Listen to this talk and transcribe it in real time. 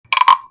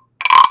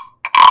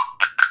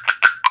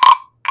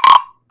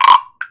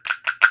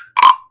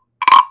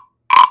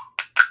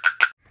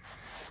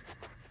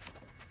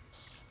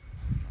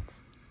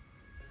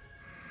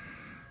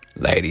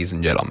Ladies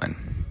and gentlemen,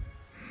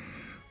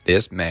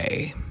 this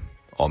may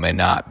or may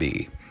not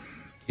be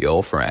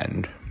your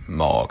friend,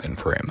 Morgan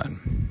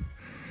Freeman.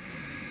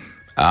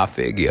 I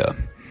figure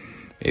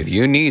if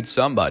you need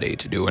somebody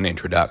to do an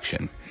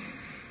introduction,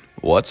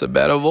 what's a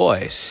better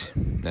voice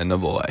than the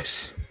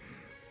voice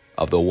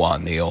of the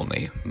one, the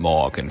only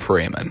Morgan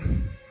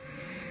Freeman?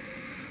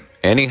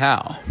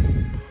 Anyhow,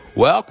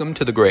 welcome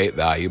to the Great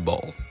Value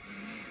Bowl,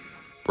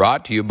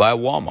 brought to you by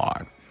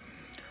Walmart.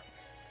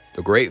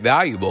 The Great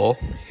Value Bowl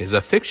is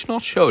a fictional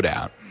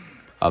showdown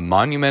of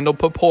monumental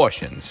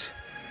proportions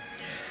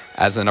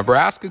as the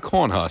Nebraska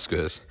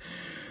Cornhuskers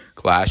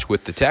clash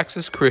with the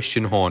Texas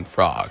Christian Horned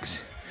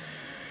Frogs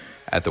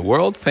at the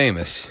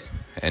world-famous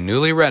and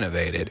newly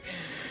renovated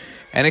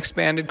and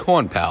expanded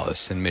Corn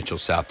Palace in Mitchell,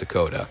 South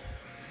Dakota,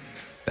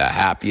 the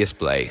happiest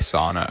place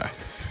on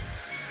earth.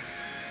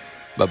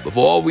 But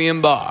before we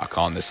embark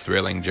on this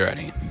thrilling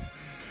journey,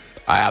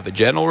 I have a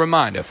gentle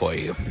reminder for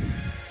you.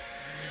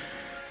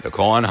 The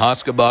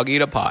Cornhusker Bug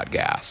Eater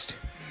podcast,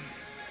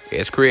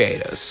 its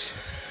creators,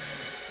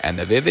 and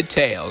the vivid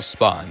tales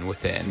spun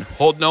within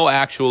hold no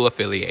actual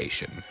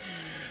affiliation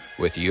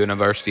with the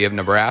University of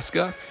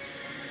Nebraska,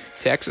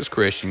 Texas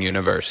Christian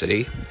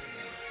University,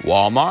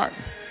 Walmart,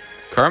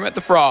 Kermit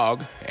the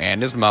Frog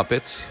and his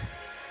Muppets,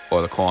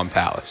 or the Corn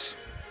Palace.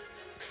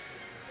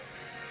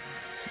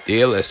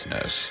 Dear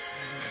listeners,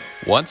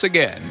 once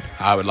again,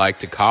 I would like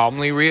to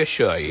calmly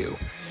reassure you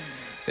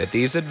that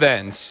these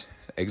events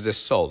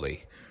exist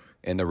solely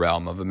in the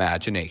realm of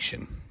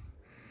imagination.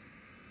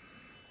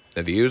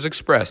 The views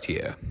expressed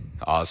here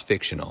are as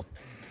fictional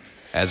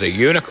as a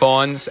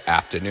unicorn's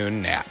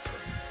afternoon nap.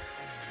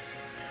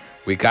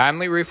 We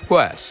kindly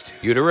request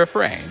you to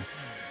refrain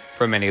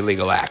from any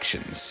legal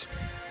actions.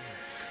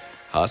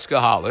 Husker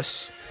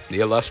Hollis,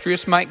 the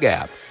illustrious Mike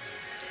Gapp,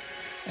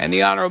 and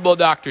the Honorable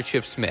Dr.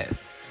 Chip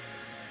Smith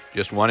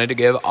just wanted to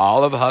give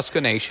all of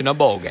Husker Nation a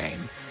bowl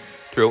game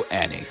through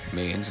any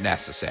means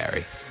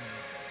necessary,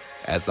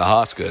 as the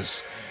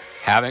Huskers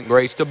haven't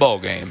graced a bowl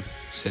game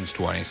since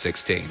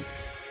 2016.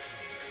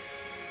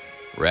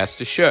 Rest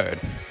assured,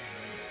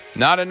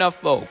 not enough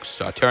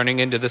folks are turning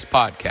into this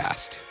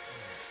podcast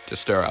to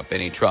stir up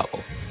any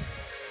trouble.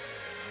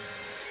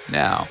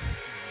 Now,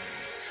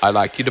 I'd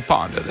like you to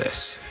ponder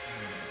this.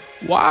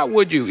 Why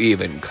would you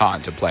even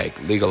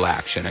contemplate legal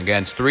action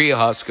against three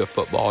Husker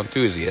football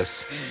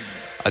enthusiasts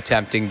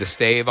attempting to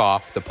stave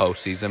off the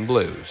postseason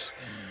blues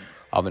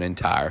of an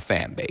entire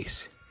fan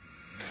base?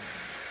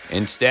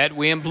 Instead,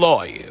 we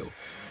implore you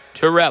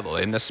to revel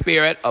in the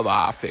spirit of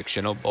our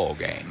fictional bowl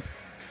game.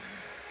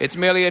 It's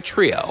merely a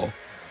trio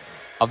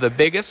of the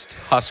biggest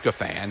Husker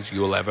fans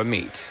you'll ever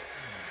meet,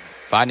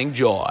 finding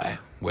joy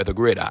where the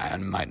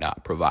gridiron might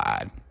not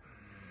provide.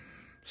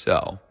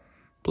 So,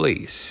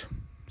 please,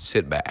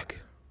 sit back,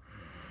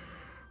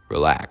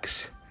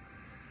 relax,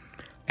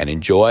 and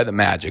enjoy the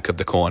magic of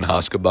the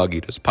Cornhusker Bug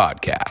Eaters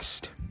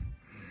podcast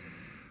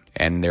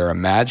and their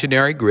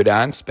imaginary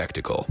gridiron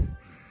spectacle,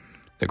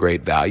 the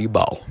Great Value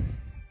Bowl.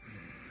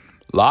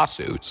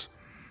 Lawsuits,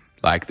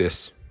 like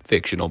this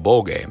fictional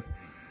bowl game,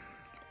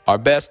 are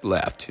best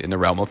left in the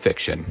realm of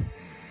fiction.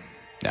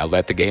 Now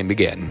let the game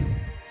begin,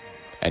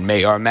 and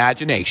may our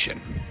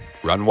imagination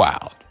run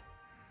wild.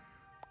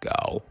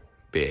 Go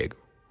Big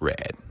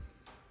Red.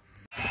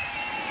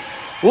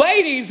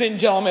 Ladies and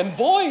gentlemen,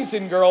 boys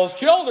and girls,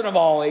 children of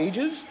all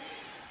ages,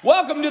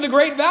 welcome to the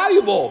Great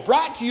Value Bowl,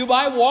 brought to you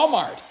by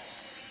Walmart.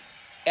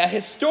 A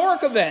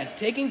historic event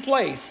taking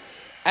place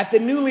at the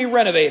newly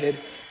renovated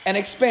and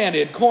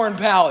expanded Corn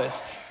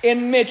Palace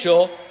in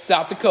Mitchell,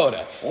 South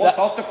Dakota.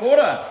 South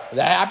Dakota.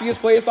 The happiest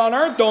place on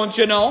earth, don't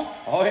you know?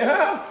 Oh,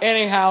 yeah.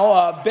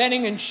 Anyhow,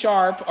 Benning and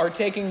Sharp are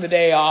taking the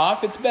day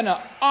off. It's been an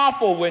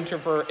awful winter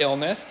for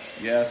illness.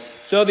 Yes.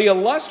 So the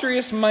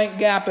illustrious Mike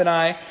Gapp and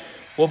I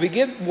will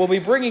be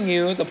bringing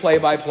you the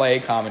play-by-play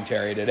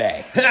commentary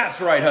today.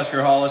 That's right,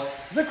 Husker Hollis.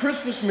 The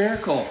Christmas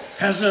miracle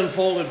has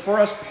unfolded for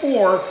us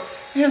poor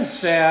and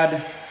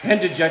sad and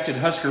dejected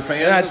Husker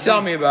fans. Yeah, tell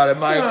me about it,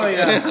 Mike. Oh,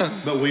 yeah.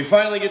 But we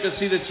finally get to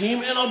see the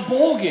team in a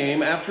bowl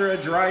game after a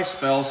dry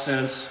spell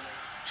since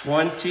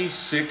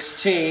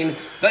 2016.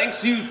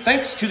 Thanks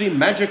to the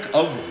magic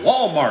of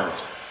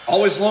Walmart.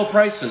 Always low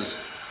prices.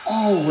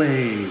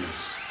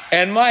 Always.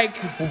 And Mike,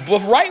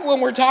 right when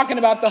we're talking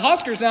about the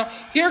Huskers now,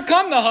 here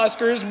come the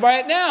Huskers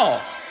right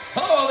now.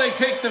 Oh, they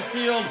take the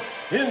field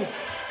in...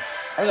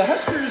 Are the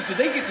Huskers, did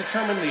they get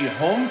determined the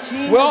home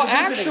team? Well,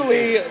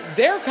 actually,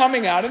 they're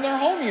coming out in their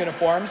home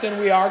uniforms, and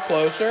we are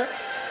closer.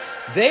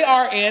 They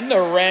are in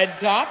the red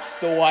tops,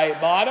 the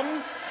white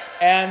bottoms,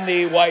 and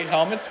the white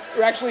helmets.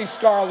 They're actually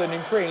scarlet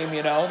and cream,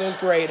 you know, those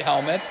great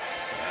helmets.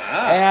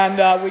 Ah.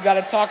 And we got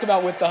to talk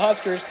about with the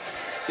Huskers,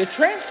 the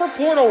transfer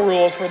portal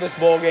rules for this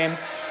bowl game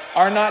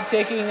are not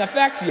taking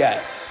effect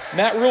yet.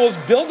 Matt Rule's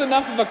built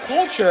enough of a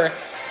culture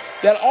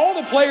that all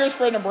the players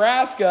for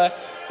Nebraska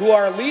who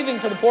are leaving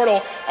for the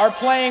portal are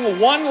playing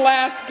one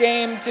last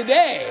game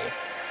today.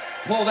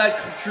 Well,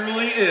 that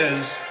truly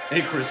is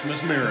a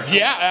Christmas miracle.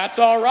 Yeah, that's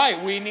all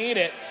right. We need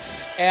it.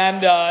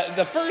 And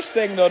the first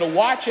thing, though, to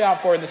watch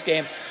out for in this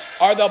game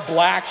are the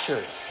black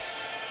shirts.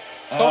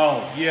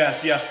 Oh,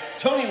 yes.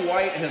 Tony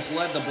White has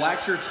led the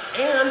black shirts,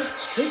 and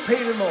they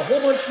paid him a whole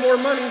bunch more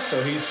money,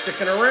 so he's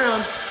sticking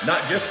around, not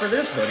just for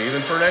this, but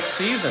even for next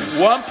season.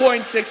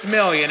 $1.6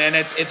 million, and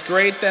it's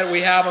great that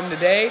we have him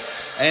today,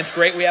 and it's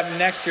great we have him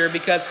next year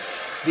because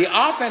the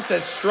offense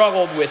has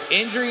struggled with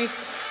injuries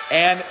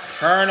and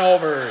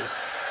turnovers.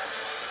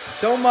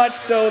 So much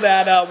so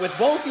that with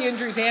both the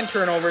injuries and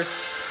turnovers,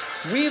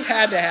 we've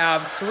had to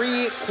have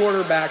 3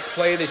 quarterbacks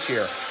play this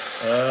year.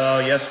 Oh,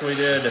 yes, we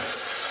did.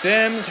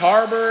 Sims,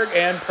 Harburg,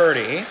 and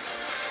Purdy.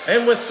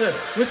 And with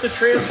the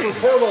transfer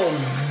portal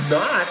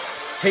not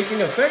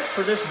taking effect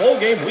for this bowl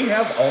game, we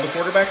have all the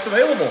quarterbacks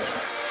available.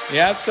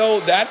 Yeah, so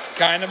that's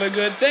kind of a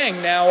good thing.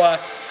 Now,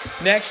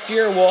 next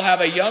year we'll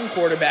have a young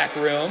quarterback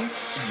room.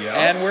 Yeah.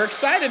 And we're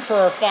excited for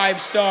our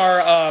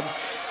 5-star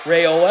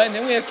Raiola. And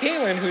then we have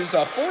Kalen, who's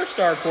a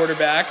 4-star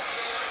quarterback.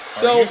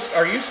 So,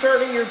 are you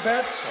starting your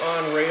bets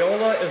on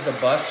Raiola as a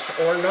bust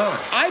or not?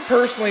 I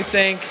personally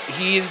think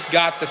he's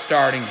got the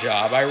starting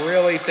job. I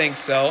really think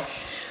so.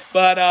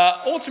 But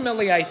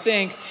ultimately, I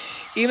think,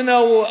 even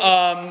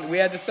though we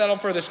had to settle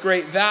for this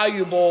great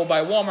value bowl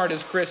by Walmart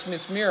as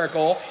Christmas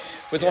Miracle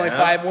with only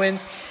 5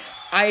 wins,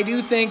 I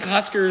do think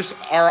Huskers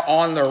are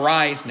on the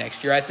rise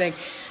next year. I think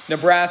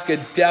Nebraska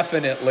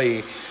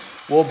definitely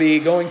will be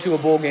going to a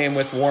bowl game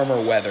with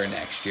warmer weather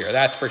next year.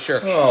 That's for sure.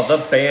 Oh,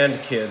 the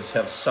band kids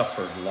have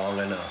suffered long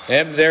enough.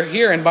 And they're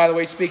here. And by the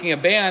way, speaking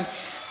of band,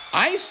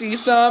 I see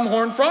some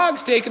Horned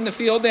Frogs taking the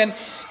field, and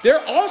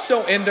they're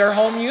also in their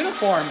home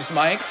uniforms,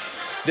 Mike.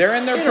 They're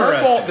in their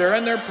purple. They're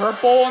in their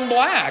purple and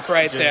black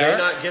right there. Did they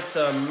not get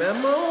the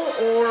memo,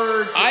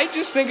 or? I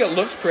just think it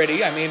looks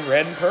pretty. I mean,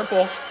 red and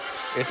purple.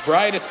 It's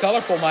bright. It's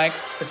colorful, Mike.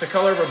 It's the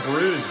color of a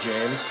bruise,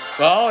 James.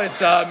 Well,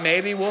 it's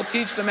maybe we'll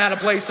teach them how to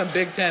play some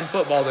Big Ten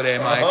football today,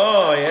 Mike.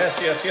 Oh, yes,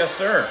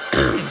 sir.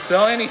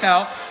 So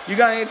anyhow, you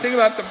got anything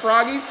about the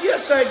Froggies?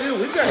 Yes, I do.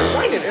 We've got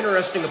quite an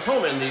interesting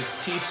opponent in these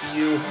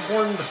TCU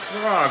Horned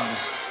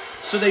Frogs.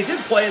 So they did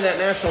play in that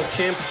national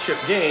championship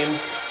game,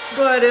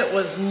 but it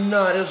was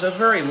a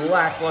very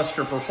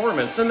lackluster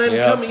performance. And then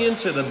coming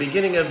into the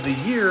beginning of the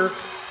year,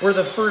 we're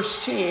the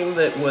first team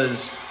that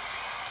was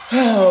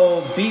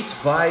beat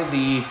by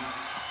the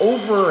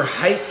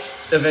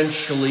overhyped,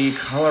 eventually,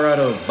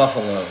 Colorado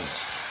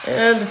Buffaloes.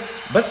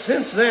 But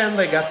since then,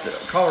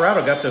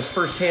 Colorado got those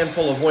first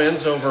handful of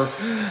wins over,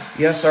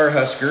 our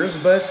Huskers,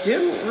 but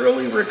didn't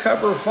really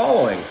recover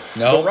following.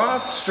 No. The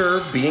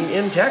roster being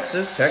in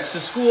Texas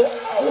school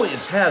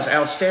always has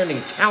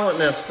outstanding talent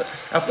and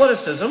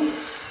athleticism.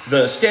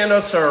 The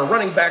standouts are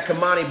running back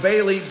Amani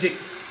Bailey.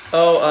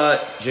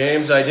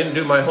 James, I didn't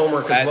do my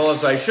homework as well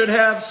as I should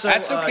have. So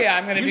that's okay.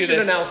 I'm going to do this. You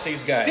should announce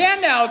these guys.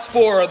 Standouts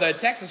for the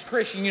Texas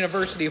Christian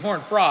University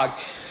Horned Frogs.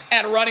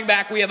 At running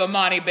back, we have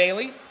Amani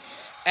Bailey.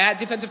 At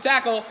defensive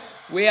tackle,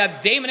 we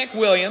have Damonic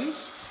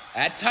Williams.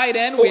 At tight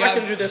end, I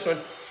can do this one.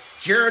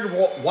 Jared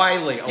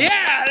Wiley.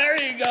 Yeah,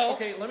 there you go.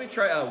 Okay, let me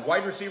try.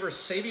 Wide receiver,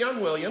 Savion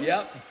Williams.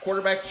 Yep.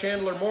 Quarterback,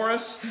 Chandler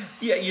Morris.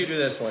 Yeah, you do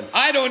this one.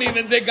 I don't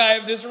even think I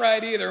have this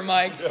right either,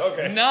 Mike.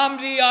 Okay.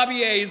 Nnamdi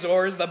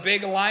Abiazor is the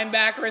big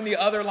linebacker, and the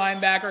other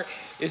linebacker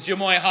is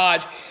Jamoy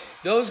Hodge.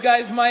 Those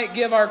guys might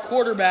give our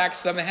quarterbacks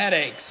some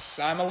headaches.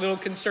 I'm a little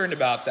concerned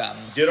about them.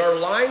 Did our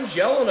line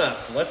gel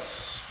enough?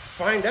 Let's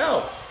find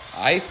out.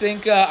 I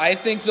think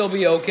they'll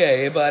be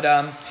okay, but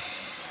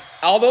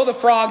although the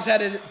Frogs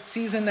had a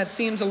season that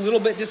seems a little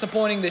bit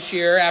disappointing this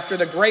year after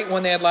the great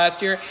one they had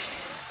last year,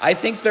 I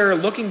think they're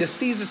looking to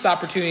seize this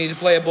opportunity to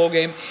play a bowl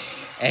game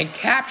and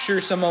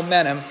capture some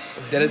momentum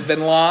that has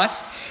been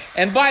lost.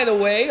 And by the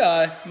way,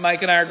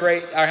 Mike and I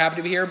are happy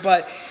to be here,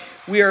 but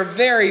we are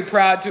very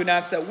proud to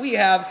announce that we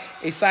have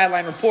a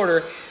sideline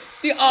reporter.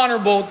 The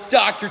Honorable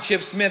Dr.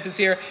 Chip Smith is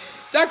here.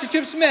 Dr.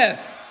 Chip Smith,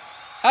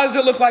 how does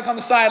it look like on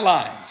the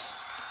sidelines?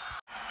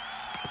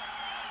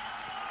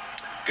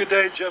 Good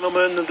day,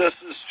 gentlemen.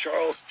 This is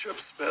Charles Chip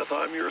Smith.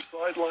 I'm your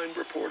sideline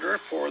reporter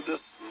for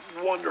this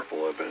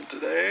wonderful event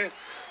today.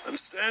 I'm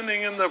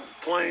standing in the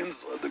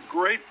plains, the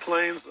Great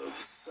Plains of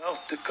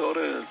South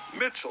Dakota,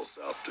 Mitchell,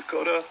 South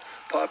Dakota,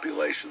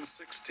 population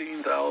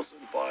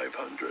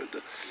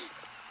 16,500.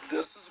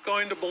 This is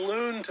going to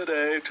balloon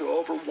today to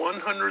over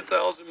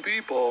 100,000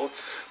 people.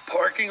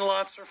 Parking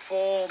lots are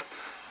full.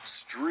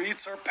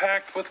 Streets are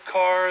packed with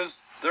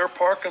cars. They're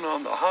parking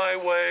on the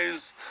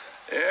highways.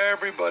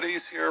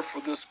 Everybody's here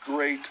for this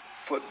great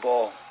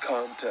football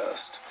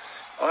contest.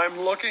 I'm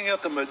looking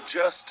at the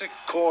majestic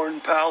Corn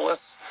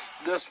Palace.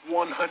 This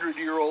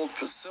 100-year-old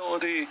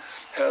facility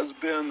has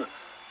been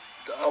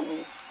a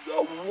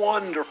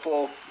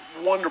wonderful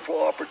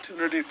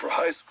opportunity for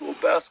high school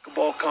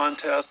basketball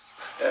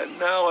contests, and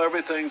now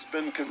everything's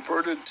been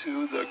converted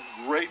to the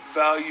Great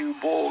Value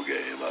Bowl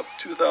game of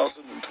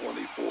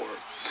 2024.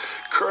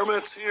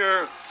 Kermit's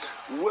here.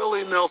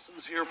 Willie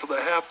Nelson's here for the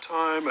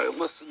halftime. I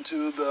listened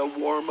to the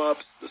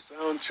warm-ups, the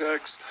sound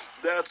checks.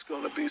 That's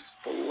going to be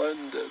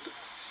splendid.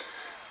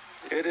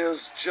 It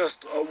is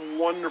just a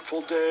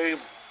wonderful day.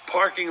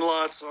 parking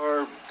lots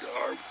are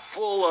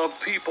full of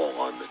people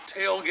on the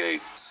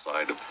tailgate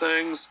side of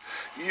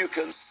things. You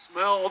can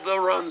smell the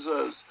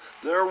runzas.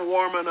 They're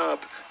warming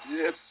up.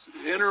 It's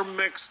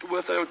intermixed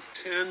with a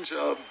tinge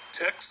of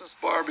Texas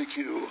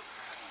barbecue.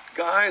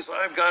 Guys,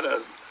 I've got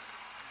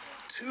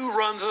 2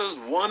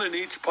 runzas, 1 in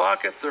each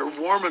pocket. They're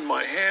warm in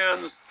my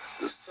hands.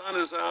 The sun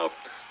is out.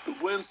 The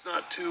wind's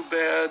not too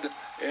bad,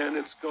 and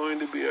it's going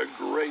to be a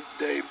great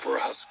day for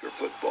Husker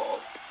football.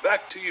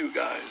 Back to you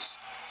guys.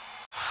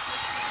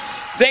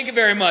 Thank you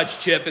very much,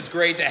 Chip. It's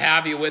great to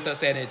have you with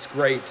us, and it's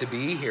great to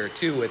be here,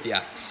 too, with you.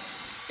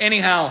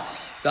 Anyhow,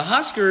 the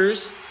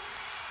Huskers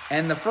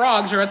and the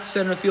Frogs are at the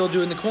center of the field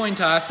doing the coin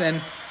toss,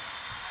 and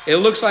it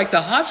looks like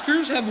the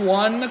Huskers have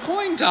won the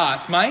coin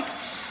toss, Mike.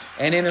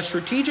 And in a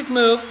strategic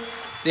move,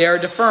 they are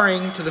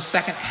deferring to the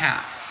second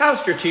half. How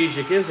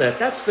strategic is that?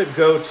 That's the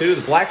go-to.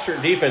 The black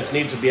shirt defense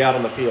needs to be out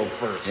on the field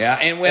first. Yeah,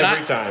 and when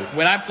Every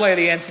I play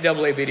the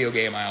NCAA video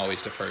game, I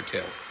always defer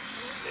too.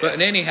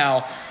 But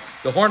anyhow,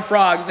 the Horned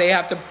Frogs, they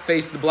have to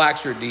face the black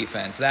shirt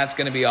defense. That's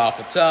going to be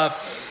awful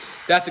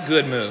tough. That's a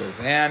good move.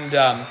 And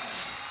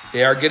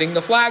they are getting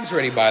the flags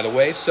ready, by the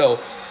way. So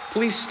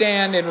please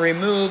stand and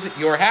remove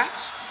your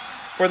hats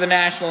for the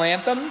national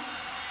anthem.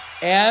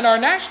 And our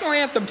national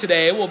anthem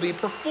today will be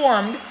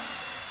performed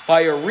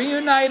by a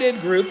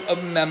reunited group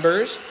of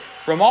members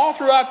from all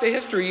throughout the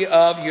history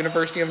of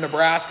University of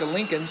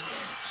Nebraska-Lincoln's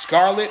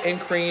Scarlet and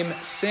Cream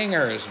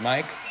Singers,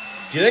 Mike.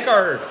 Do you think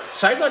our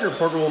sideline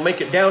reporter will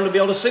make it down to be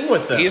able to sing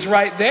with them? He's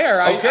right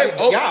there. Okay.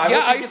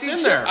 I see Chip.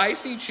 There. I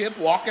see Chip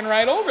walking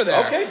right over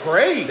there. Okay,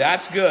 great.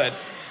 That's good.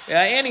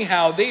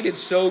 Anyhow, they did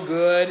so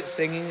good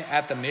singing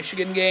at the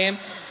Michigan game.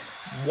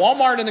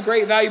 Walmart and the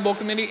Great Value Bowl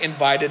Committee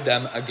invited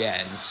them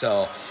again.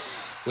 So,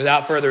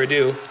 without further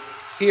ado,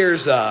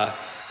 here's the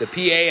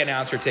PA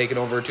announcer taking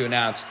over to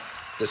announce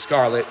the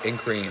Scarlet and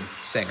Cream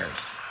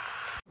Singers.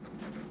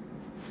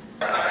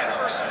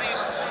 University's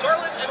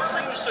Scarlet and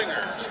Cream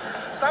Singers.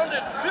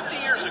 Founded 50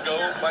 years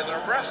ago by the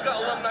Nebraska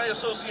Alumni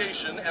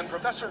Association and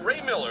Professor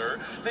Ray Miller,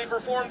 they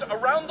performed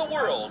around the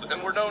world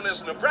and were known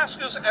as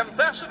Nebraska's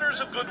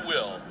Ambassadors of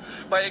Goodwill.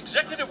 By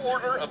executive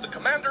order of the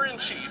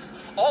Commander-in-Chief,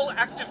 all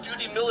active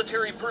duty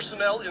military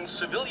personnel in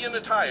civilian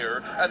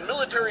attire and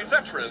military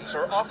veterans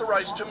are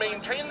authorized to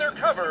maintain their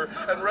cover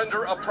and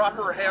render a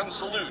proper hand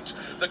salute.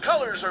 The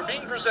colors are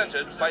being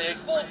presented by a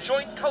full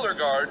joint color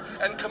guard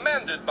and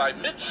commanded by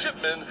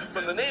midshipmen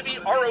from the Navy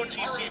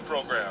ROTC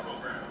program.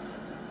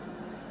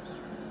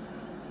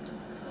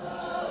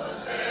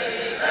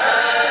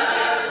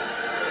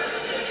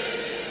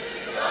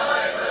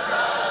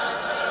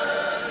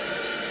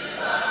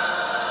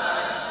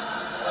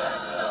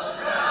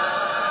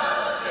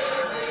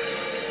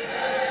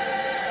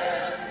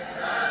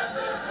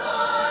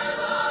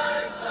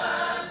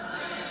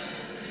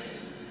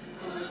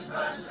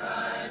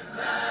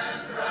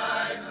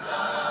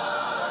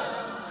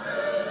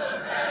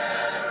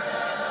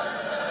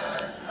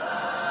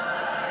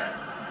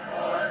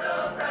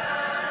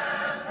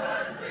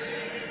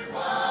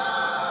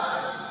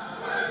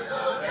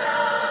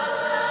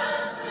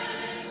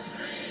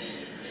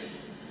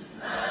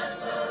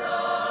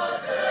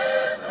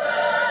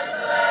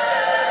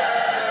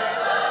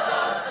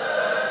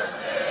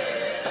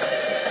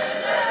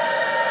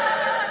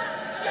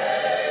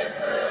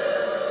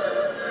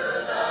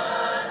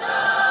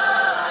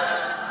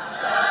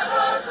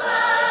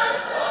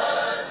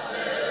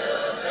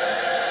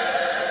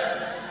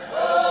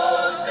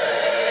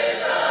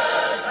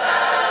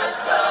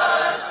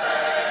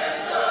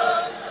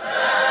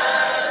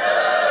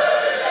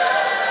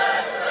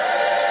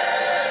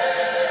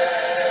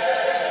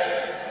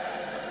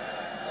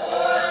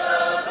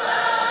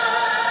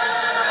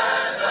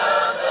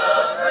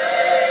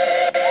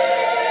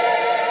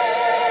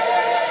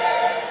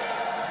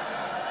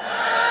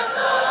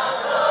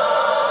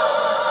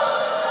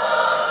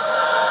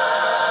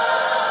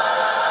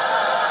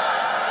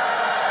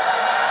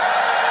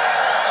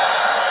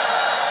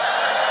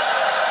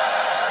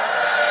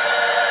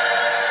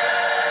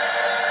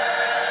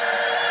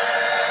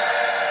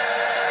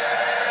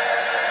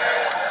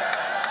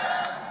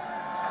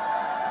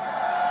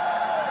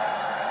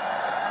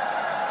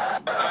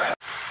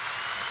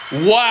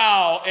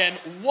 Wow, and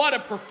what a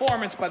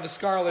performance by the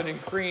Scarlet and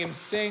Cream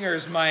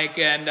Singers, Mike.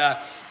 And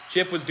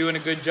Chip was doing a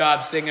good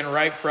job singing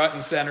right front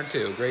and center,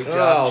 too. Great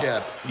job,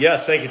 Chip.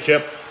 Yes, thank you,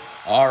 Chip.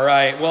 All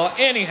right, well,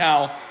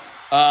 anyhow,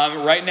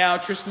 right now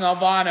Tristan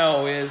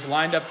Alvano is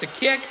lined up to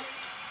kick.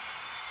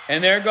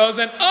 And there goes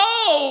an,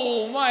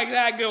 oh, Mike,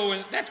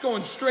 that's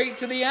going straight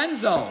to the end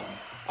zone.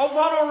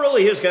 Alvano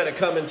really is going to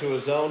come into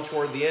his own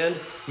toward the end.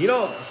 You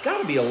know, it's got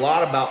to be a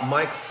lot about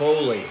Mike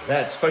Foley,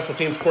 that special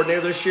teams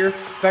coordinator this year. In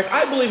fact,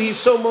 I believe he's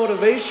so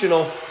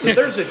motivational that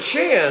there's a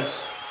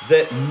chance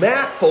that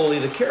Matt Foley,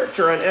 the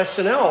character on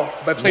SNL,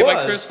 played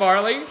by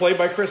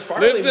Chris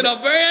Farley, lives in a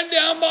van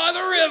down by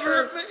the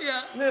river.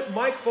 That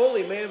Mike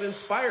Foley may have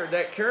inspired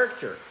that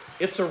character.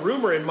 It's a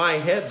rumor in my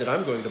head that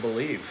I'm going to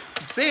believe.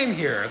 Same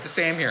here.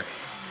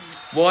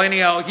 Well,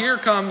 anyhow, here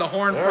come the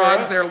Horned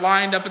Frogs. Right. They're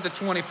lined up at the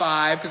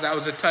 25 because that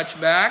was a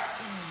touchback.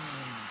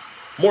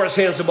 Morris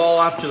hands the ball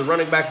off to the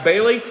running back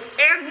Bailey,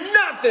 and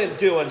nothing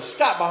doing.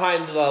 Stop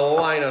behind the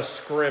line of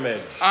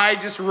scrimmage.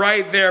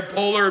 Right there,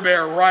 Polar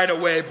Bear right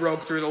away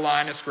broke through the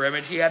line of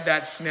scrimmage. He had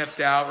that sniffed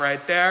out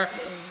right there.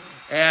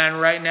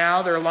 And right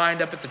now they're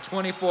lined up at the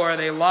 24.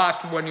 They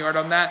lost 1 yard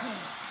on that.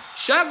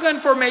 Shotgun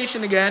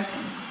formation again.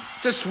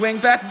 It's a swing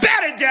pass,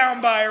 batted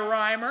down by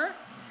Reimer.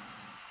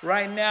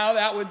 Right now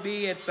that would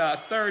be its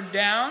third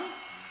down.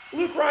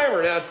 Luke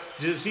Reimer, now,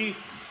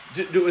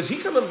 is he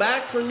coming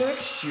back for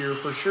next year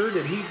for sure?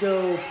 Did he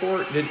go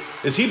for it?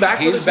 Is he back?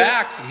 He's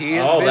back. He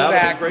is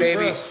Bizak,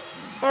 baby.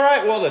 All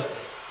right, well, the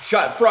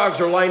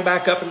Frogs are lined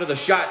back up into the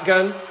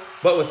shotgun,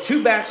 but with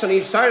two backs on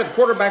each side of the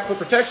quarterback for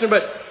protection.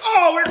 But,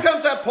 here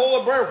comes that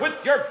Polar Bear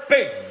with your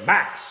Big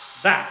Mac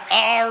sack.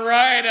 All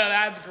right,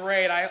 that's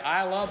great.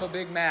 I love a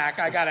Big Mac.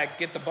 I got to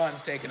get the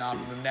buns taken off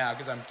of them now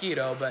because I'm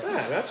keto. But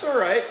yeah, that's all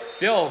right.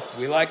 Still,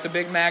 we like the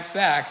Big Mac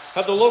sacks.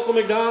 Have the local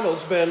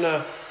McDonald's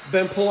been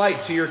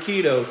polite to your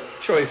keto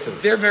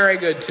choices? They're very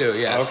good too,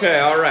 yes. Okay,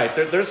 all right.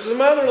 There's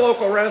some other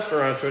local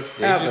restaurants which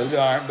haven't. Just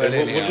aren't, but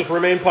we'll just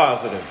remain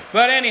positive.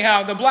 But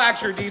anyhow, the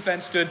Blackshirt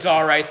defense stood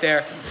tall right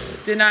there,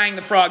 denying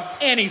the Frogs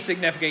any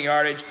significant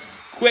yardage.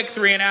 Quick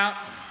 3 and out.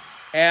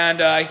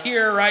 And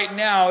here right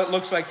now, it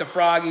looks like the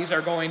Froggies are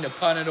going to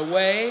punt it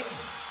away.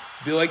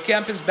 Billy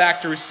Kemp is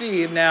back to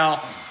receive.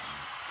 Now,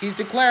 he's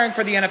declaring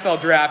for the NFL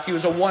draft. He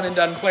was a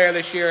one-and-done player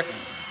this year.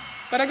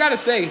 But I got to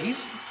say,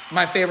 he's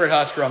my favorite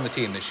Husker on the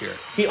team this year.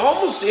 He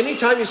almost,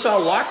 anytime you saw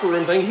a locker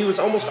room thing, he was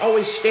almost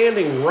always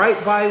standing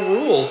right by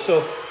rules.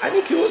 So I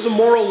think he was a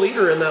moral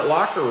leader in that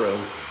locker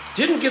room.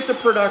 Didn't get the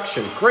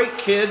production. Great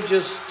kid,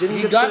 just didn't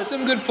get the... He got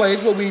some good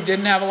plays, but we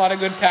didn't have a lot of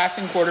good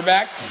passing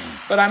quarterbacks.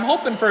 But I'm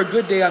hoping for a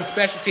good day on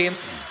special teams.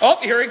 Oh,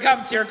 here he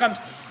comes, here it comes.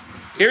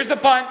 Here's the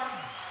punt.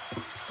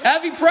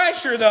 Heavy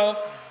pressure, though.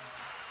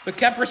 But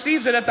Kemp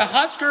receives it at the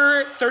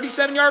Husker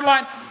 37-yard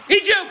line.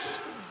 He jukes.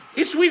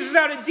 He squeezes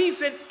out a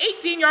decent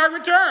 18-yard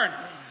return.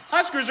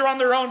 Huskers are on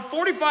their own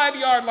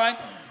 45-yard line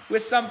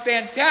with some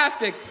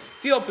fantastic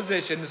field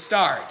position to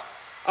start.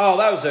 Oh,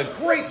 that was a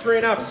great 3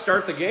 and out to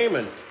start the game.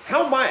 And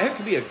it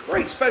could be a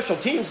great special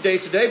teams day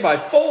today by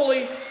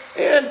Foley.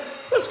 And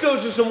let's go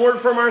to some word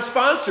from our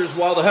sponsors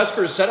while the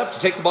Huskers set up to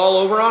take the ball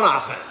over on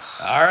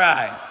offense. All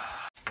right.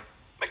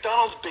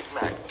 McDonald's Big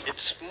Mac.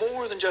 It's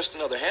more than just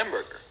another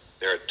hamburger.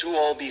 There are 2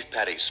 all-beef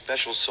patties,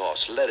 special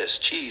sauce, lettuce,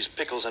 cheese,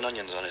 pickles, and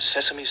onions on a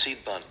sesame seed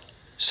bun.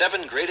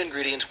 7 great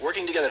ingredients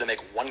working together to make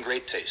one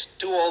great taste.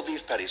 2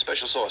 all-beef patties,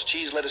 special sauce,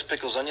 cheese, lettuce,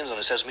 pickles, onions on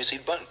a sesame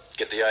seed bun.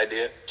 Get the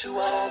idea? 2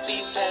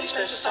 all-beef patties,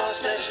 special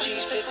sauce, lettuce,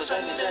 cheese, pickles,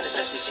 onions, and a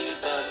sesame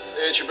seed bun.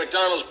 It's your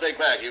McDonald's Big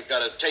Mac. You've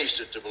got to taste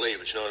it to believe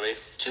it, you know what I mean?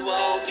 2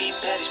 all-beef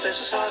patties,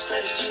 special sauce,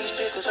 lettuce, cheese,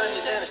 pickles,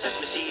 onions, and a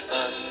sesame seed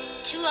bun.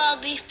 2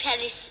 all-beef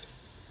patties.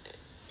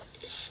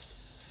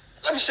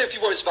 Let me say a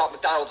few words about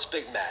McDonald's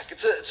Big Mac.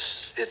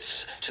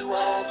 It's 2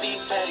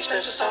 all-beef patties,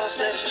 special sauce,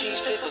 lettuce,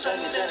 cheese, pickles,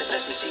 onions, and a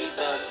sesame seed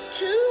bun.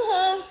 2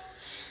 whole...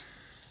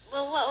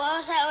 Well, what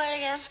was that word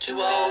again? 2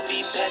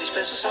 all-beef patties,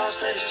 special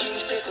sauce, lettuce,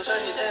 cheese, pickles,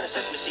 onions, and a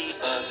sesame seed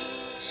bun.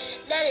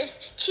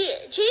 Lettuce, cheese,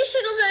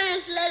 pickles,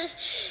 onions, lettuce,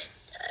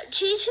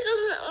 cheese,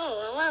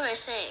 pickles, what am I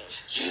saying?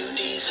 You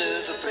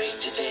deserve a break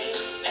today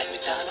at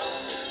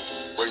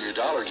McDonald's, Where your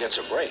dollar gets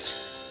a break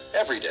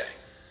every day.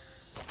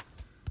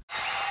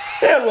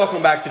 And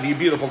welcome back to the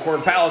beautiful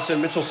Corn Palace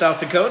in Mitchell, South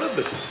Dakota,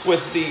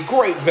 with the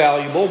Great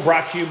Value Bowl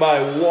brought to you by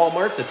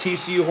Walmart. The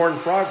TCU Horned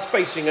Frogs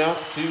facing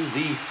off to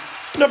the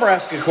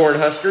Nebraska Corn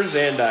Huskers.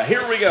 And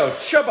here we go.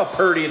 Chubba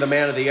Purdy, the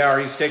man of the hour.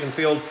 He's taking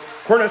field.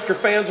 Cornhusker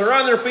fans are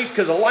on their feet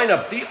because the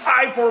lineup, the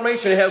I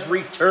formation, has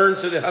returned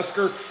to the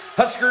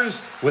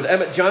Huskers with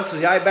Emmett Johnson,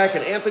 the I-back,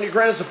 and Anthony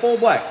Grant as the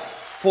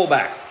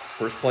fullback.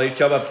 First play,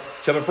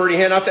 Chubba Purdy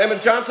hand off to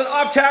Emmett Johnson.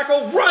 Off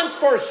tackle, runs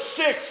for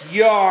 6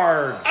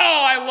 yards.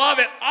 Oh, I love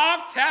it.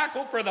 Off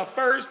tackle for the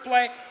first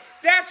play.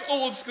 That's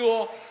old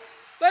school.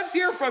 Let's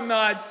hear from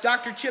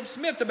Dr. Chip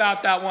Smith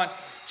about that one.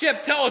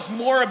 Chip, tell us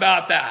more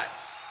about that.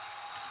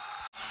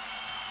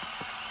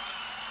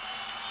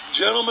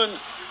 Gentlemen,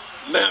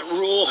 Matt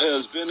Rule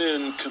has been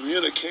in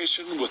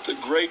communication with the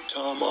great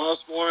Tom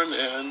Osborne,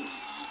 and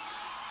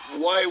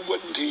why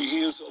wouldn't he?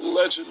 He is a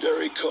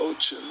legendary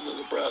coach in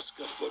the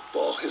Nebraska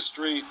football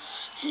history.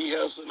 He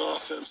has an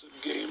offensive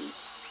game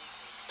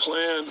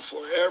planned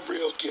for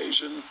every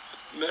occasion.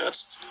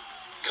 Matt's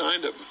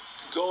kind of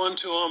going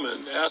to him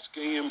and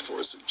asking him for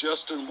a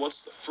suggestion.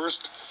 What's the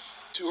first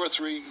 2 or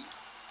 3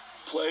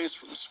 plays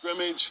from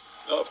scrimmage?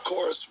 Of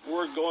course,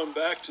 we're going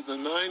back to the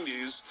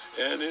 90s,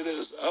 and it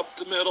is up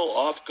the middle,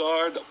 off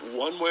guard,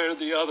 one way or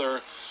the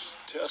other.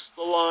 Test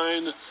the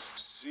line,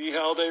 see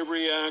how they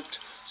react,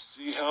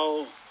 see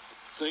how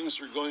things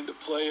are going to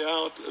play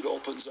out. It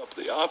opens up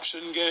the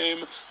option game,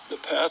 the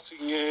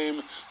passing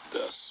game,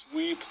 the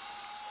sweep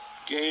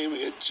game.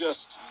 It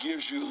just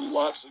gives you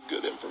lots of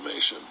good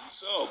information.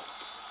 So,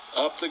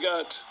 up the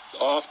gut,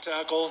 off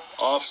tackle,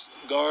 off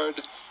guard,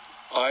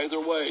 either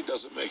way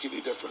doesn't make any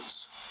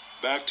difference.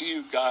 Back to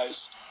you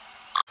guys.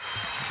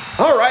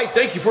 All right,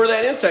 thank you for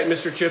that insight,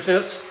 Mr. Chip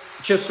Smith.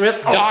 Chip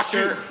Smith? Oh,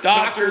 Doctor.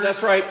 Doctor,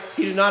 that's right.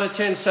 He did not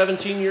attend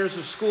 17 years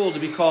of school to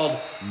be called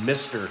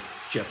Mr.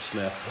 Chip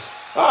Smith.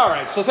 All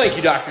right, so thank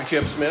you, Dr.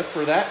 Chip Smith,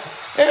 for that.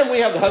 And we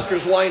have the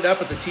Huskers lined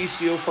up at the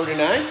TCU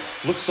 49.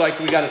 Looks like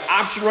we got an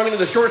option running to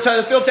the short side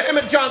of the field to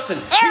Emmett Johnson.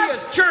 He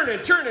is turning,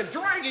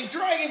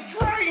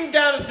 dragging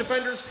down his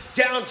defenders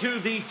down to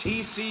the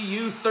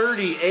TCU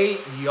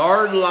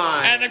 38-yard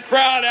line. And the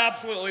crowd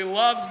absolutely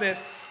loves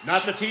this.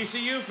 Not the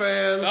TCU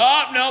fans.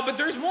 Oh, no, but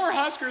there's more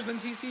Huskers than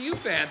TCU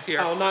fans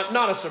here. Oh,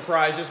 not a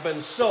surprise. It's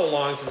been so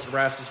long since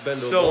Nebraska's been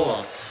to a bowl. So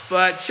long.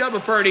 But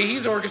Chubba Purdy,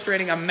 he's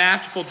orchestrating a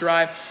masterful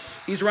drive.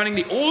 He's running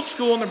the old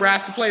school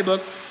Nebraska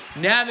playbook,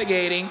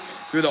 navigating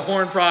through the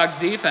Horned Frogs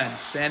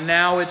defense. And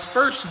now it's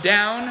first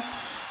down.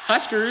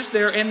 Huskers,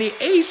 they're in the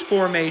ace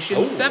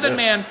formation,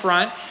 seven-man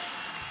front.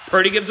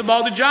 Purdy gives the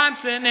ball to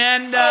Johnson,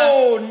 and...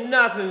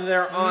 nothing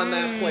there on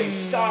that play.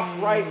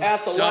 Stopped right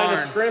at the line of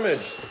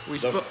scrimmage.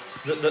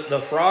 The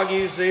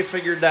Froggies, they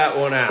figured that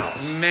one out.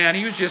 Man,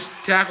 he was just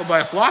tackled by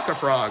a flock of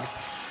frogs.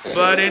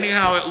 But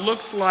anyhow, it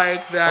looks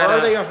like that... Or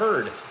are they a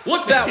herd?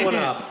 Look that one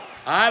up.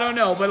 I don't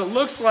know, but it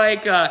looks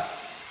like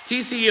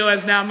TCU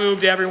has now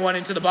moved everyone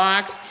into the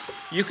box.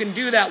 You can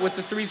do that with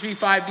the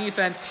 3-3-5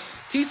 defense.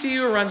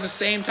 TCU runs the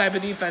same type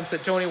of defense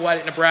that Tony White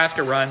at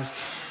Nebraska runs.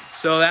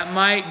 So that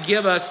might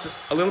give us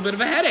a little bit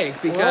of a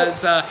headache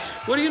because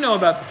what do you know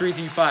about the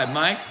 3-3-5,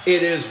 Mike?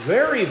 It is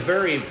very,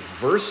 very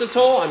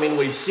versatile. I mean,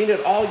 we've seen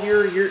it all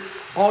year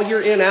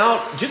in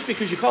out. Just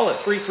because you call it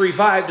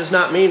 3-3-5 does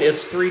not mean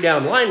it's 3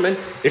 down linemen.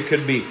 It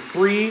could be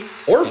 3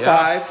 or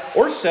 5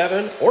 or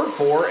 7 or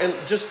 4, and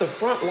just the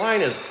front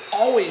line is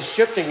always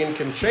shifting and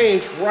can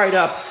change right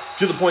up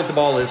to the point the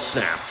ball is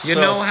snapped. You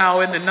know how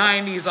in the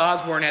 90s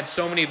Osborne had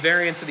so many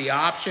variants of the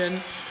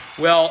option?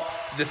 Well,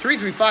 the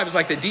 3-3-5 is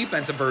like the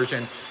defensive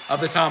version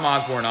of the Tom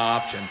Osborne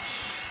option.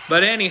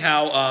 But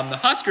anyhow, the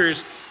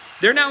Huskers,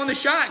 they're now in the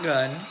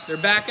shotgun. They're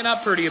backing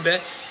up pretty a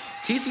bit.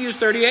 TCU's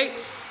 38.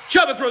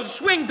 Chubba throws a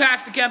swing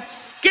pass to Kemp,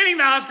 getting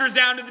the Huskers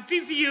down to the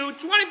TCU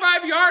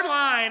 25-yard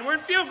line. We're in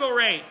field goal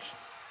range.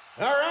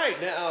 All right,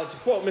 now to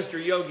quote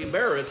Mr. Yogi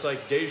Berra, it's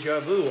like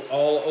deja vu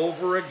all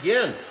over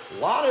again. A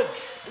lot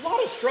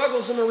of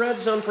struggles in the red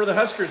zone for the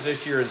Huskers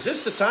this year. Is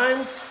this the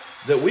time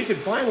that we could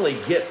finally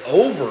get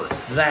over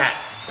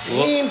that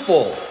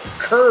painful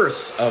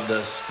curse of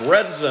the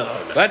red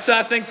zone? Let's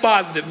think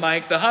positive,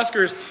 Mike. The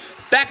Huskers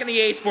back in the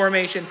ace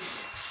formation,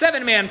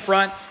 7-man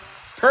front.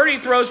 Purdy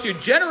throws to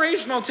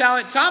generational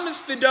talent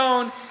Thomas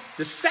Fidone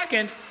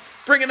II,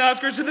 bringing the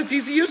Huskers to the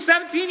TCU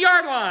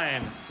 17-yard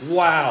line.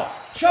 Wow.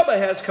 Chubba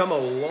has come a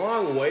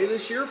long way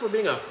this year for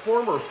being a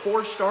former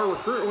 4-star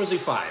recruit. Or was he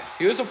 5?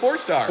 He was a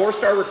 4-star.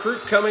 4-star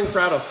recruit coming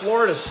out of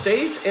Florida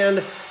State.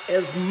 And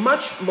as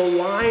much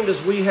maligned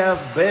as we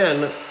have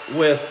been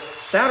with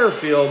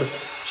Satterfield,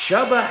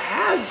 Chubba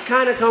has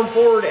kind of come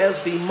forward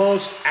as the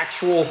most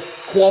actual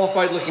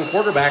qualified-looking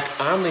quarterback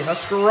on the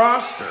Husker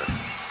roster.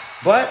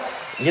 But,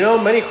 you know,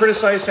 many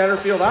criticize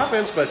Satterfield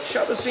offense, but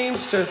Chubba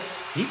seems to,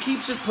 he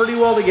keeps it pretty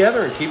well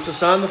together and keeps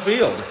us on the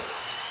field.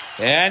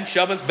 And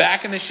Chubba's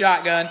back in the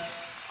shotgun.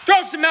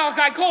 Throws to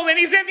Malachi Coleman.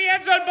 He's in the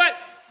end zone, but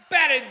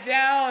batted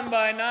down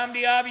by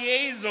Nnamdi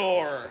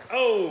Abiezor.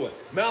 Oh,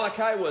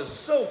 Malachi was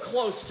so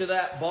close to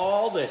that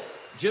ball that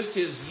just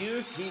his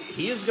youth,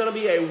 he is going to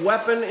be a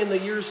weapon in the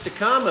years to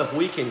come if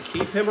we can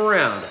keep him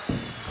around.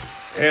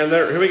 And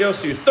here we go,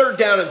 Stu. 3rd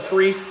down and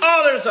 3.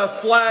 Oh, there's a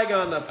flag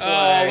on the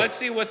play. Oh, let's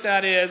see what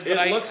that is. But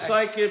it looks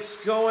like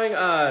it's going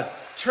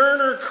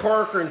Turner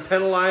Corcoran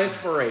penalized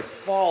for a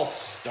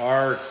false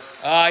start.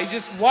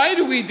 Why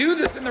do we do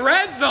this in the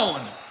red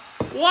zone?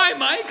 Why,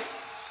 Mike?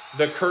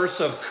 The curse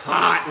of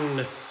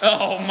Cotton.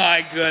 Oh,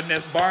 my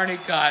goodness. Barney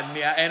Cotton,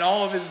 yeah, and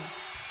all of his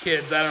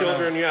kids, I don't know.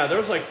 Children, yeah. There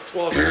was like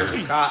 12 years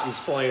of Cottons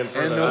playing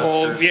for the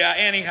Huskers. Yeah,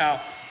 anyhow.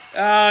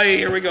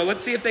 Here we go.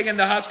 Let's see if the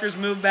Huskers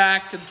move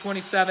back to the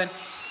 27.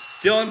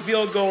 Still in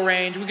field goal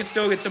range. We can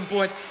still get some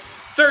points.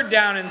 3rd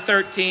down and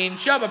 13.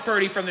 Chubba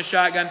Purdy from the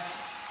shotgun.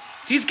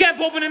 Sees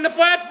Kemp open in the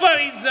flats, but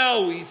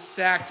he's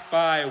sacked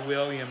by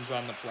Williams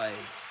on the play.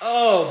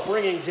 Oh,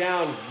 bringing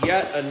down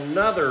yet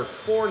another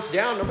 4th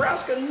down.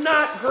 Nebraska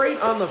not great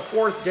on the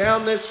 4th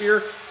down this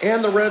year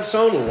and the red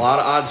zone. A lot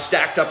of odds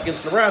stacked up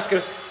against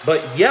Nebraska,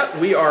 but yet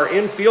we are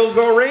in field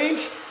goal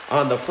range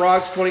on the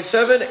Frogs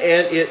 27, and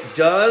it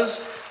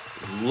does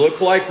look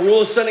like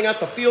Rule is sending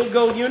out the field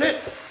goal unit,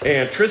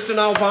 and Tristan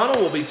Alvano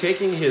will be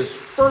taking his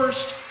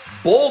first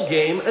bowl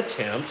game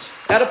attempts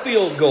at a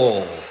field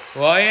goal.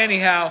 Well,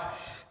 anyhow,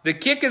 the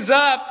kick is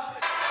up,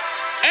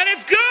 and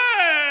it's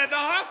good! The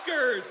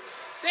Huskers,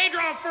 they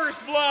draw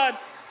first blood,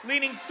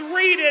 leading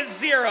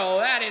 3-0.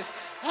 That is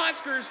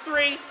Huskers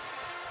 3,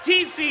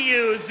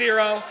 TCU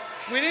 0.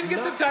 We didn't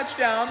get the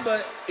touchdown,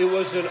 but it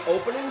was an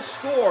opening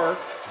score.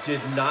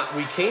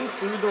 We came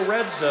through the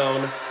red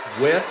zone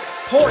with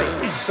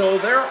points. So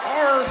there's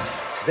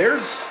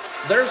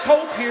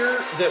hope here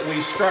that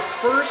we struck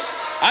first.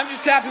 I'm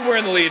just happy we're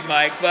in the lead,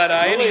 Mike. But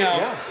anyhow,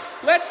 yeah.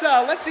 Let's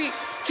see.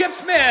 Chip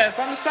Smith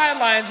on the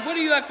sidelines. What do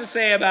you have to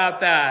say about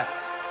that?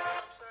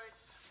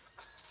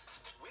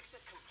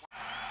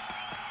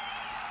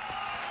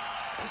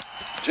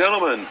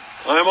 Gentlemen,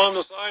 I'm on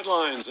the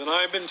sidelines, and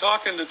I've been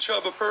talking to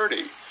Chubba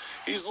Purdy.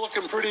 He's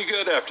looking pretty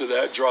good after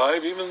that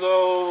drive, even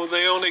though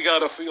they only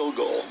got a field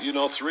goal.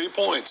 3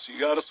 points. You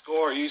got to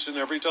score each and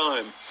every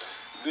time.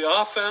 The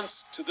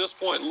offense, to this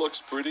point, looks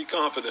pretty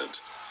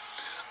confident.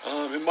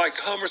 In my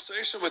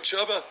conversation with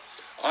Chubba,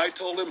 I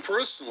told him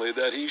personally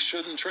that he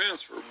shouldn't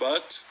transfer,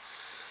 but,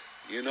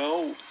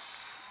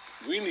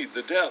 we need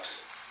the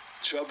depth.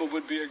 Chubba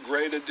would be a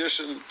great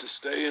addition to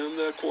stay in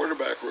the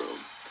quarterback room.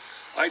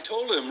 I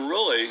told him,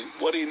 really,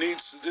 what he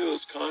needs to do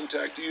is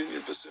contact the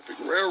Union Pacific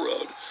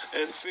Railroad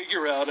and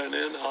figure out an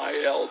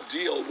NIL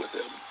deal with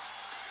him.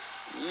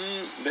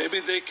 Maybe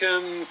they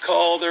can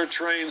call their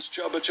trains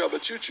Chubba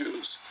Chubba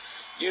Choo-Choos.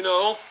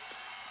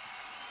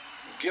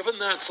 Given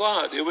that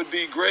thought, it would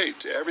be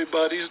great.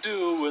 Everybody's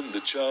doing the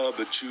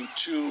Chubba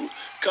Choo-Choo.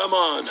 Come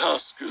on,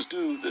 Huskers,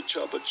 do the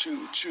Chubba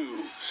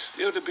Choo-Choo.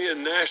 It would be a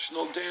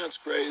national dance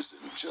craze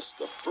in just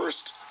the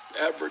first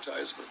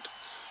advertisement.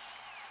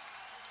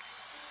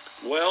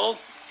 Well,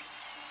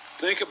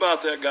 think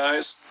about that,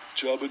 guys.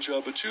 Chubba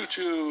Chubba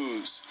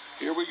Choo-Choos.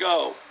 Here we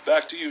go.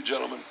 Back to you,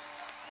 gentlemen.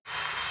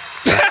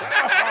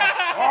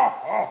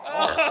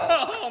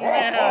 Oh,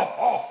 man.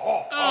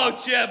 Oh,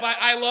 Chip,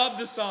 I love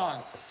the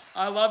song.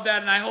 I love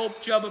that, and I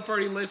hope Chubba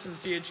Purdy listens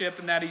to you, Chip,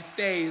 and that he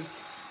stays.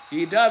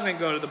 He doesn't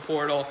go to the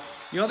portal.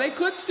 They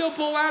could still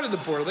pull out of the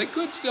portal. They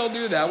could still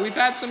do that. We've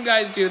had some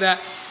guys do that.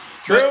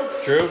 True.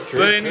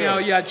 But anyhow,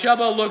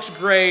 Chubba looks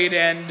great,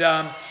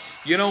 and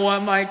you know what,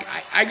 Mike?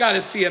 I got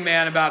to see a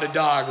man about a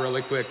dog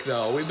really quick,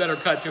 though. We better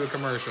cut to a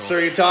commercial. So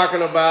you're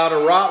talking about a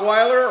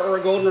Rottweiler or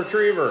a Golden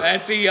Retriever?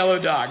 That's a yellow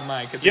dog,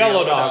 Mike. It's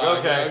yellow a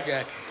dog.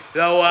 Okay.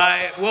 So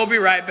we'll be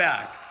right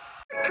back.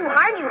 Too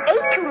hard, you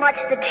ate too much.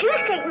 The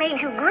cheesecake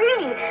made you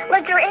greedy.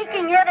 Let your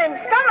aching head and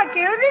stomach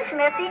hear this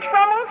message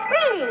from old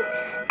Speedy.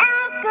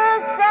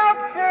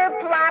 Alka-Seltzer,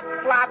 plop,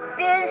 plop,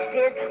 fizz,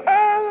 fizz.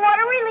 Oh, what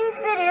a relief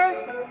it is.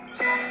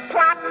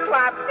 Plop,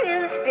 plop,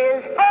 fizz,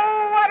 fizz.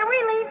 Oh, what a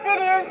relief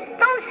it is.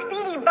 Those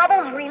Speedy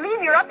bubbles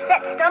relieve your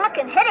upset stomach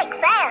and headache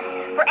fast.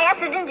 For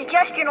acid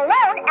indigestion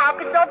alone,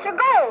 Alka-Seltzer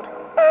Gold.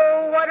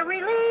 Oh, what a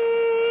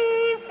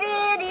relief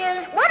it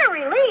is. What a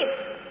relief.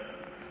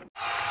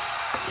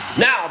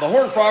 Now, the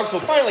Horned Frogs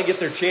will finally get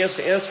their chance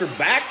to answer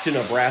back to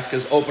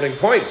Nebraska's opening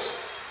points.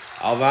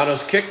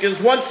 Alvano's kick is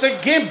once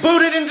again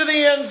booted into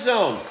the end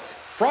zone.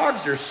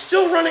 Frogs are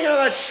still running out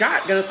of that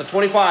shotgun at the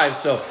 25,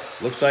 so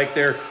looks like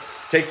they're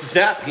takes a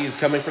snap. He's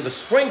coming for the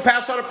swing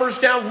pass on a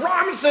first down.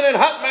 Robinson and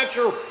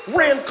Hutmacher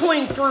ran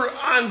clean through,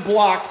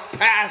 unblocked,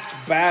 passed,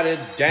 batted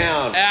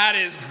down. That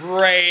is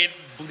great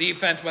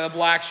defense by the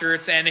Black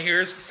Shirts, and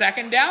here's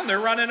second down. They're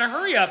running a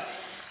hurry up.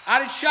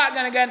 Out of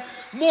shotgun again.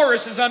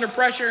 Morris is under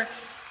pressure.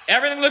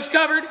 Everything looks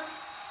covered,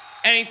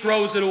 and he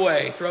throws it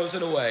away.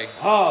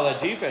 Oh, the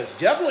defense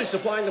definitely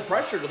supplying the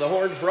pressure to the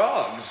Horned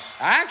Frogs.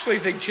 I actually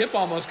think Chip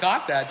almost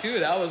caught that, too.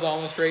 That was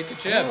almost straight to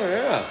Chip. Oh,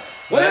 yeah.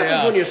 What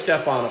happens when you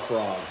step on a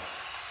frog?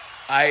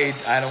 I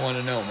don't want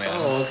to know, man.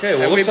 Oh, okay.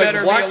 Well, we looks like better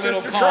the Black be a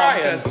little Shirts are calm,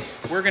 trying.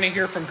 because we're going to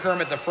hear from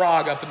Kermit the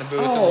Frog up in the booth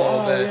in a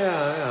little bit.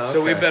 Yeah, okay.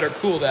 So we better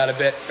cool that a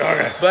bit.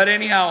 Okay. But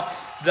anyhow,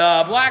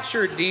 the Black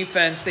Shirt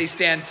defense, they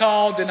stand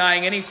tall,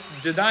 denying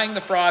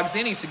the Frogs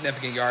any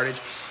significant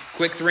yardage.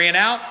 Quick 3 and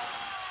out.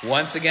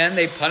 Once again,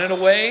 they punt it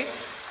away.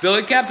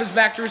 Billy Kemp is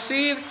back to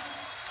receive.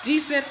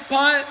 Decent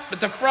punt, but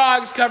the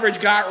Frogs'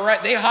 coverage got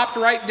right. They hopped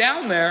right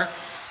down there.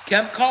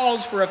 Kemp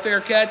calls for a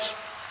fair catch,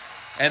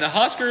 and the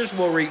Huskers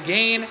will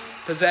regain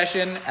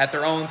possession at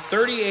their own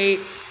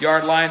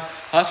 38-yard line.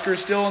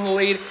 Huskers still in the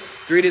lead,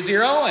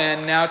 3-0,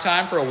 and now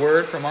time for a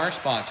word from our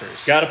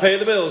sponsors. Got to pay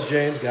the bills,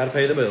 James. Got to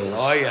pay the bills.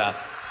 Oh, yeah.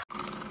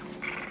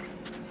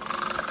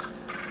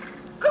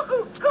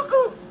 Cuckoo,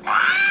 cuckoo.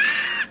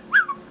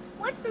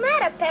 What's the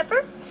matter,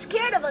 Pepper?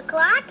 Scared of a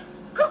clock?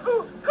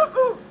 Cuckoo,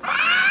 cuckoo.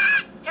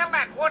 Tell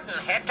that wooden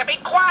head to be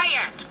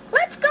quiet.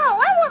 Let's go.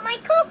 I want my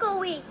cocoa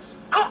wheats.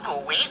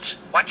 Cocoa wheats?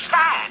 What's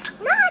that?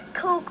 Not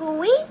cocoa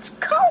wheats,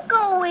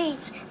 cocoa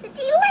wheats. The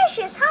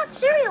delicious hot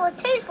cereal that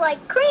tastes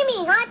like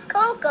creamy hot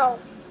cocoa.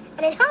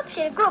 And it helps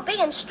you to grow big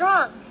and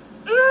strong.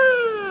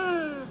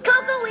 Mmm.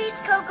 Cocoa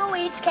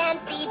wheats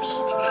can't be beat.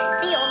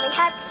 The only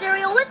hot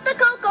cereal with the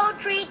cocoa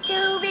treat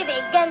to be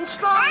big and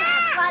strong.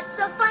 Have lots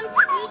of fun.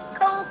 Eat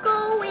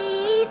cocoa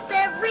wheats,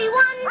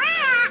 everyone.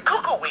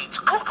 Cocoa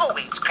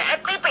wheats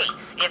can't be beat.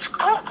 It's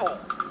cocoa.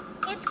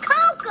 It's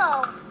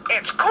cocoa.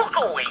 It's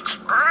cocoa wheats.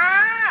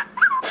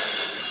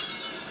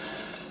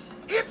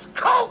 It's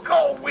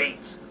cocoa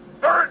wheats.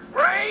 Bird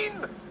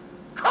brain.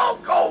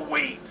 Cocoa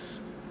wheats.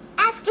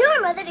 Ask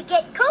your mother to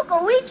get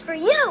cocoa wheats for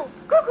you.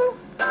 Cuckoo.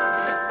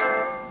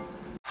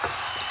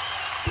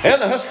 And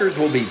the Huskers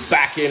will be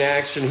back in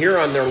action here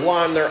on their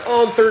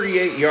own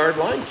 38-yard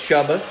line.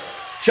 Chubba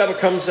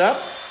comes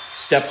up,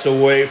 steps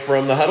away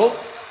from the huddle.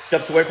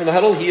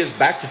 He is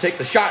back to take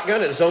the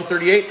shotgun at his own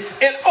 38.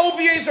 And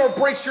Obiezor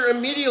breaks her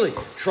immediately.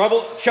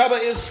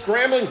 Chubba is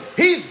scrambling.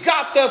 He's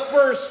got the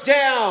first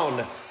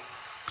down.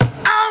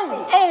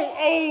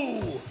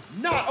 Oh!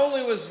 Not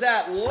only was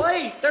that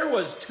late, there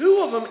was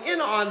 2 of them in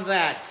on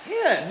that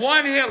hit.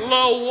 One hit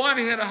low, one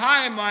hit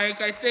high,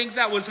 Mike. I think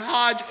that was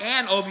Hodge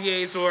and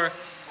Obiezor.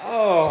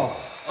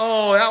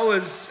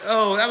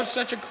 That was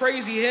such a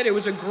crazy hit. It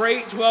was a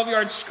great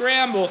 12-yard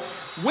scramble.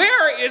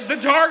 Where is the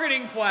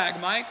targeting flag,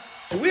 Mike?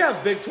 Do we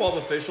have Big 12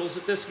 officials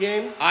at this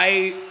game?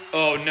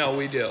 Oh, no,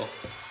 we do.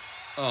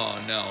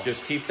 Oh, no.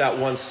 Just keep that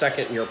 1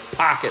 second in your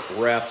pocket,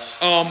 refs.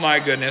 Oh, my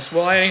goodness.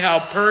 Well,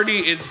 anyhow,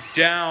 Purdy is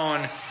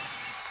down.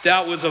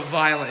 That was a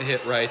violent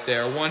hit right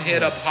there. One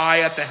hit up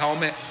high at the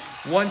helmet.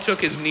 One took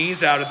his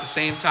knees out at the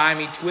same time.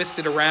 He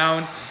twisted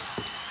around.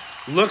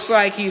 Looks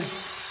like he's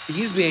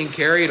being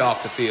carried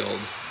off the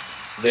field.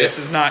 This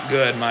is not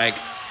good, Mike.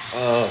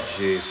 Oh,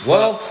 jeez.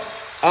 Well,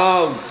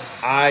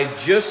 I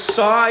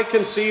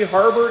can see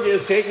Harburg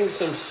is taking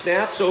some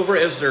snaps over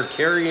as they're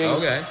carrying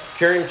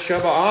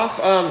Chuba off.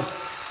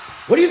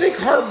 What do you think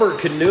Harburg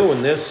can do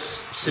in this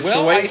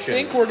situation? Well, I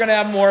think we're going to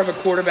have more of a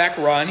quarterback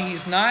run.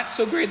 He's not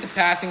so great at the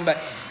passing, but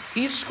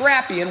he's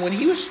scrappy. And when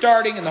he was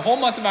starting in the whole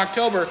month of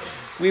October,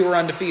 we were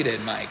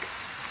undefeated, Mike.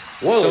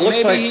 Well, so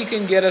maybe he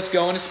can get us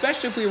going,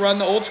 especially if we run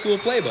the old school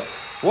playbook.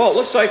 Well, it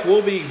looks like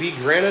we'll be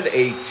granted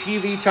a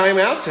TV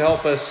timeout to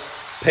help us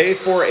pay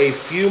for a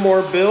few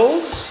more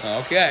bills.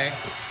 Okay.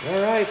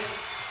 All right.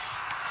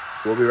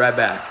 We'll be right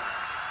back.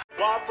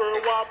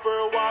 Whopper,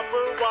 Whopper,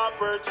 Whopper,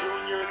 Whopper,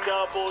 Junior,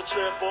 Double,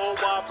 Triple,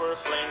 Whopper,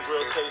 Flame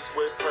Grill taste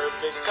with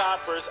perfect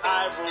toppers.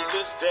 I rule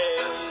this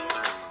day.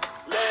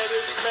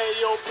 Lettuce,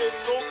 mayo,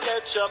 pickle,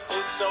 ketchup,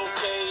 it's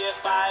okay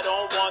if I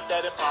don't want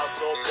that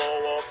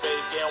Impossible or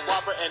bacon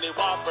Whopper, any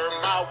Whopper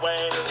my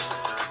way.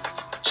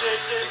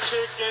 Chicken,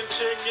 chicken,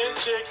 chicken,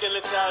 chicken,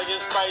 Italian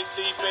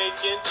spicy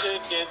bacon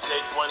chicken.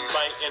 Take one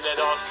bite and it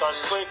all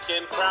starts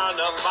clicking. Crown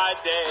up my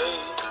day.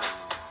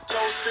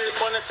 Toasted,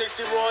 bun and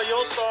tasty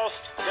royal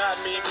sauce.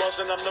 Got me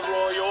buzzing, I'm the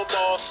royal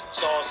boss.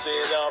 Sauce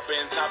it up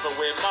and top it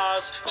with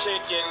Moss.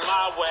 Chicken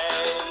my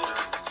way.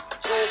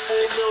 2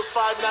 full meals,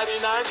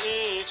 $5.99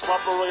 each.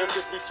 Whopper Royal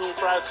Crispy, 2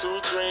 fries,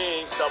 2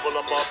 drinks. Double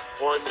them up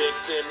or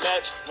mix and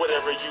match.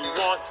 Whatever you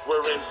want,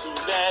 we're into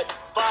that.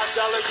 $5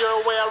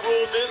 your way, I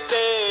rule this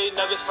day.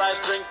 Nuggets, fries,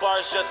 drink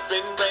bars just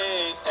been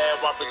raised.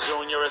 Add Whopper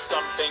Junior is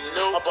something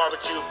new. A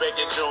barbecue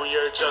bacon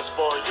Junior just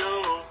for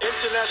you.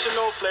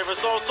 International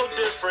flavors also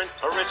different.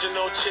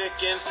 Original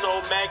chicken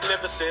so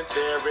magnificent.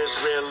 There is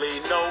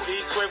really no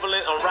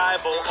equivalent, a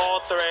rival,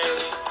 all 3.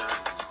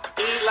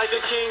 Eat like a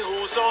king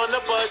who's on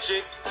a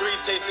budget. 3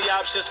 tasty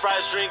options,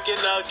 fries, drink,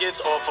 and nuggets.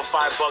 All for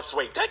 $5.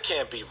 Wait, that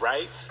can't be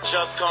right.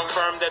 Just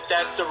confirm that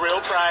that's the real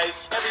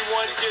price.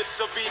 Everyone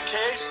gets a BK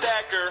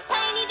stacker.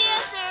 Tiny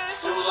dancers.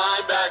 2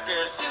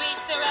 linebackers. To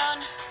each their own.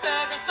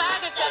 Burger,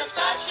 swagger,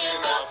 satisfaction,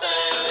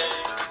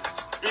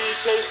 buffet.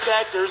 BK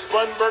stackers,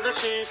 bun, burger,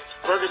 cheese.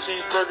 Burger,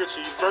 cheese, burger,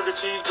 cheese. Burger,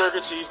 cheese, burger,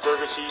 cheese.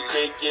 Burger, cheese,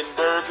 bacon,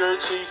 burger,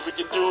 cheese. We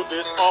can do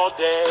this all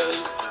day.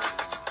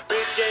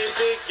 Big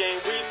game,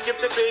 we skip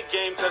the big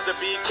game cause the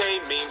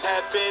BK memes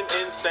have been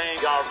insane.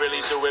 Y'all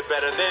really do it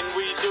better than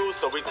we do,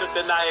 so we took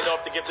the night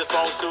off to give this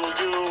song to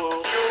you.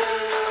 You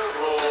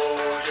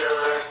rule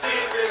your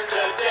season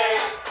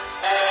today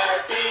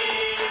at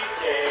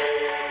BK,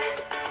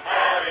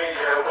 having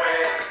your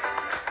way,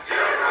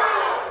 you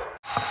rule.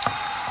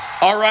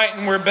 All right,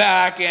 and we're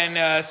back,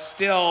 and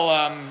still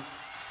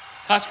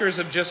Huskers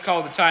have just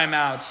called the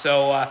timeout,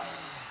 so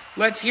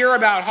let's hear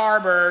about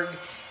Harburg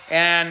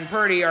and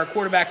Purdy, our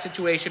quarterback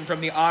situation from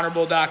the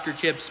Honorable Dr.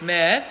 Chip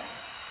Smith.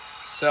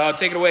 So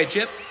take it away,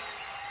 Chip.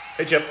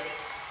 Hey, Chip.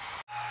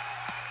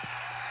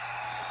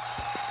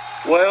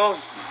 Well,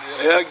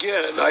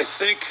 again, I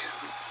think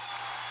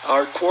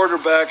our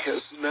quarterback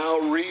has now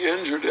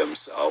re-injured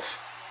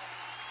himself.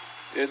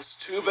 It's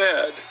too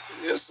bad.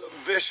 It's a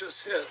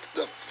vicious hit.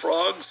 The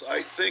Frogs, I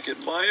think, in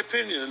my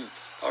opinion,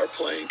 are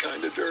playing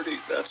kind of dirty.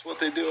 That's what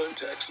they do in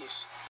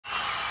Texas.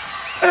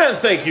 And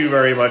thank you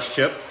very much,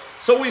 Chip.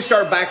 So we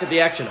start back at the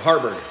action.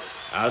 Harburg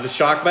out of the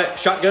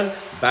shotgun,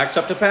 backs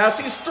up to pass.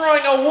 He's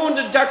throwing a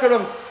wounded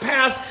decorative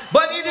pass,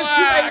 but it is to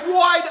a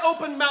wide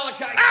open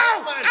Malachi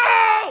Coleman.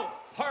 Ow!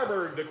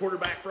 Harburg, the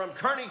quarterback from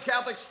Kearney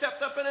Catholic,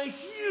 stepped up in a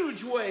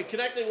huge way,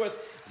 connecting with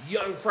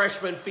young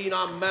freshman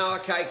phenom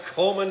Malachi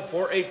Coleman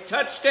for a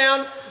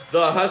touchdown.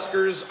 The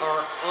Huskers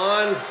are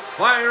on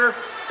fire.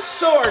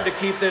 So hard to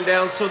keep them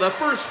down, so the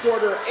first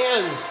quarter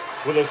ends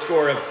with a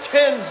score of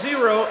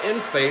 10-0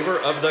 in favor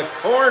of the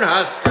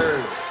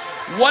Cornhuskers.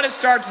 What a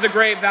start to the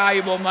great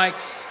valuable, Mike.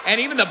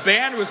 And even the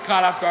band was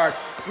caught off guard.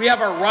 We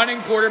have a running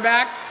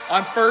quarterback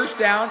on first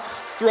down,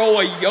 throw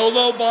a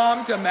YOLO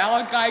bomb to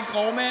Malachi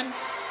Coleman.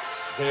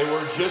 They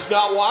were just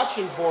not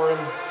watching for him.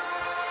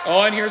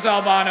 Oh, and here's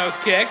Albano's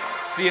kick.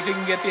 See if he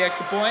can get the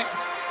extra point.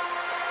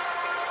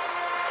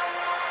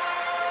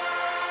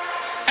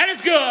 And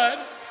it's good.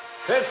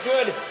 That's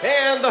good.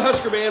 And the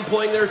Husker band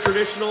playing their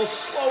traditional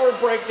slower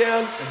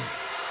breakdown.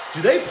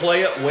 Do they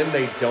play it when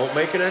they don't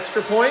make an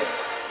extra point?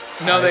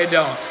 No, they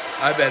don't.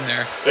 I've been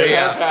there. It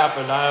has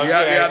happened. Okay.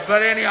 Yeah.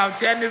 But anyhow,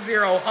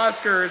 10-0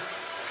 Huskers.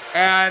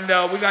 And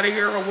we got to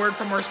hear a word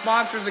from our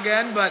sponsors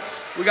again, but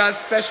we got a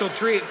special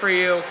treat for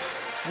you.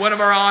 One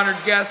of our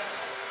honored guests,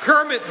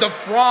 Kermit the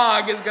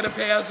Frog is going to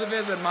pay us a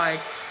visit,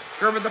 Mike.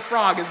 Kermit the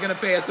Frog is going to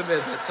pay us a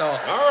visit. So, all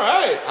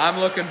right. I'm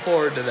looking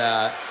forward to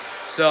that.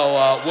 So,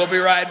 we'll be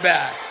right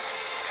back.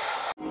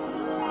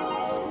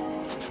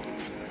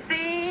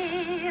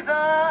 See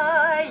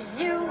the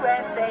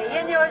USA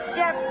in your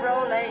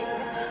Chevrolet.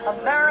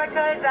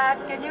 America's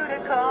asking you to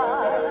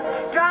call.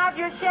 Drive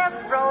your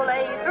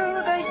Chevrolet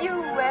through the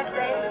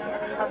USA.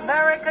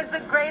 America's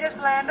the greatest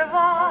land of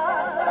all.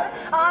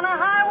 On a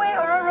highway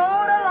or a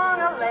road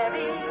along a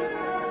levee.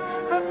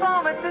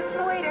 Performance is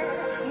sweeter,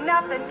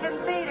 nothing can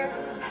beat her.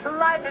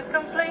 Life is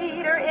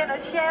completer in a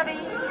Chevy.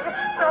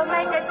 So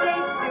make a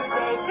date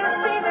today to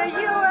see the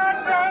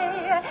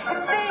USA.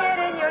 See it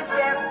in your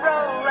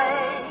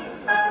Chevrolet.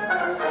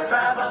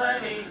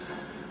 Traveling east,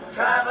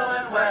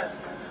 traveling west,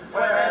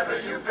 wherever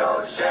you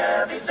go,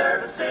 Chevy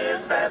service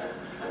is best.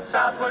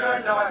 Southward or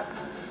north,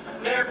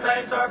 near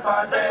place or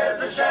far,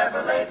 there's a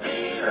Chevrolet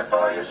dealer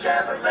for your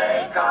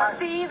Chevrolet car.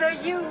 See the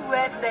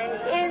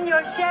USA in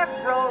your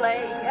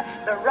Chevrolet.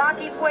 The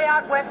Rockies way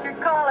out west are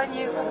calling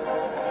you.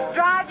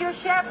 Drive your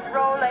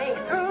Chevrolet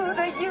through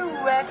the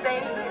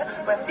USA,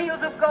 where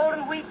fields of gold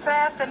and wheat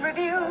pass and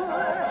review.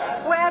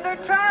 Whether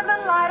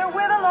traveling light or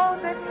with a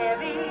load that's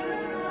heavy.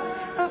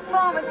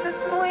 Performance is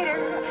sweeter,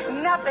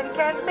 nothing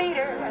can beat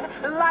her.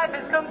 Life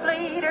is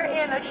completer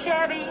in a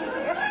Chevy.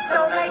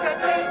 So make a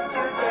date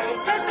today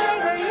to see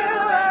the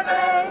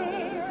USA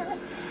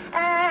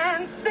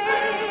and see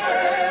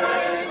it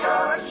in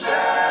your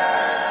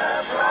Chevrolet.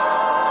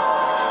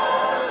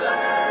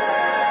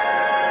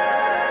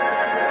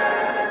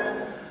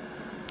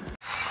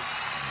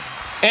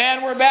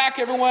 And we're back,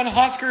 everyone.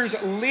 Huskers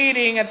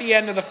leading at the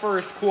end of the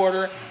first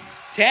quarter,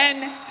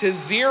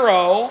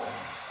 10-0.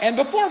 And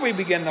before we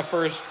begin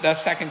the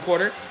second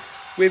quarter,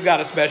 we've got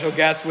a special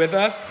guest with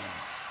us.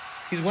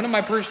 He's one of my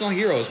personal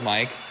heroes,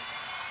 Mike.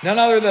 None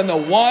other than the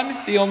one,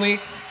 the only,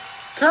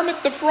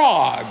 Kermit the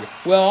Frog.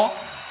 Well,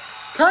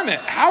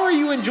 Kermit, how are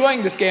you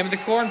enjoying this game at the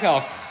Corn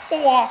Palace?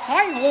 Oh,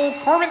 hi, little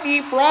Kermit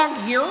the Frog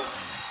here.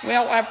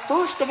 Well,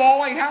 first of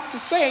all, I have to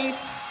say,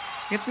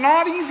 it's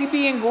not easy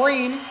being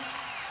green,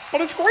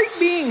 but it's great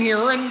being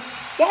here and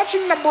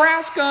watching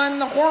Nebraska and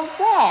the Horned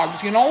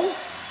Frogs, you know.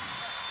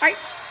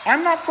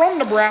 I'm not from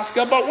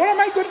Nebraska, but one of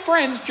my good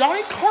friends,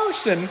 Johnny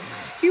Carson,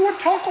 he would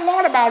talk a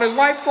lot about his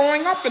life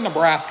growing up in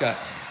Nebraska.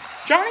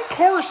 Johnny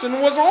Carson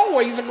was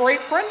always a great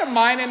friend of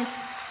mine, and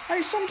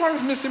I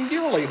sometimes miss him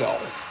dearly, though.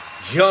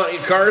 Johnny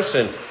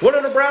Carson, what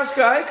a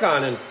Nebraska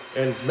icon,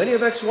 and many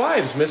of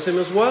ex-wives miss him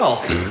as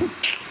well.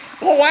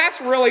 Well,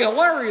 that's really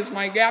hilarious,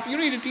 my Gap. You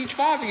need to teach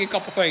Fozzie a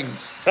couple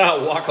things.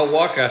 Waka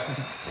waka.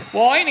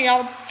 Well,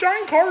 anyhow,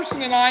 Johnny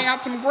Carson and I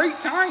had some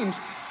great times.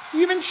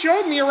 He even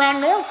showed me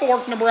around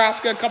Norfolk,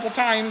 Nebraska a couple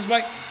times,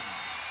 but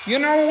you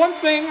know one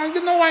thing,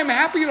 even though I'm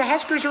happy the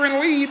Huskers are in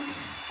lead,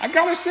 I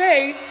gotta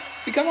say,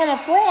 because I'm a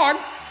frog,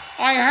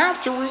 I have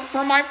to root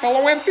for my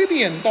fellow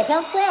amphibians, the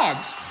Horned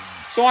Frogs.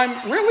 So I'm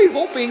really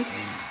hoping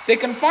they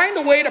can find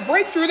a way to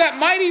break through that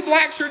mighty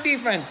black shirt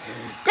defense.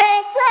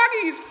 Go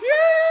Froggies!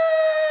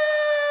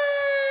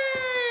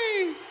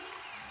 Yay!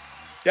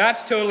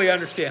 That's totally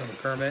understandable,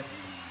 Kermit.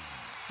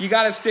 You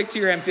gotta stick to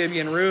your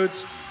amphibian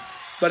roots.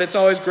 But it's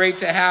always great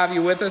to have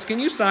you with us. Can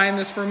you sign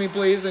this for me,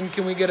 please? And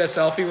can we get a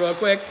selfie real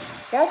quick?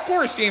 Well, of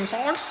course, James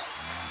Hawks.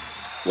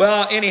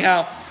 Well,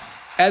 anyhow,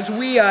 as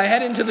we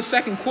head into the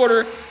second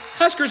quarter,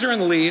 Huskers are in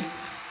the lead,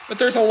 but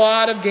there's a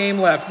lot of game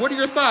left. What are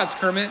your thoughts,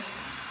 Kermit?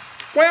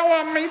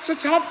 Well, it's a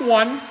tough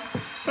one.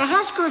 The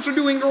Huskers are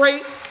doing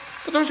great,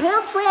 but those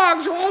Horned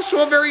Frogs are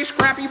also a very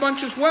scrappy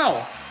bunch as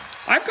well.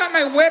 I've got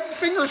my webbed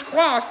fingers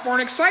crossed for an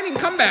exciting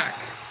comeback.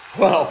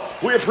 Well,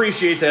 we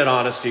appreciate that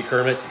honesty,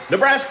 Kermit.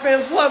 Nebraska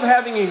fans love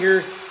having you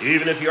here,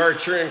 even if you are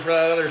cheering for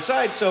that other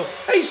side. So,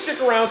 hey,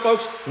 stick around,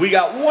 folks. We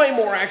got way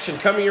more action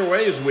coming your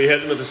way as we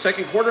head into the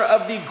second quarter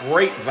of the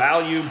Great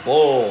Value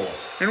Bowl.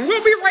 And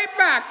we'll be right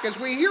back as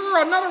we hear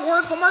another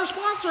word from our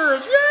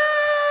sponsors. Yay!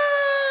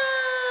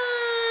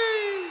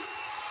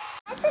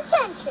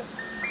 Attention.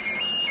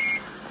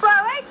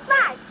 Forward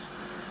march.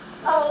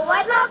 Oh,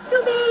 I'd love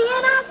to be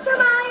an Oscar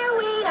Mayer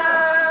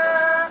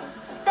wiener.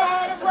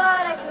 That is what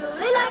I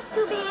truly like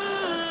to be.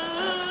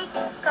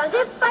 'Cause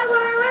if I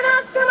were an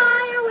Oscar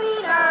Mayer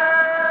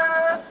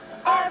wiener,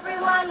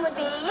 everyone would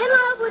be in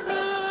love with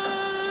me.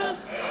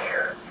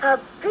 A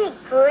big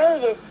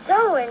parade is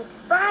so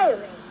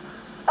inspiring.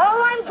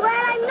 Oh, I'm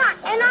glad I'm not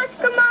an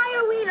Oscar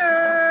Mayer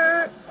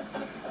wiener.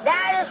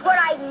 That is what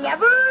I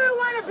never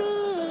want to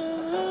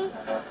be.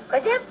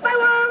 'Cause if I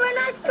were an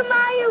Oscar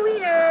Mayer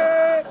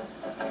wiener,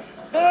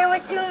 there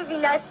would soon be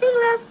nothing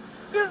left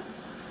of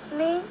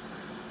me.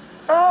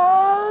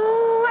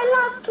 Oh, I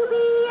love to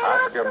be an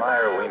Oscar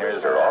Mayer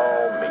wieners are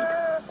all meat,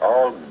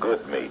 all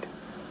good meat,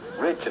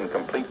 rich and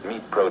complete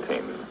meat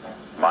protein,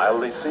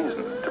 mildly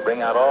seasoned to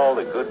bring out all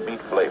the good meat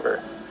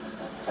flavor.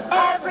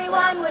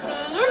 Everyone would be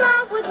in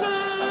love with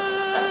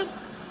me.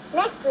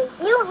 Next week,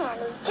 you'll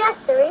handle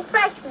just the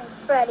refreshments,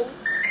 Freddie.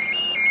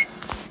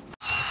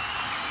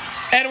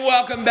 And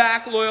welcome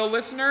back, loyal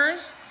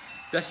listeners.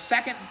 The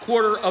second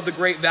quarter of the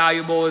Great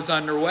Value Bowl is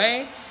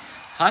underway.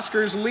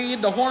 Huskers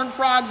lead the Horned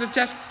Frogs of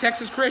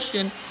Texas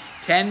Christian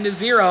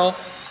 10-0,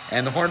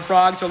 and the Horned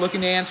Frogs are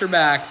looking to answer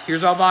back.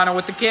 Here's Alvano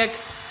with the kick,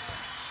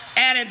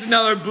 and it's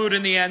another boot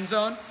in the end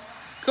zone.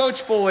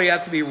 Coach Foley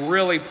has to be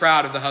really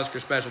proud of the Husker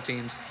special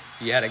teams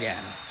yet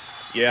again.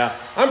 Yeah,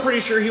 I'm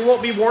pretty sure he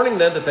won't be warning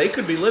them that they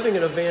could be living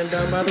in a van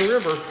down by the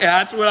river. Yeah,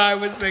 that's what I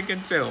was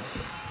thinking too.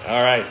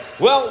 All right.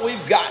 Well,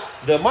 we've got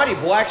the mighty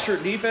black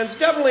shirt defense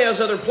definitely has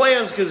other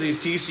plans because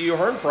these TCU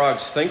Horned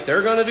Frogs think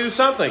they're going to do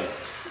something.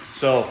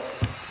 So,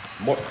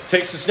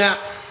 takes the snap,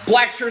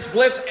 black shirts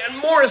blitz, and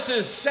Morris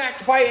is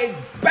sacked by a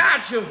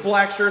batch of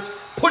black shirts,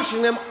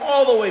 pushing them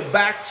all the way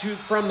back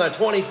from the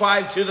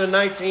 25 to the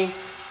 19.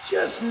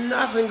 Just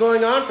nothing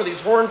going on for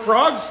these Horned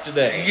Frogs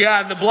today.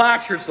 Yeah, the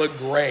black shirts look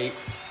great.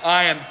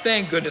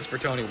 Thank goodness for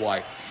Tony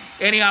White.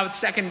 Anyhow, it's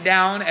second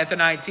down at the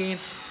 19.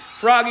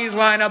 Froggies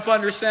line up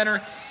under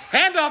center.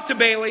 Handoff to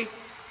Bailey.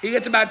 He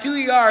gets about 2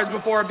 yards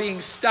before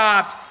being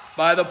stopped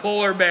by the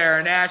polar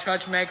bear, Nash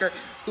Hutchmaker,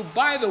 who,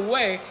 by the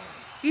way,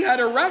 he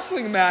had a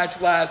wrestling match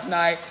last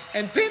night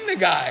and pinned the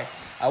guy.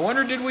 I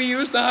wonder, did we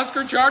use the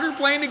Husker charter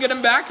plane to get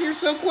him back here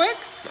so quick?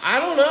 I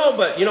don't know,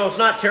 but, it's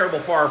not terrible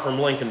far from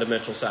Lincoln to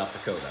Mitchell, South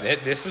Dakota.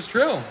 This is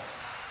true.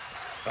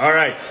 All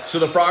right, so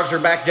the Frogs are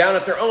back down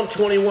at their own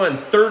 21,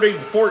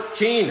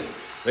 30-14.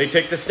 They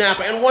take the snap,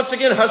 and once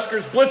again,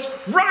 Huskers blitz.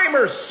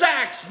 Reimer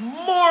sacks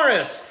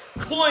Morris.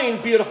 Clean,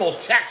 beautiful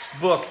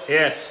textbook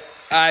hit.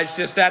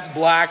 That's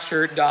black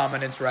shirt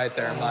dominance right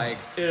there, Mike.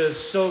 It is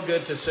so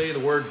good to say the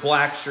word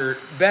black shirt.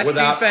 Best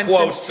defense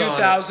since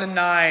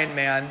 2009,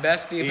 man.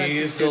 Best defense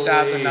since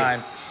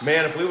 2009.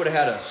 Man, if we would have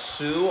had a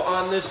Sioux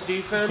on this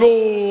defense.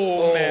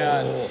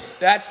 Man.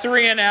 That's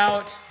 3 and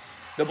out.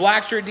 The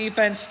black shirt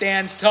defense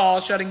stands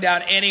tall, shutting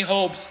down any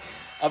hopes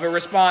of a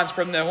response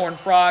from the Horned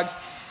Frogs.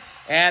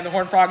 And the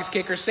Horned Frogs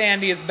kicker,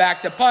 Sandy, is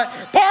back to punt.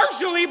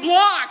 Partially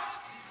blocked!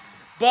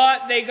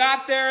 But they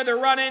got there. They're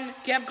running.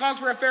 Kemp calls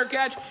for a fair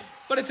catch.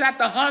 But it's at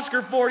the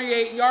Husker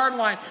 48-yard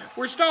line.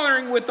 We're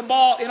starting with the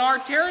ball in our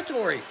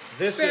territory.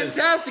 This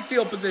fantastic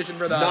field position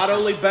for the Huskers. Not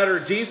only better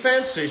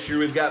defense this year,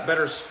 we've got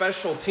better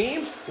special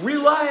teams.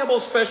 Reliable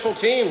special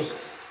teams.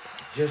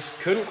 Just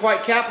couldn't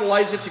quite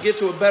capitalize it to get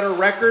to a better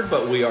record,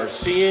 but we are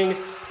seeing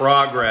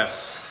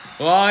progress.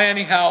 Well,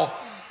 anyhow,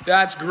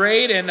 that's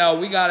great, and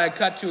we got to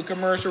cut to a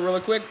commercial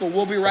really quick, but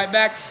we'll be right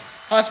back.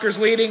 Huskers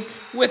leading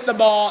with the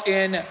ball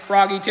in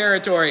Froggy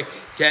territory,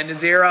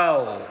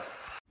 10-0.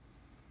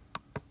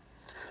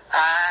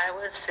 I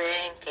was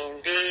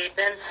sinking deep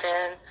in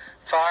sin,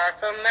 far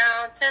from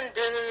Mountain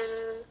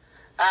Dew.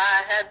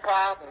 I had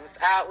problems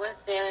out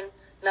within,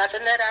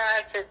 nothing that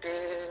I could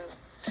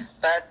do.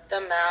 But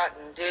the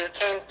Mountain Dew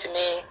came to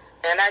me,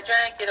 and I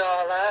drank it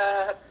all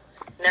up.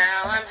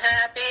 Now I'm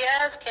happy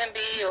as can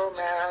be, oh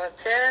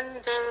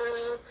Mountain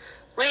Dew.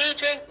 We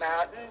drink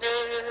Mountain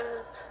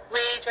Dew, we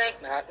drink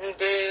Mountain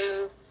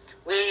Dew.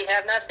 We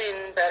have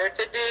nothing better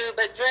to do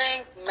but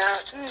drink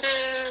Mountain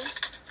Dew.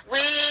 We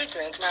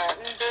drink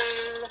Mountain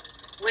Dew,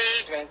 we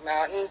drink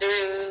Mountain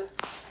Dew.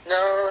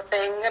 No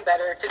thing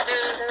better to do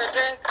than to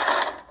drink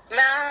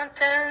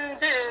Mountain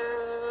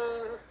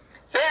Dew.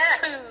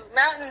 Yahoo!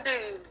 Mountain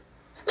Dew.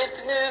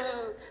 It's a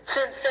new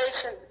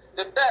sensation.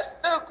 The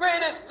best, the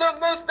greatest, the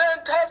most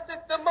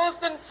fantastic, the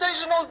most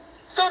sensational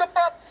soda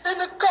pop in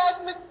the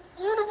cosmic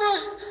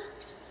universe.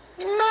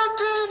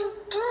 Mountain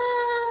Dew.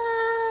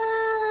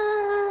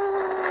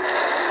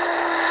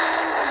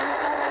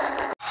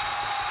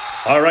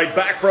 All right,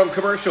 back from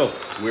commercial.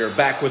 We're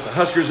back with the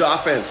Huskers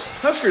offense.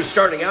 Huskers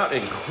starting out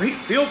in great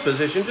field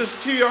position,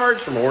 just 2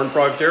 yards from Horned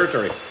Frog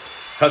territory.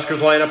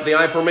 Huskers line up the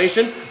I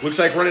formation. Looks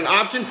like running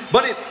option,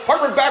 but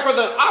Harvard back with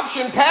an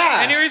option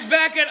pass. And here he's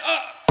back at,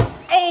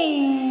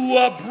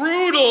 a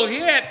brutal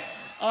hit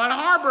on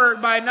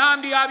Harburg by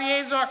Nnamdi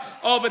Abiezar.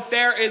 Oh, but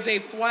there is a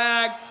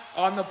flag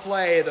on the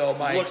play, though,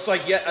 Mike. Looks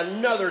like yet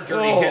another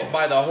dirty hit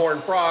by the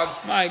Horned Frogs.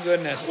 My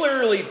goodness.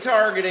 Clearly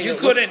targeting. You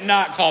couldn't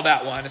not call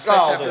that one,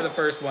 especially after the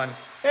first one.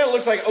 And it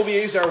looks like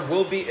Abiezar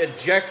will be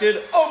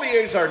ejected.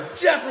 Abiezar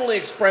definitely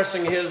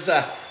expressing his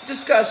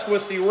disgust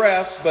with the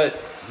refs, but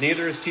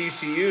neither is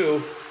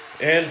TCU.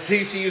 And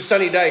TCU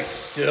Sonny Dykes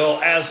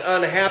still as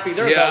unhappy.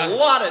 There's a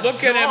lot of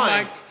Look at him,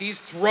 Mike. He's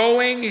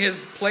throwing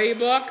his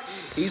playbook,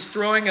 he's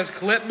throwing his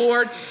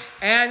clipboard,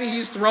 and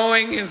he's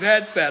throwing his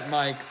headset,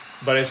 Mike.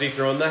 But has he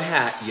thrown the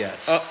hat yet?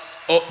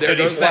 There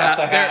goes the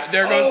hat.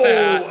 There goes the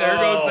hat. There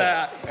goes the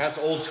hat. That's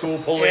old school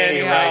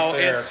Pelini right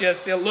there. It's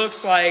just, it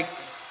looks like,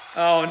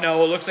 oh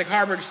no, it looks like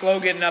Harburg's slow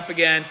getting up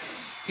again.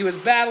 He was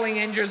battling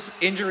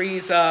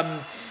injuries,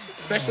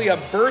 especially a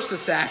bursa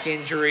sack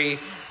injury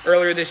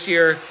earlier this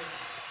year.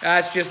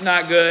 That's just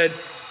not good.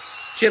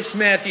 Chip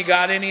Smith, you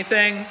got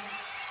anything?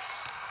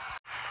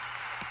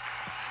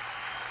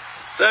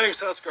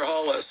 Thanks, Husker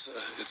Hollis.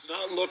 It's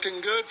not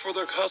looking good for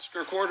the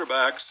Husker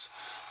quarterbacks.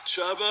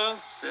 Chuba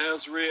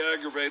has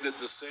re-aggravated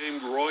the same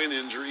groin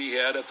injury he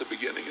had at the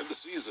beginning of the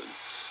season.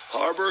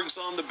 Harburg's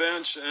on the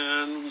bench,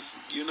 and,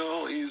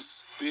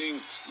 he's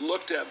being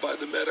looked at by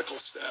the medical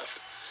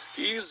staff.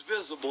 He's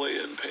visibly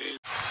in pain.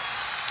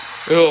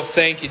 Oh,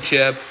 thank you,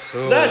 Chip.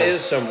 Oh. That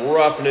is some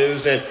rough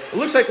news, and it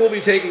looks like we'll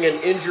be taking an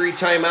injury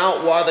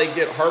timeout while they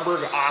get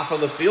Harburg off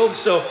on the field,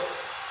 so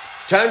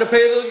time to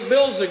pay the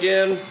bills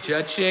again.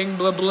 Cha-ching,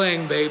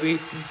 blah-bling, baby.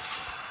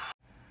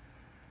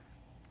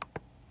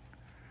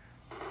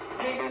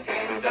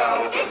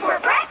 Nintendo. It's for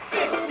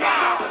breakfast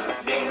now.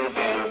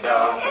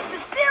 Nintendo. It's a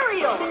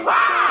cereal.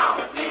 Wow.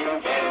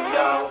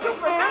 Nintendo.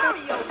 Super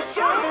Mario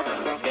Jump.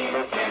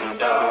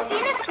 Nintendo.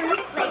 Peanut fruit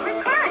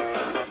flavored crunch.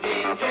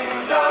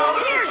 Nintendo.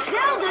 Here's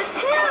Zelda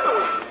too.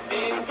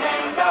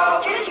 Nintendo.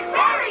 It's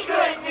very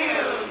good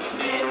news.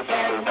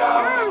 Nintendo.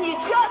 You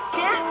just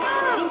can't.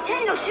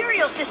 Nintendo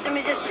cereal system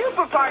is a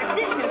super part of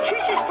this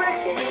nutritious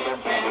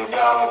breakfast.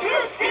 Nintendo. 2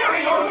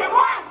 cereals in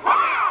 1.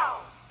 Wow.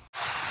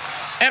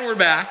 And we're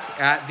back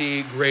at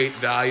the Great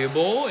Value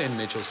Bowl in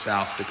Mitchell,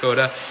 South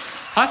Dakota.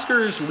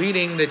 Huskers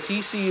leading the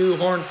TCU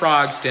Horned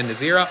Frogs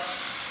 10-0.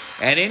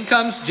 And in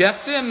comes Jeff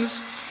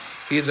Sims.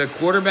 He's a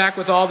quarterback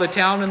with all the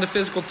talent and the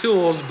physical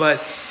tools,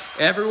 but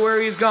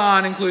everywhere he's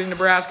gone, including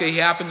Nebraska, he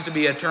happens to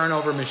be a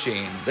turnover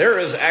machine. There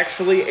is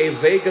actually a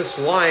Vegas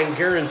line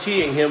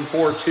guaranteeing him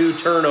for 2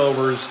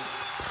 turnovers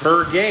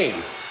per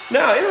game.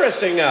 Now,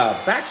 interesting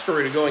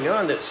backstory to going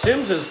on that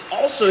Sims is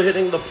also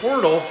hitting the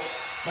portal,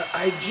 but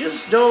I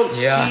just don't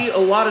see a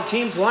lot of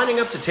teams lining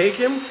up to take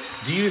him.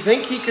 Do you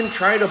think he can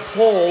try to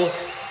pull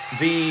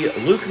the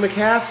Luke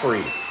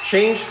McCaffrey,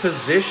 change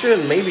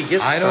position, maybe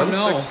get some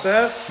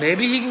success?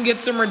 Maybe he can get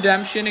some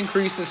redemption,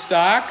 increase his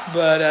stock,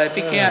 but if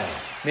he can't,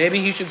 maybe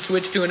he should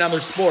switch to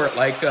another sport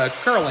like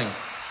curling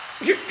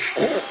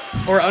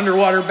or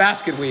underwater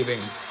basket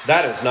weaving.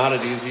 That is not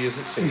as easy as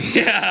it seems.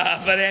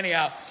 Yeah, but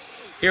anyhow,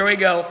 here we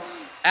go.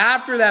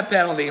 After that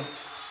penalty,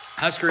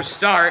 Huskers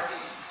start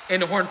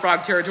into Horned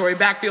Frog territory.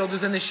 Backfield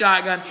is in the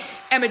shotgun.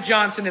 Emmett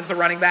Johnson is the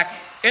running back.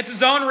 It's a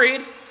zone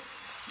read.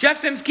 Jeff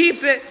Sims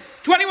keeps it.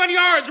 21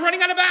 yards,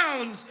 running out of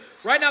bounds.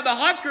 Right now, the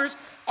Huskers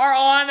are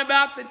on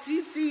about the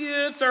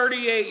TCU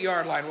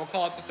 38-yard line. We'll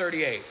call it the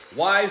 38.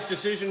 Wise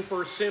decision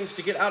for Sims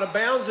to get out of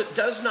bounds. It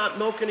does not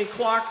milk any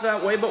clock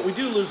that way, but we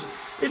do lose.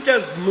 It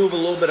does move a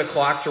little bit of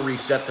clock to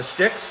reset the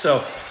sticks,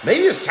 so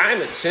maybe it's time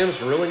that Sims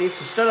really needs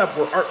to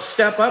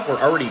step up. We're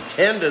already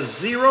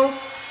 10-0.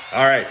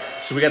 All right,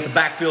 so we got the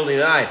backfield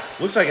in eye.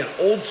 Looks like an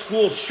old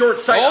school short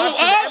sight option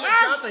to Emmett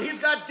Johnson. He's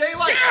got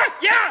daylight.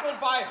 Tackled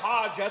by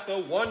Hodge at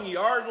the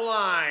 1-yard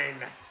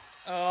line.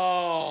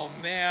 Oh,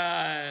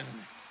 man.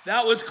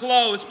 That was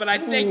close, but I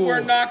think we're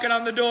knocking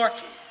on the door.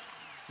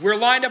 We're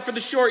lined up for the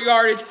short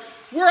yardage.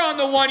 We're on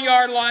the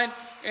 1-yard line.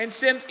 And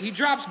Sims, he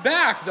drops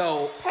back,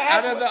 though,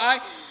 out of the eye.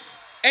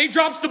 And he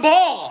drops the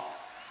ball.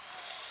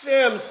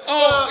 Sims. He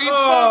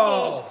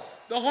fumbles.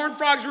 The Horned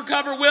Frogs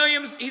recover.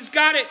 Williams, he's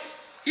got it.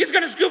 He's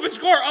going to scoop and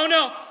score.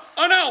 Oh,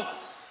 no.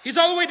 He's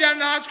all the way down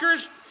the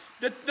Huskers,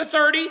 the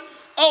 30.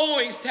 Oh,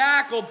 he's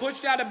tackled,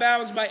 pushed out of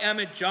bounds by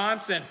Emmett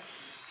Johnson.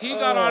 He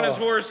got on his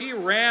horse. He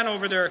ran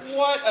over there.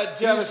 What a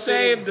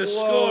devastating saved the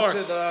blow score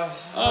to the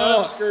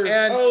Huskers.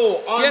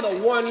 On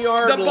the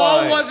 1-yard line. The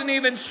ball wasn't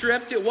even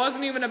stripped. It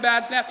wasn't even a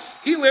bad snap.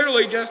 He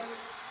literally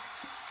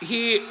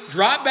he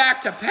dropped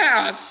back to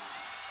pass,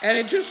 and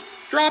it just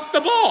dropped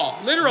the ball.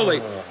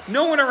 Literally.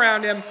 No one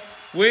around him.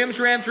 Williams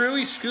ran through.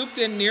 He scooped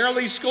and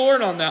nearly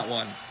scored on that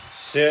one.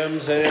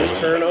 Sims and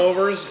his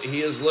turnovers.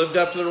 He has lived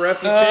up to the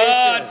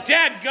reputation.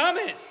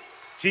 Dadgummit.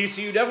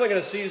 TCU definitely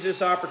going to seize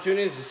this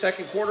opportunity as the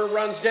second quarter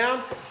runs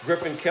down.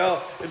 Griffin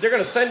Kell, they're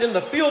going to send in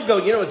the field goal.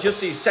 With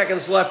just these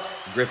seconds left,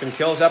 Griffin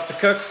Kell's up to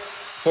cook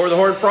for the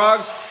Horned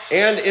Frogs.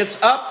 And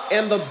it's up,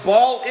 and the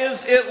ball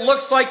it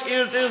looks like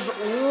it is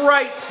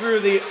right through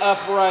the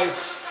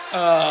uprights.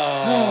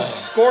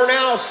 Score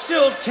now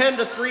still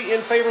 10-3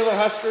 in favor of the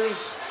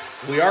Huskers.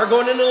 We are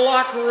going into the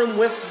locker room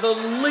with the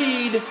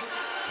lead.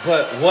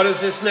 But what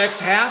does this next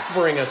half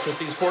bring us with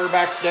these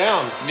quarterbacks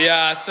down?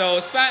 Yeah, so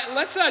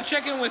let's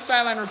check in with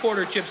sideline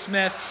reporter Chip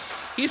Smith.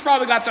 He's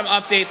probably got some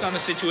updates on the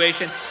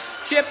situation.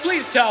 Chip,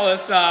 please tell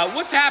us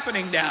what's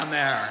happening down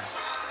there.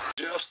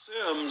 Jeff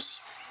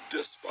Sims,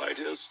 despite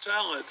his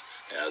talent,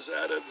 has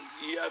added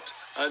yet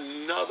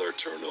another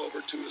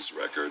turnover to his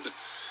record.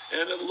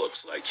 And it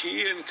looks like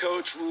he and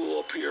Coach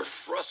Rule appear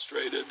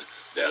frustrated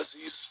as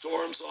he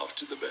storms off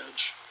to the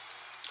bench.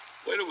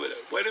 Wait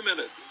a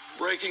minute.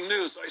 Breaking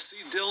news. I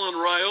see Dylan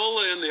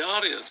Raiola in the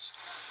audience.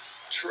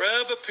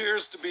 Trev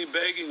appears to be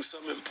begging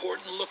some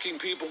important-looking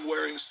people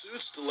wearing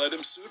suits to let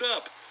him suit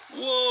up.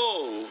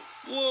 Whoa.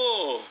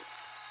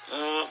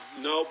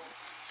 Nope.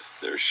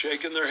 They're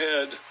shaking their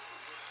head.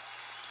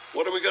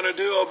 What are we going to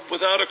do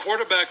without a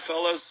quarterback,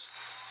 fellas?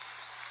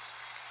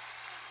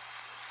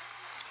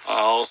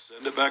 I'll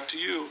send it back to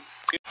you.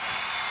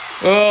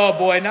 Oh,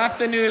 boy, not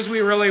the news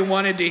we really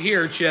wanted to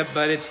hear, Chip,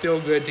 but it's still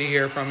good to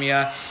hear from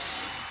you.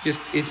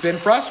 It's been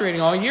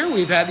frustrating all year.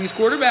 We've had these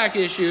quarterback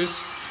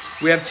issues.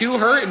 We have 2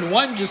 hurt, and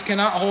 1 just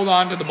cannot hold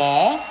on to the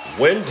ball.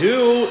 When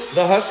do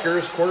the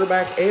Huskers'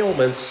 quarterback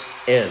ailments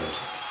end?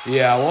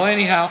 Yeah, well,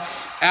 anyhow,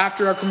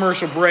 after a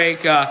commercial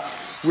break,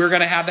 we're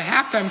going to have the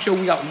halftime show.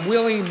 We got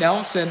Willie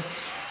Nelson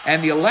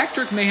and the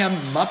Electric Mayhem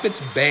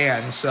Muppets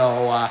Band.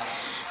 So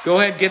Go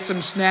ahead, get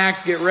some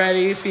snacks, get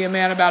ready, see a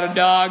man about a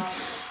dog.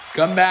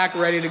 Come back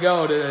ready to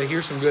go to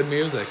hear some good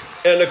music.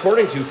 And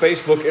according to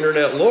Facebook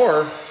internet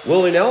lore,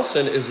 Willie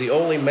Nelson is the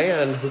only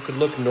man who could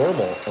look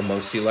normal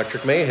amongst the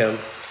Electric Mayhem.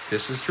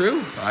 This is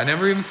true. I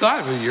never even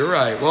thought of it. You're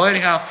right. Well,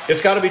 anyhow.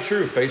 It's got to be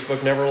true.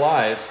 Facebook never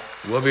lies.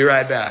 We'll be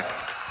right back.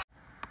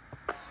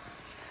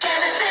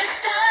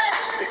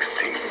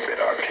 16-bit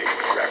arcade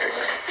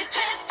graphics. You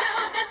can't do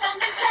this on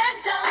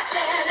Nintendo.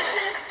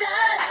 Genesis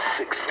does.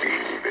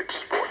 16-bit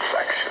sports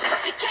action.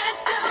 You can't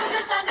do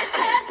this on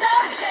Nintendo.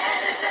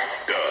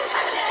 Genesis does.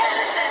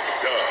 Genesis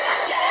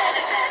does.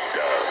 Genesis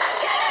does.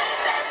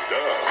 Genesis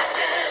does.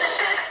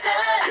 Genesis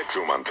does. Get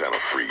Joe Montana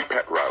free,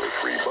 Pat Riley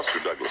free, Buster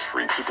Douglas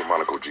free, Super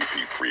Monaco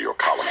GP free, or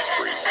Columns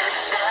free.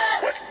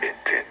 What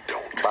Nintendo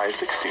don't? Buy a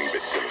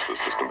 16-bit Genesis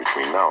system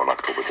between now and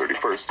October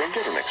 31st and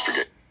get an extra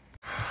game.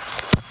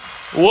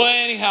 Well,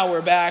 anyhow,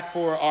 we're back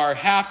for our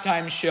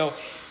halftime show.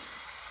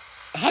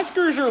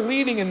 Huskers are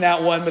leading in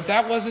that one, but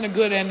that wasn't a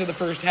good end of the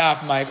first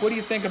half, Mike. What do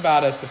you think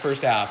about us the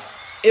first half?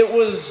 It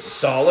was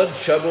solid.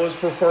 Chubba was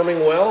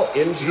performing well.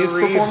 Injury. He's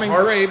performing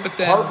great, but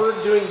then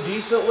Harburg doing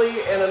decently,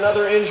 and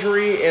another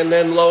injury, and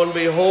then lo and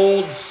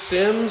behold,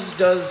 Sims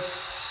does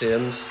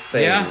Sims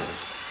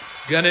things.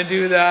 Yeah, gonna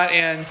do that,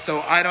 and so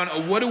I don't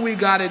know. What do we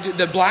got to do?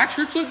 The black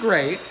shirts look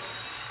great.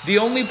 The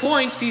only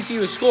points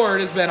TCU has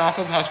scored has been off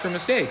of Husker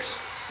mistakes.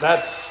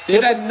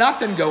 They've had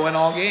nothing going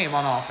all game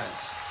on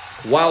offense.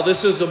 While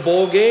this is a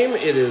bowl game,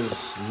 it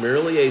is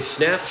merely a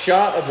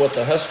snapshot of what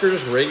the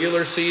Huskers'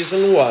 regular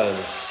season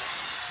was.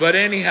 But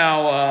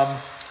anyhow,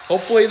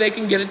 hopefully they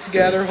can get it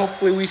together.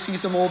 Hopefully we see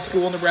some old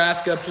school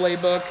Nebraska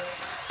playbook.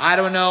 I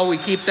don't know. We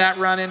keep that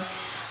running.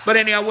 But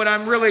anyhow, what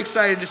I'm really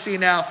excited to see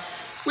now,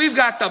 we've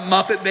got the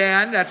Muppet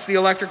Band. That's the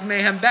Electric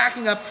Mayhem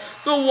backing up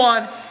the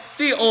one,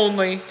 the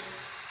only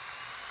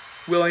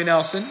Willie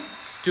Nelson,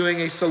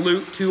 doing a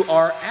salute to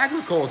our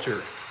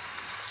agriculture.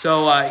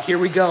 So here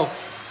we go.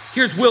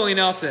 Here's Willie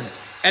Nelson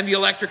and the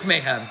Electric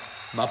Mayhem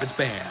Muppets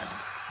Band.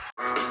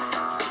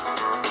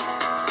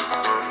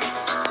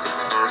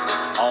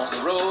 On the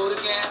road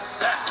again.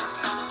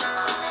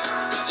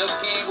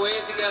 Just can't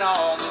wait to get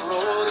on the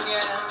road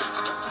again.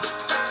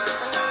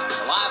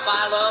 The life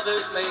I love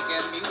is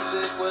making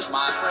music with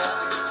my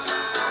friends.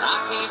 And I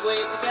can't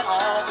wait to get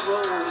on the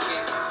road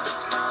again.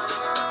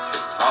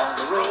 On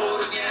the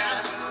road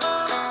again.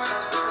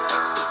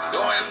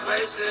 Going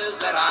places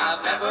that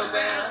I've never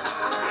been.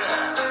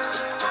 Yeah.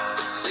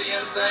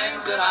 Seeing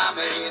things that I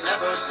may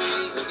never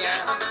see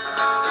again.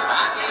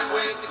 I can't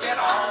wait to get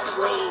on the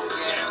road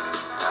again.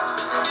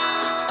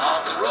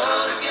 On the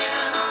road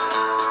again.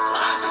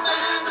 Like a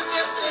band of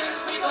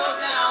gypsies, we go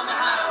down the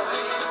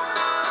highway.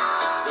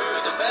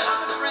 We're the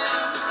best of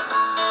friends,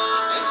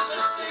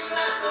 insisting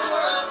that the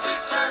world be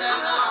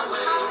turning our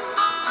way.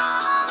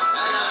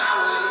 And our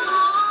way.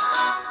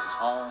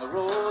 On the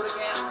road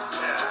again.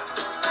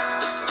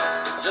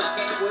 Just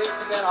can't wait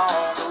to get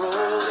on the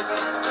road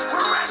again.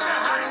 We're right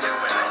behind you,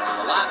 Willie.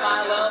 The life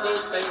I love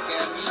is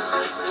making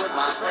music with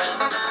my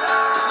friends.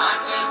 I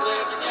can't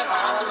wait to get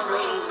on the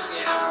road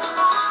again.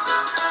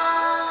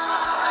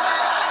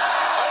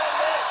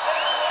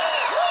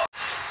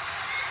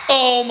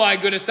 Oh my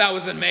goodness, that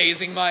was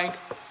amazing, Mike.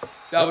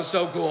 That was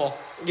so cool.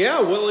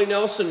 Yeah, Willie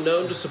Nelson,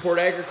 known to support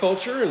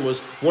agriculture and was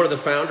one of the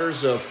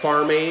founders of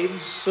Farm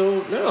Aids.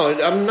 So, no,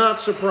 I'm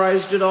not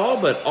surprised at all,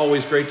 but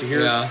always great to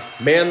hear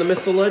man, the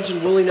myth, the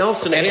legend, Willie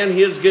Nelson, and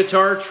his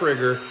guitar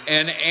trigger.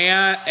 And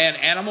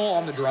Animal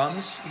on the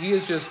drums.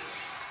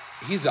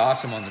 He's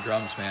awesome on the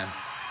drums, man.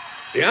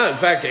 Yeah, in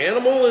fact,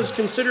 Animal is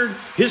considered,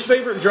 his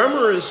favorite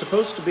drummer is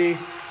supposed to be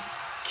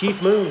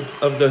Keith Moon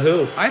of The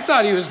Who. I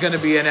thought he was going to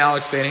be an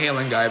Alex Van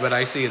Halen guy, but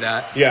I see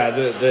that. Yeah,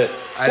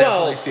 I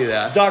definitely see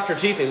that. Dr.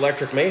 Teeth,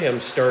 Electric Mayhem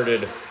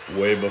started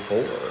way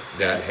before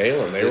Van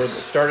Halen. They were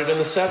started in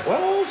the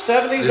 70s.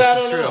 I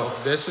don't know.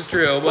 This is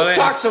true. Let's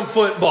talk some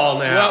football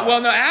now. Well,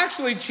 no,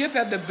 actually, Chip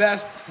had the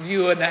best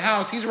view in the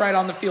house. He's right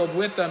on the field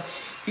with them.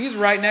 He's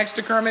right next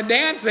to Kermit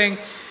dancing.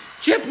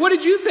 Chip, what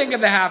did you think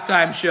of the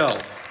halftime show?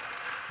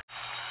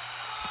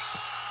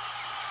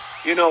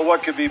 You know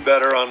what could be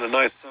better on a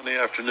nice sunny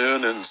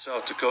afternoon in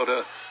South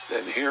Dakota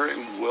than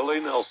hearing Willie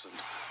Nelson,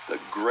 the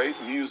great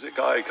music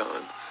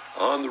icon,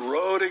 on the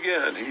road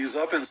again. He's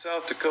up in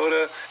South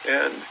Dakota,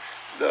 and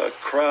the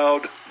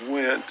crowd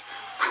went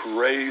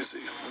crazy.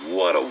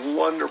 What a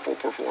wonderful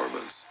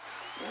performance.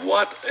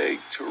 What a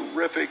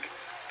terrific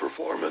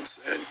performance.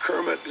 And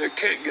Kermit, it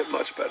can't get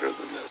much better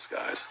than this,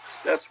 guys.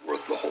 That's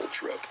worth the whole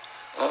trip.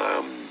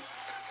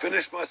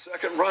 Finished my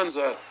second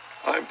runza.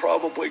 I'm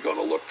probably going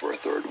to look for a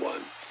third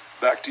one.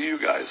 Back to you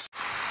guys.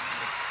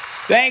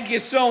 Thank you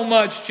so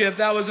much, Chip.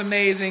 That was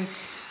amazing.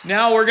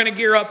 Now we're going to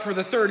gear up for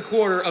the third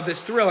quarter of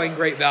this thrilling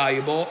Great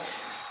Value Bowl.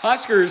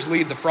 Huskers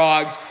lead the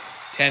Frogs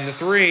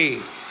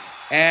 10-3.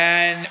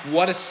 And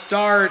what a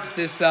start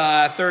this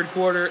third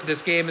quarter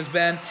this game has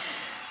been.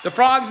 The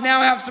Frogs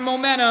now have some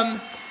momentum,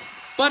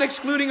 but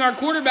excluding our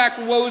quarterback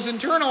woes and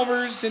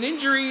turnovers and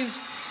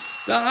injuries,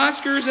 the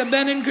Huskers have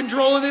been in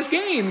control of this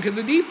game because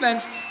the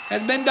defense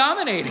has been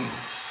dominating.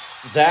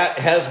 That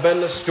has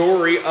been the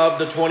story of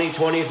the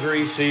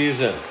 2023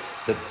 season.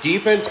 The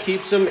defense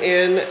keeps them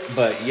in,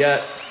 but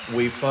yet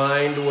we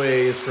find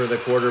ways for the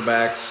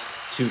quarterbacks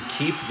to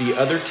keep the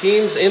other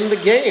teams in the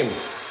game.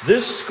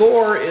 This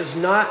score is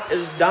not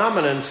as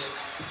dominant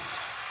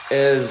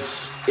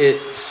as it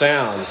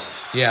sounds.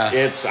 Yeah.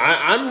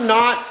 I'm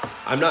not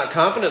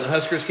confident in the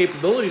Huskers'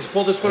 capabilities to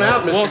pull this one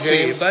out, Mr. We'll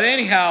James. see. But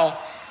anyhow,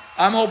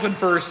 I'm hoping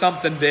for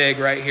something big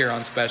right here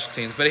on special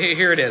teams. But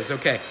here it is.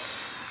 Okay.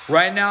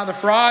 Right now, the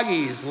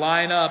Froggies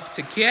line up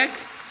to kick.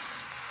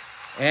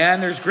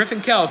 And there's Griffin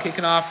Kell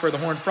kicking off for the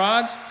Horned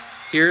Frogs.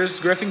 Here's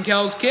Griffin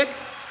Kell's kick.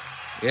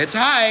 It's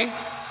high.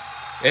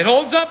 It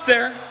holds up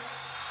there.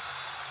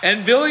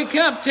 And Billy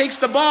Kemp takes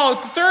the ball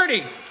at the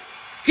 30.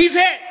 He's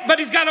hit, but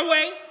he's got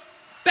away.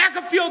 Back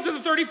up field to the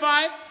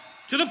 35,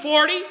 to the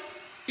 40.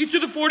 He's to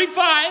the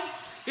 45.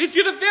 He's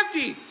to the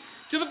 50,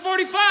 to the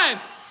 45,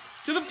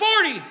 to the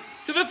 40,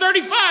 to the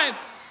 35,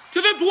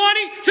 to the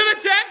 20, to the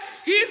 10.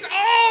 He's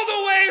all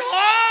the way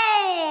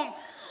home.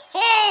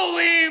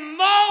 Holy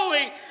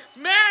moly.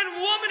 Man,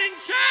 woman, and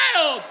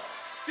child.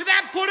 Did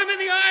that put him in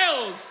the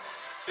aisles?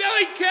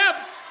 Billy Kemp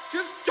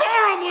just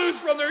tore them loose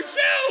from their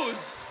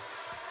shoes.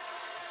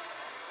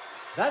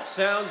 That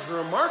sounds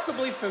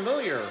remarkably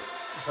familiar.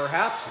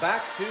 Perhaps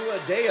back to a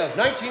day of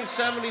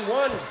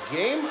 1971,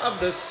 game of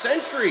the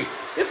century.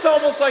 It's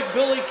almost like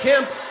Billy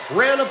Kemp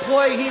ran a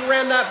play. He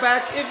ran that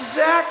back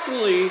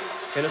exactly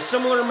in a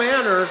similar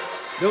manner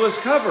that was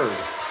covered.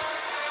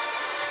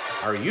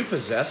 Are you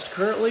possessed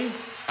currently?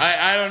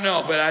 I don't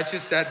know, but I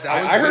just that was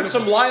I heard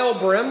beautiful. some Lyle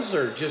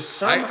Bremser just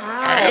somehow.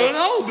 I don't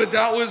know, but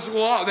that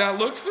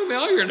looked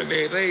familiar to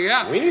me.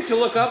 Yeah. We need to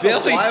look up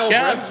if Lyle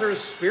Bremser's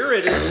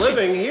spirit is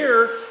living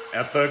here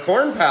at the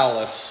Corn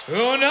Palace.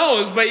 Who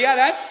knows? But yeah,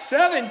 that's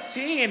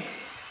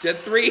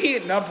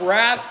 17-3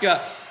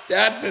 Nebraska.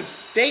 That's a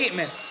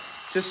statement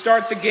to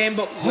start the game.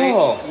 But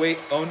wait,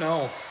 oh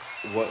no.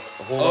 What?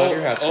 Hold on, your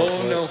hat's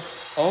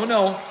oh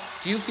no.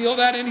 Do you feel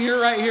that in here,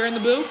 right here in the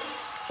booth?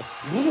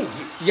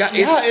 Yeah,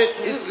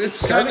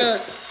 it's kind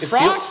of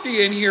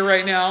frosty in here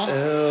right now.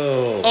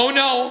 Oh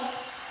no!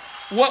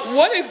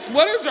 What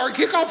is our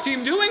kickoff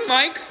team doing,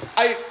 Mike?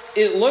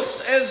 It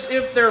looks as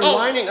if they're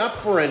lining up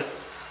for an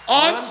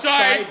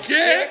onside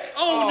kick.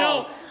 Oh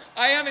no!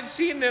 I haven't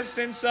seen this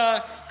since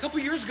a couple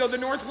years ago, the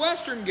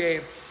Northwestern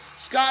game.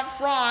 Scott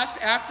Frost,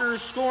 after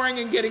scoring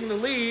and getting the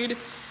lead,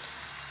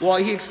 well,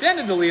 he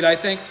extended the lead, I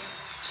think.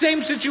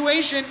 Same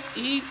situation.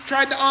 He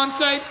tried to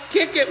onside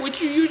kick it,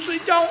 which you usually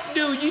don't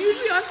do. You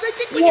usually onside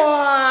kick when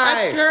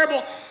that's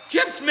terrible.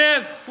 Chip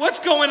Smith, what's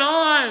going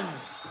on?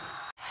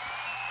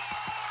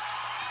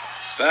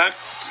 Back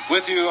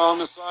with you on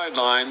the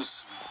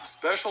sidelines.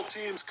 Special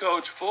teams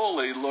coach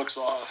Foley looks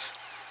off.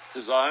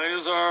 His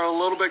eyes are a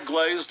little bit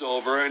glazed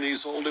over, and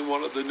he's holding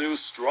one of the new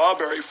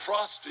strawberry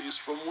Frosties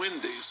from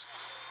Wendy's.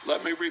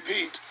 Let me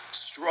repeat,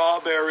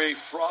 strawberry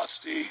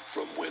Frosty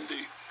from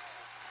Wendy.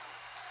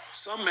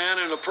 Some man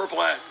in a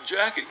purple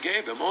jacket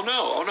gave him. Oh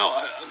no,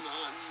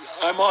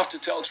 I'm off to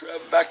tell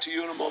Trev. Back to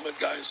you in a moment,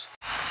 guys.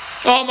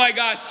 Oh my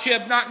gosh,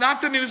 Chip,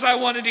 not the news I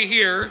wanted to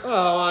hear.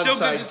 Oh, still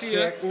good to see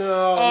you.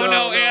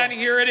 No, and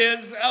here it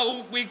is.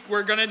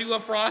 We're gonna do a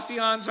Frosty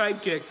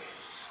onside kick.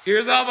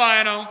 Here's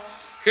Albino.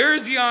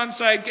 Here's the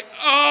onside kick.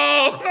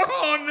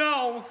 Oh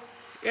no.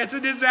 It's a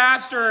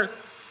disaster.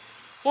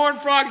 Horned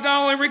Frogs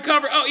not only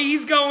recover. Oh,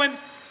 he's going.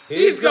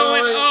 He's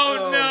going.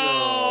 Oh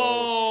no.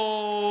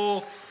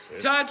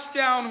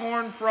 Touchdown,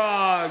 Horned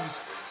Frogs.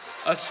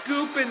 A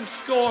scoop and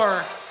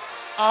score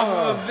off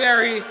of a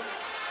very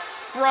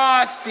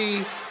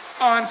frosty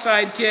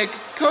onside kick.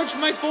 Coach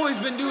Mike Foley's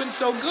been doing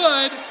so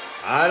good.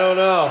 I don't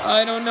know.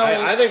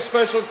 I think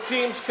special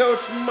teams coach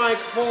Mike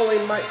Foley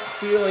might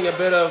feeling a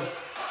bit of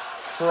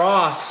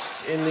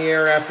frost in the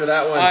air after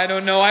that one. I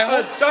don't know. I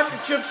hope Dr.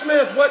 Chip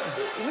Smith,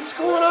 what's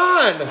going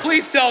on?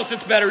 Please tell us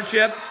it's better,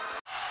 Chip.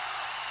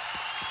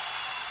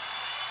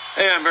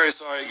 Hey, I'm very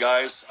sorry,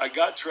 guys. I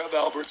got Trev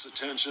Albert's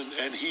attention,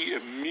 and he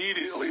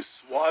immediately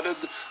swatted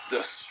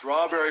the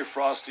strawberry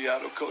Frosty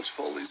out of Coach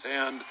Foley's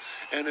hand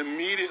and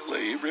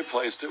immediately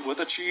replaced it with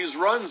a cheese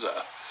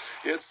runza.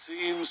 It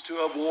seems to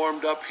have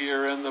warmed up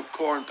here in the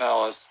Corn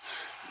Palace.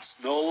 It's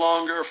no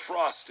longer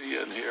frosty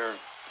in here,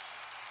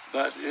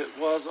 but it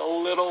was a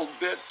little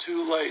bit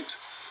too late.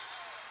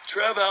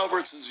 Trev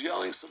Alberts is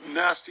yelling some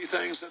nasty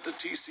things at the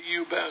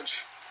TCU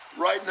bench.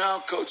 Right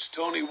now, Coach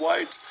Tony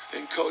White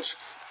and Coach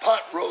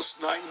Pot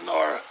Roast Knighton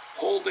are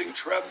holding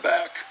Trev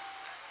back.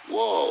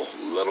 Whoa,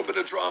 a little bit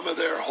of drama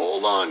there.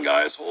 Hold on,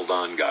 guys.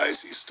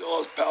 He still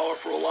has power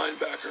for a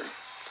linebacker.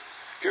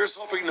 Here's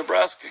hoping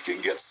Nebraska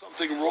can get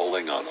something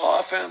rolling on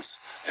offense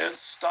and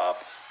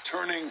stop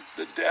turning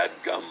the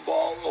dadgum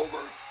ball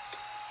over.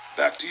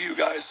 Back to you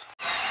guys.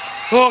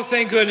 Oh,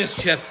 thank goodness,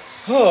 Chip.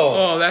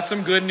 Oh, that's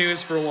some good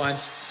news for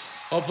once.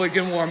 Hopefully it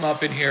can warm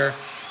up in here.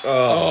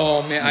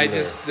 Oh man, I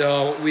just,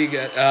 we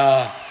get,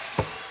 the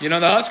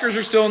Huskers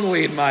are still in the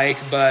lead, Mike,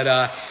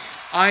 but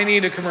I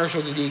need a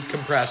commercial to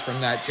decompress from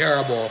that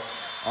terrible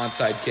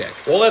onside kick.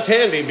 Well, that's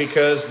handy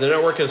because the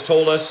network has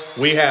told us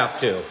we have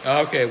to.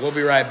 Okay, we'll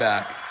be right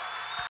back.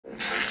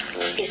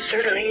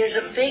 certainly is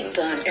a big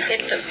bun.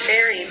 It's a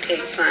very big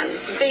bun.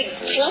 Big,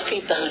 fluffy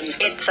bun.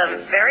 It's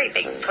a very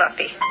big,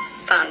 fluffy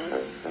bun.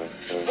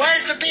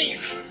 Where's the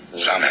beef?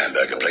 Some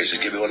hamburger places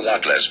give you a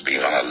lot less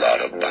beef on a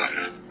lot of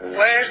bun.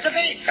 Where's the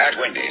beef? At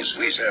Wendy's,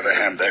 we serve a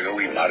hamburger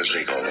we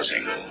modestly call a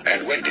single.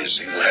 And Wendy's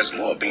single has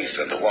more beef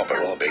than the Whopper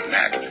or Big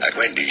Mac. At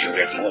Wendy's, you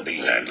get more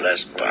beef and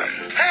less bun.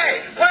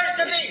 Hey, where's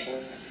the beef?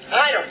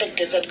 I don't think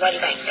there's anybody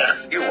back there.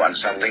 You want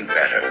something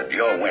better.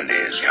 You're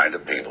Wendy's kind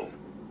of people.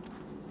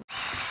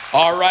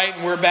 All right,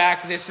 and we're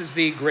back. This is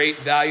the Great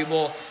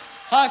Valuable.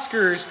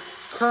 Huskers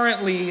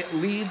currently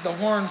lead the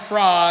Horned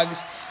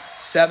Frogs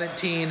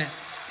 17-10.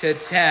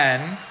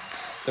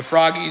 The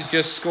Froggies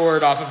just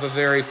scored off of a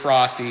very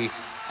frosty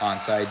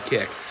onside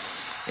kick.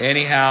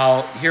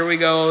 Anyhow, here we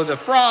go. The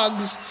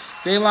Frogs,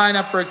 they line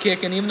up for a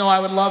kick, and even though I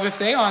would love if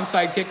they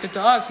onside kicked it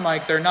to us,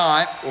 Mike, they're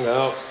not.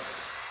 No.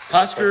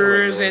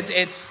 Huskers,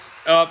 it's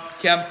up.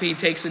 Kempe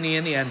takes a knee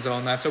in the end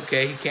zone. That's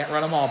okay. He can't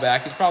run them all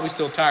back. He's probably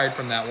still tired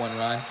from that one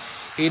run.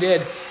 He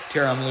did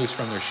tear them loose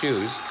from their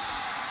shoes.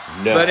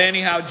 No. But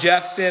anyhow,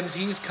 Jeff Sims,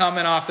 he's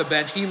coming off the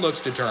bench. He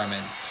looks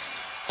determined.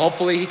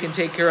 Hopefully he can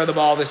take care of the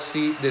ball this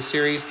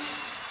series.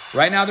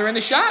 Right now they're in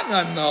the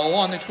shotgun, though,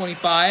 on the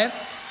 25.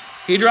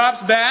 He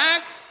drops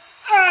back.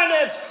 And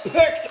it's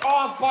picked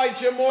off by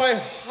Jamoy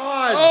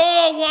Hodge.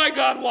 Oh, my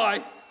God,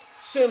 why?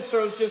 Sims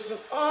throws just an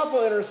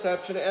awful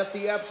interception at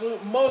the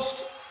absolute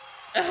most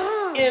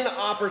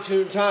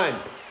inopportune time.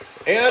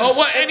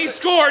 And he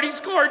scored. He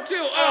scored, too.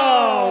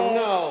 Oh,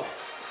 no.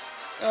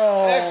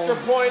 Oh. Extra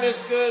point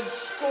is good.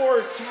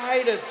 Score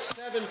tied at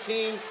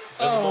 17.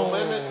 The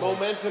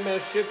momentum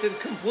has shifted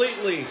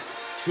completely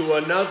to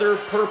another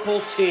purple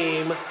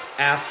team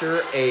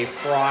after a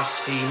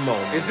frosty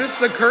moment. Is this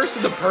the curse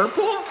of the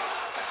purple?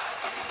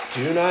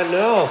 Do not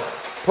know.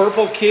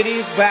 Purple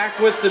Kitties back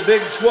with the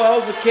Big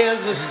 12 with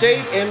Kansas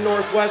State and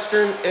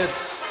Northwestern.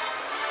 It's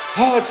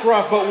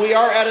rough, but we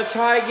are at a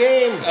tie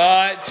game.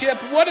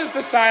 Chip, what does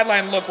the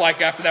sideline look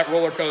like after that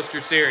roller coaster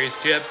series,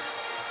 Chip?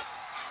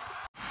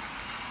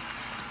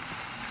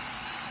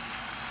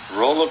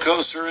 Roller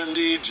coaster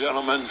indeed,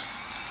 gentlemen.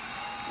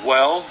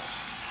 Well,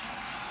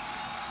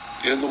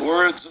 in the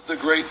words of the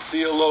great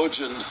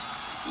theologian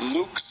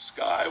Luke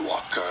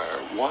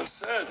Skywalker once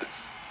said,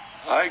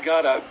 I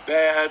got a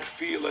bad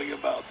feeling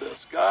about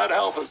this. God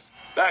help us.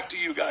 Back to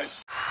you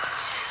guys.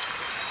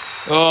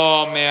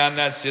 Oh, man,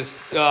 that's just...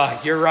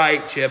 you're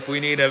right, Chip. We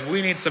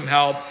need some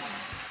help.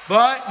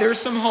 But there's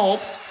some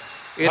hope.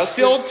 It's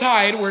still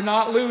tied. We're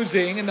not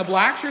losing. And the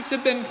Blackshirts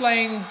have been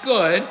playing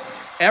good.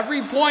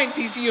 Every point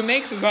TCU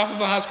makes is off of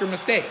a Husker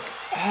mistake.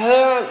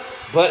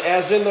 But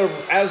as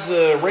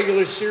the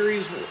regular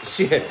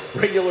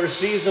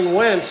season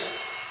went,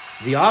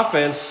 the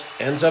offense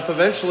ends up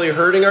eventually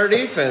hurting our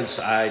defense.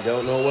 I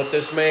don't know what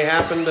this may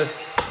happen to.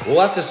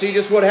 We'll have to see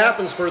just what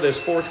happens for this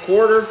fourth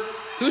quarter.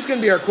 Who's going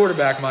to be our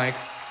quarterback, Mike?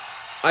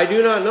 I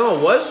do not know.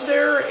 Was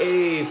there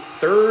a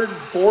fourth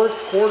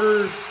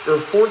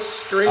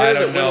stringer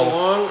that went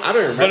along? I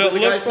don't remember. But it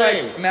looks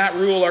like Matt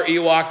Rule or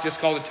Ewok just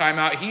called a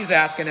timeout. He's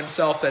asking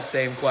himself that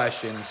same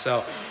question.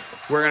 So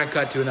we're going to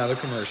cut to another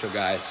commercial,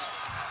 guys.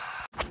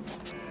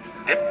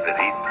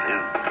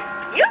 Dippity-doo.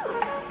 You.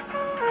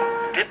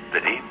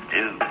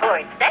 Dippity-doo.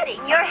 For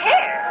setting your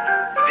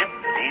hair.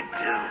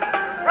 Dippity-doo.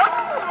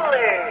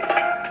 Rollers.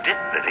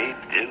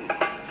 Dippity-doo.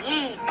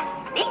 Neat.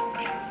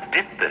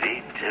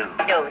 Dippity-doo.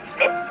 No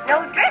slip, no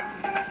drip.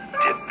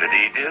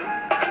 Dippity-doo.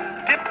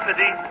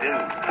 Dippity-doo.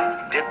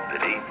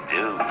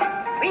 Dippity-doo.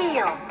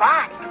 Real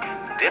body.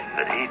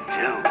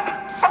 Dippity-doo.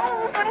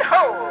 Open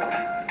hole.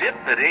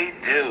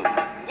 Dippity-doo.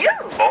 You.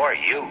 For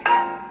you.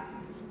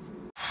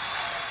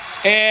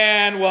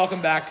 And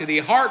welcome back to the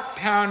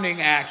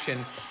heart-pounding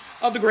action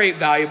of the Great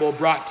Valuable,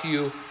 brought to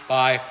you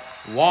by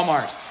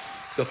Walmart.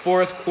 The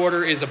fourth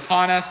quarter is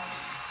upon us,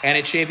 and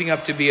it's shaping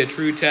up to be a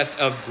true test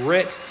of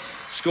grit.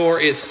 Score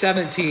is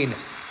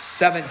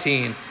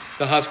 17-17.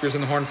 The Huskers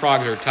and the Horned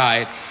Frogs are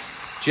tied.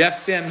 Jeff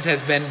Sims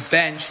has been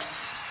benched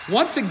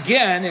once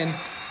again, and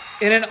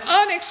in an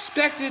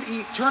unexpected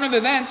turn of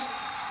events,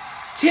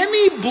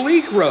 Timmy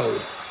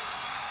Bleekrode,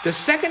 the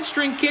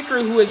second-string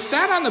kicker who has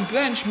sat on the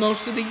bench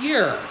most of the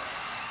year.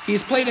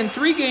 He's played in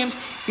 3 games.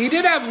 He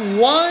did have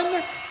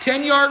one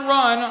 10-yard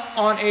run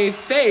on a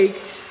fake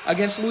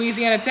against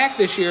Louisiana Tech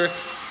this year,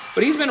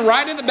 but he's been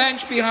riding the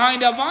bench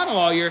behind Alvano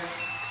all year.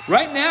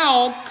 Right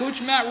now,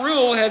 Coach Matt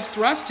Rule has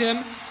thrust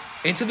him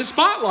into the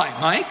spotlight,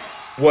 Mike.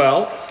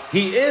 Well,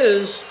 he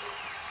has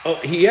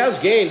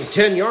gained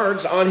 10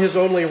 yards on his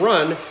only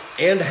run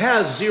and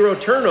has 0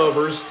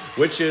 turnovers,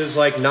 which is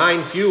like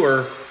 9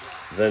 fewer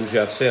than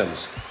Jeff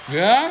Sims.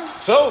 Yeah?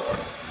 So,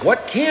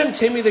 what can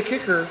Timmy the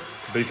kicker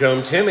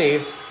become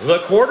Timmy the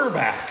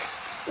quarterback?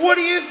 What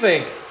do you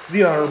think,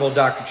 the Honorable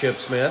Dr. Chip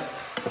Smith?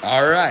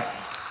 All right.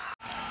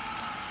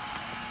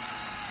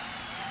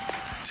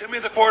 Timmy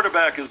the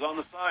quarterback is on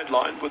the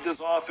sideline with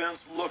his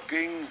offense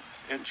looking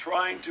and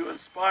trying to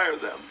inspire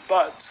them,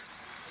 but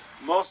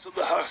most of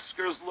the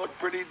Huskers look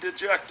pretty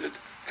dejected.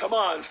 Come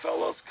on,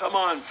 fellas,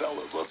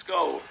 let's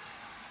go.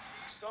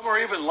 Some are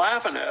even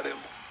laughing at him.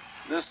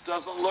 This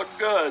doesn't look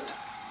good.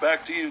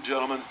 Back to you,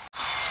 gentlemen.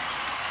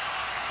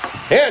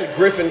 And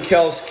Griffin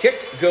Kell's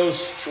kick goes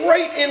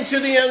straight into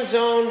the end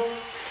zone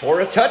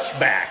for a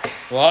touchback.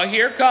 Well,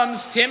 here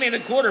comes Timmy, the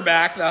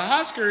quarterback. The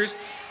Huskers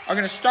are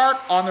going to start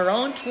on their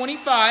own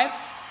 25.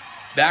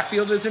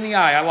 Backfield is in the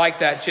eye. I like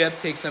that, Chip.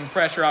 Take some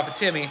pressure off of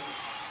Timmy.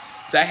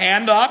 It's a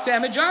handoff to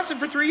Emmett Johnson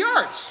for 3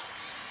 yards.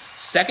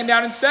 2nd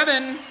down and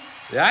 7.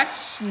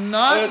 That's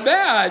not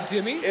bad,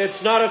 Timmy.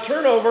 It's not a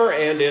turnover,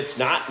 and it's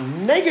not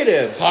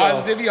negative.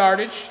 Positive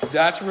yardage.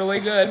 That's really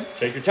good.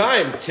 Take your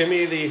time,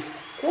 Timmy, the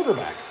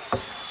quarterback.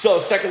 So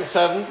 2nd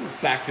 7,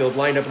 backfield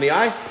lined up in the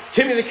eye.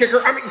 Timmy, the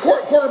kicker,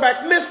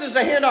 quarterback misses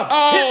a handoff.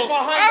 Hit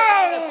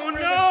behind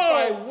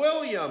by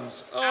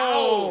Williams.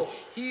 Oh, Ouch.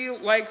 he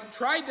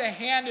tried to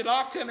hand it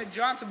off to Emmett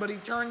Johnson, but he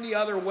turned the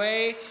other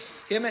way.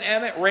 Him and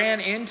Emmett ran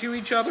into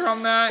each other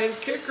on that. And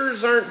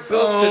kickers aren't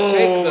built to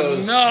take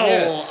those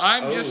hits.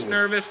 I'm just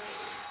nervous.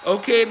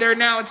 Okay, there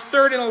now. It's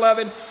 3rd and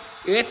 11.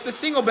 It's the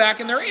single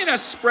back, and they're in a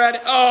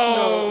spread.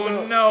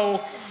 Oh,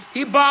 no.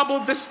 He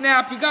bobbled the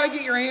snap. You got to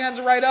get your hands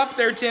right up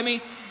there,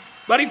 Timmy.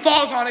 But he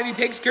falls on it. He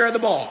takes care of the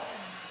ball.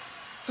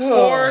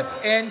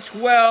 4th and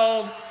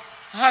 12.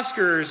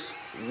 Huskers.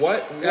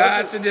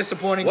 That's a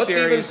disappointing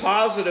series. What's even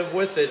positive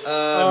with it?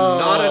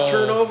 Not a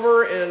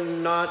turnover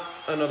and not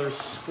another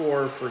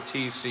score for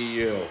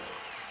TCU.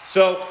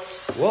 So,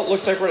 well, it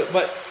looks like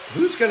but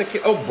who's going to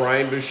kick? Oh,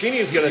 Brian Buschini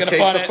is going to take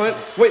the punt.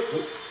 Wait,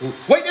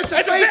 it's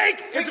a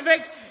fake. It's a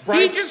fake.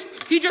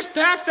 He just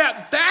passed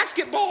that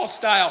basketball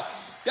style.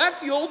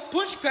 That's the old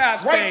push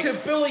pass right fake. To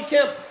Billy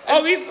Kemp.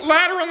 Oh, he's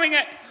lateraling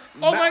it.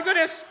 Oh, my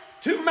goodness.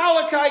 To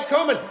Malachi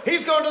Coleman.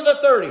 He's going to the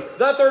 30,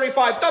 the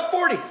 35, the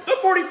 40, the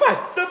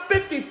 45, the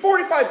 50,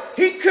 45.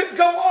 He could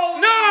go all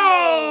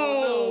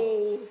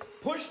No!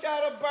 Pushed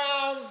out of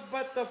bounds,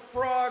 but the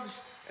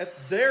Frogs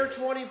at their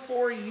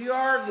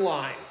 24-yard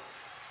line.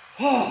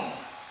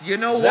 You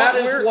know what? That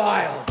is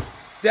wild.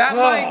 That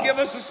might give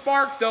us a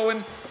spark, though,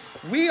 and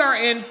we are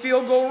in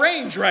field goal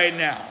range right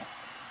now.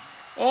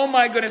 Oh,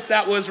 my goodness,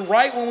 that was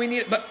right when we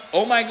needed it. But,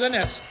 oh, my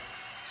goodness,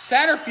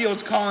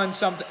 Satterfield's calling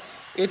something.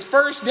 It's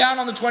 1st down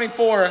on the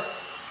 24,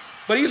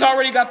 but he's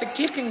already got the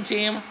kicking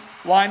team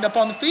lined up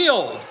on the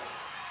field.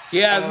 He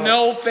has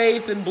no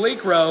faith in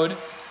Bleak Road.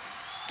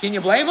 Can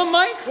you blame him,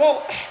 Mike?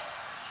 Well,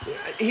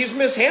 he's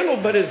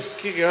mishandled, but his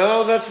kicking,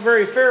 that's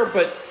very fair,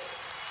 but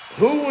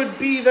who would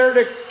be there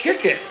to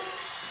kick it?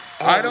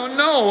 I don't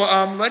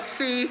know. Let's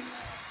see.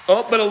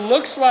 Oh, but it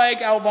looks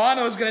like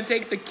Alvano is going to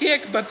take the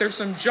kick, but there's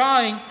some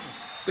jawing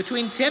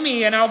between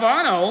Timmy and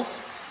Alvano.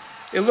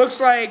 It looks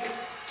like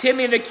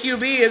Timmy the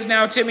QB is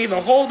now Timmy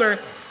the holder.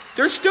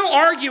 They're still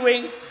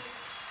arguing.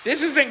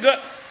 This isn't good.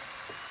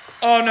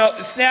 Oh, no.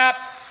 The snap.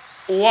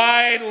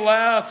 Wide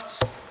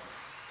left.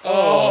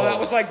 Oh, that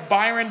was like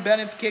Byron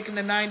Bennett's kick in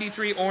the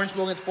 93 Orange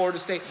Bowl against Florida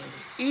State.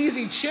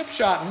 Easy chip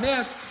shot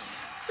missed.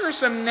 There's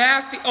some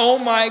nasty. Oh,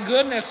 my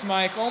goodness,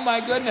 Mike. Oh, my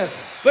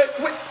goodness. But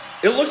wait,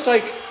 it looks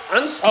like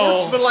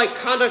unsportsmanlike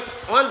conduct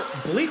on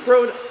Bleak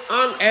Road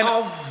on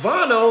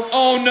Alvano.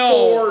 Oh,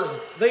 no.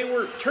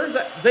 Turns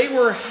out they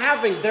were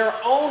having their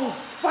own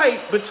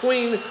fight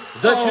between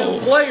the two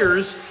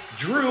players,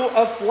 drew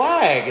a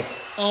flag.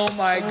 Oh,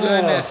 my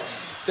goodness.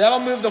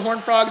 That'll move the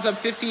Horned Frogs up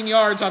 15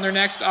 yards on their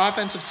next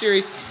offensive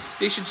series.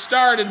 They should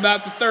start at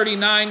about the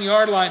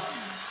 39-yard line.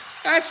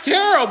 That's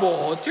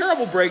terrible. A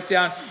terrible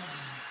breakdown.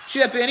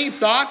 Chip, any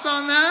thoughts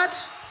on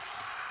that?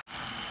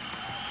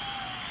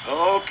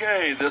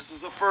 Okay, this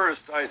is a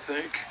first, I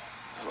think.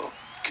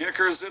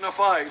 Kickers in a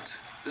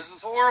fight. This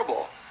is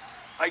horrible.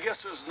 I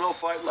guess there's no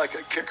fight like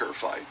a kicker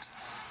fight.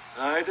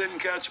 I didn't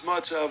catch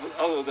much of it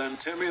other than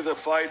Timmy the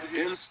fight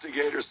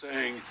instigator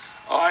saying,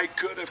 I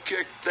could have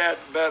kicked that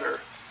better.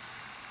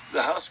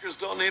 The Huskers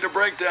don't need a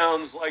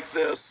breakdowns like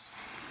this.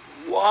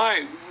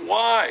 Why?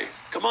 Why?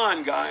 Come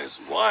on,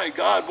 guys. Why?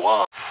 God,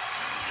 why?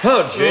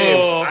 Oh,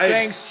 James.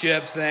 Thanks,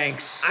 Chip.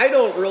 Thanks. I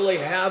don't really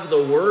have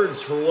the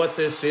words for what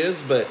this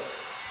is, but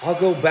I'll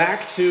go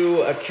back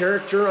to a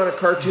character on a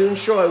cartoon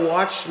show I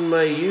watched in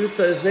my youth.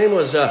 His name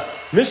was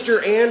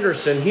Mr.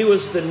 Anderson. He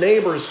was the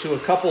neighbors to a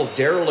couple of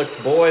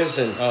derelict boys.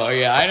 And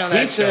I know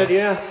that show.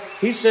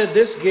 He said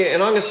this game,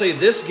 and I'm going to say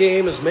this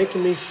game is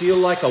making me feel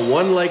like a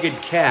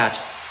one-legged cat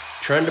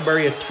trying to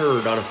bury a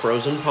turd on a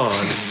frozen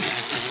pond.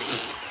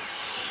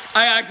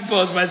 I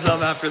compose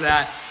myself after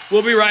that.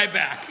 We'll be right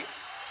back.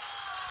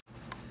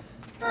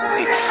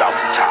 It's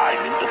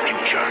sometime in the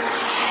future.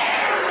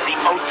 The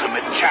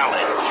ultimate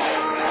challenge.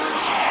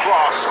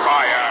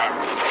 Crossfire.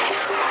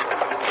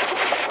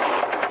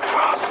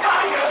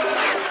 Crossfire.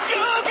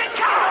 You can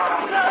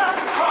count the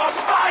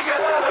crossfire.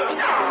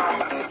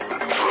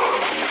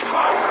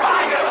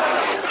 Crossfire.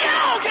 You can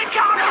count the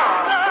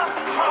crossfire.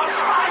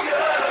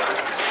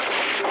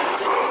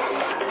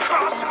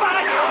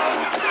 Crossfire. Crossfire.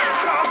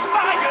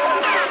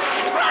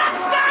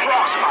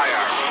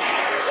 Crossfire.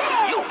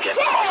 You'll get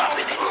caught up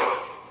in it.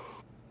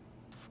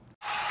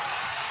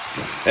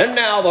 And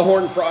now the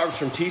Horned Frogs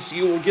from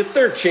TCU will get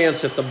their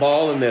chance at the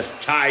ball in this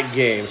tied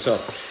game.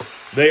 So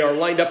They are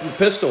lined up in the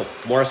pistol.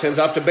 Morris hands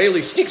off to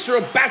Bailey. Sneaks through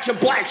a batch of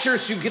black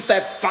shirts. You get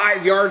that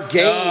 5-yard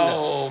gain.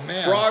 Oh,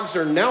 man. Frogs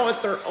are now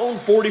at their own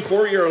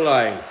 44-yard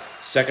line.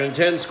 2nd and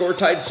 10, score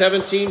tied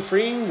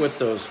 17-3 with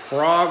those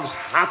Frogs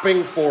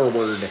hopping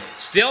forward.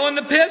 Still in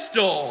the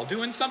pistol,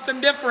 doing something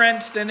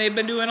different than they've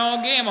been doing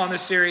all game on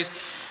this series.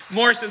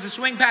 Morris does a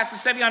swing pass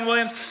to Sevion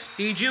Williams.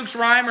 He jukes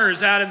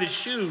Reimers out of his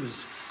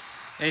shoes.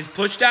 And he's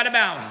pushed out of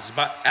bounds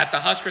but at the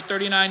Husker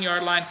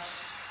 39-yard line.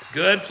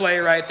 Good play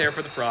right there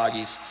for the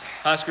Froggies.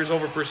 Huskers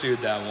over-pursued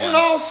that one. And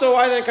also,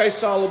 I think I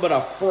saw a little bit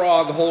of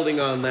frog holding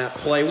on that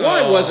play.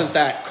 Why wasn't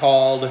that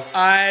called?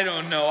 I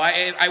don't know.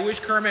 I wish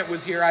Kermit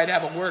was here. I'd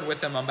have a word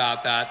with him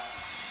about that.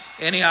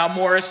 Anyhow,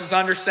 Morris is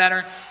under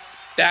center. It's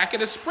back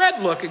at a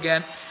spread look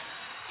again.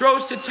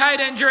 Throws to tight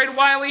end Jared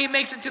Wiley. He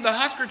makes it to the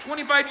Husker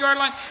 25-yard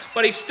line,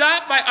 but he's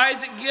stopped by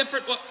Isaac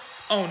Gifford.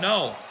 Oh,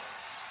 no.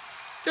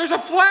 There's a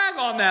flag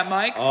on that,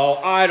 Mike. Oh,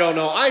 I don't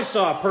know. I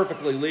saw a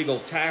perfectly legal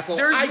tackle.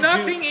 There's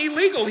nothing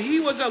illegal. He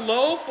was a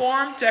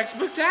low-form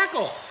textbook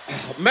tackle.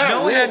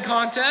 No head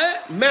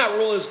contact. Matt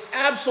Rule is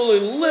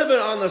absolutely livid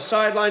on the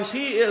sidelines.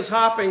 He is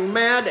hopping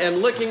mad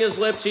and licking his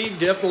lips. He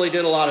definitely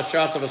did a lot of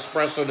shots of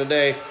espresso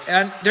today.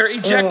 And they're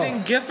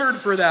ejecting Gifford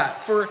for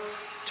that. For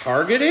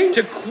targeting?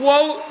 To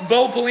quote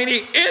Bo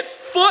Pelini, it's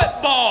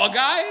football,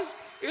 guys.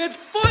 It's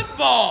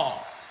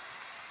football.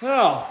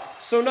 Oh.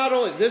 So not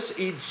only this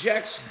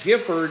ejects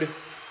Gifford,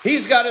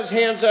 he's got his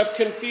hands up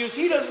confused.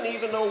 He doesn't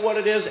even know what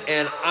it is,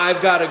 and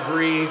I've got to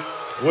agree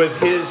with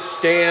his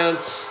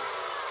stance.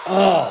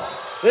 Oh,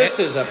 this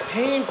is a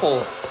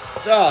painful,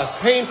 it's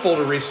painful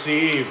to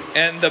receive.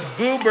 And the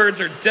Boo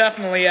Birds are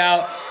definitely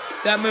out.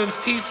 That moves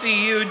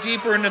TCU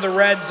deeper into the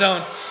red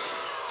zone.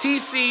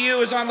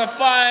 TCU is on the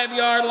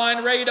 5-yard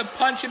line, ready to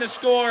punch in a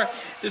score.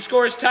 The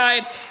score is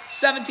tied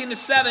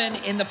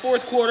 17-7 in the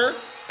fourth quarter.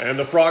 And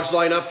the Frogs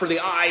line up for the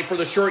eye for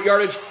the short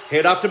yardage.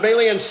 Hand off to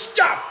Bailey and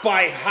stuffed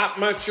by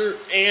Hopmucher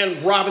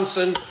and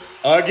Robinson.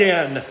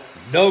 Again,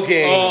 no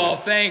gain. Oh,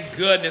 thank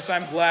goodness.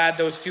 I'm glad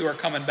those two are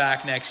coming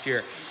back next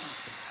year.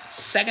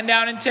 2nd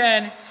down and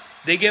 10.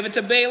 They give it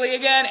to Bailey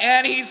again,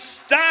 and he's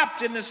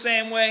stopped in the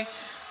same way,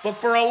 but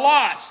for a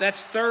loss.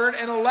 That's 3rd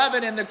and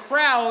 11, and the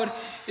crowd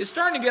is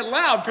starting to get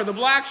loud for the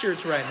Black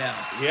Shirts right now.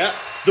 Yeah,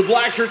 the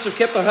Black Shirts have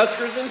kept the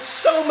Huskers in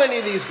so many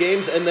of these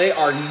games, and they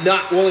are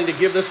not willing to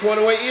give this one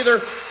away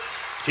either.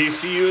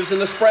 TCU is in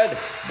the spread.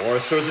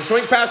 Morris throws a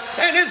swing pass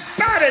and is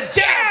batted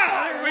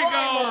down. There we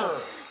go.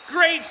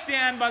 Great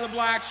stand by the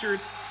Black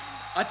Shirts.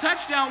 A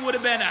touchdown would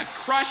have been a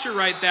crusher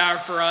right there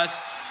for us.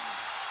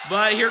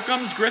 But here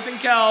comes Griffin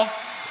Kell.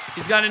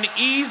 He's got an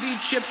easy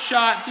chip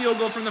shot field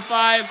goal from the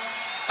 5.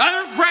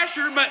 There's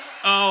pressure, but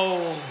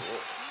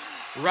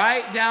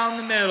right down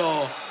the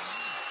middle.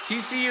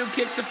 TCU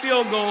kicks a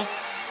field goal,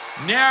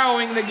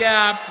 narrowing the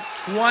gap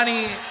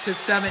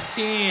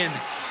 20-17.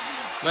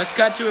 Let's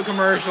cut to a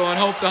commercial and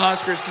hope the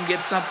Huskers can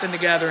get something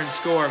together and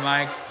score,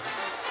 Mike.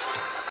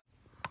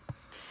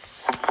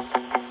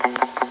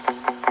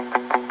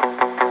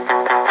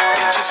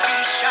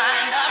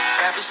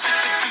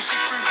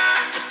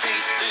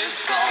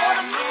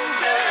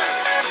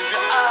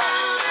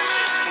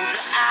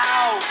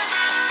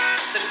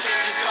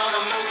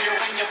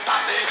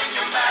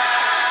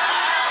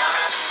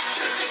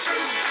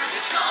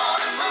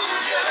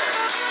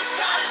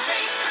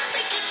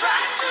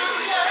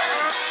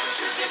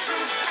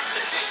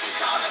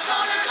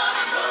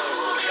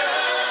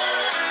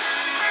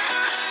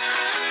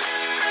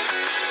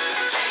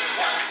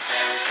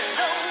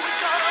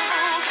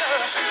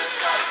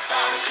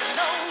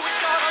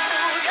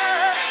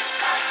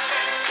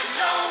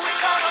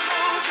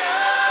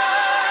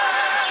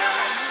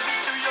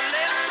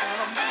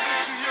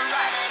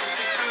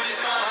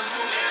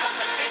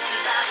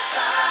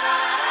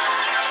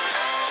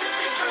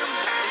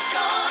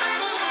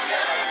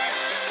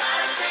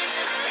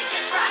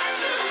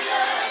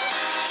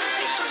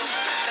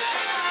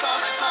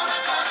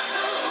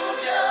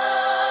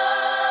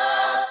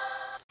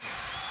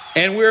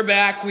 And we're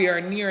back. We are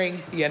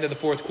nearing the end of the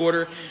fourth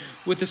quarter,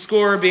 with the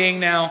score being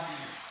now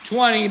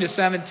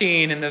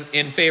 20-17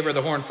 in favor of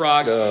the Horned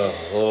Frogs.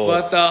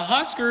 But the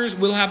Huskers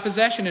will have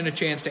possession and a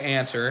chance to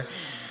answer.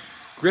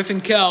 Griffin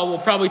Kell will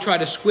probably try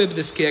to squib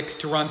this kick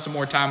to run some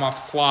more time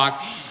off the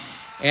clock.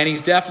 And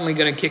he's definitely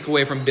going to kick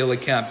away from Billy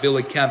Kemp.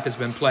 Billy Kemp has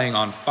been playing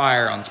on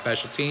fire on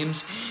special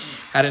teams.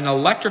 Had an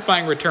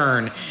electrifying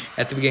return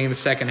at the beginning of the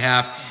second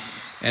half.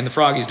 And the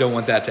Froggies don't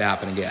want that to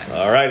happen again.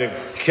 All right,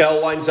 and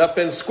Kell lines up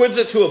and squibs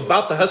it to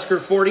about the Husker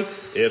 40.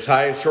 It's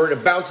high and short.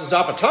 It bounces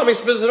off of Tommy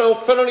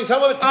Spinoni's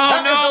helmet.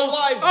 That is a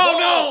live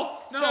ball.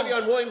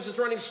 Sevion Williams is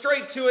running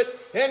straight to it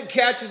and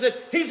catches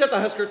it. He's at the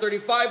Husker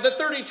 35, the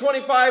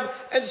 30-25,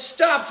 and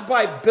stopped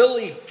by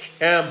Billy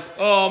Kemp.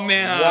 Oh,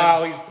 man.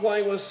 Wow, he's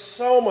playing with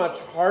so much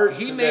heart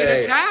He today.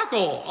 made a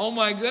tackle. Oh,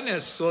 my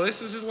goodness. So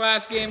this is his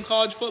last game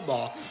college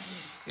football.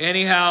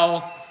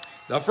 Anyhow,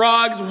 the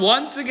Frogs,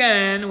 once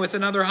again, with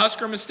another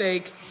Husker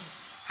mistake,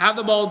 have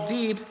the ball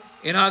deep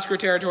in Husker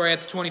territory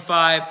at the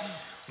 25.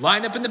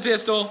 Lined up in the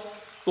pistol,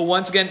 but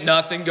once again,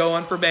 nothing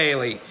going for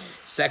Bailey.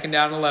 2nd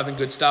down and 11.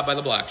 Good stop by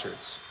the Black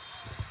Shirts.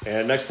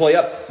 And next play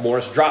up,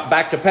 Morris dropped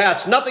back to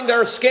pass. Nothing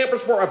there,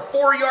 scampers for a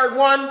 4-yard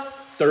one.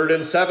 3rd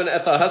and 7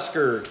 at the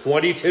Husker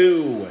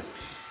 22.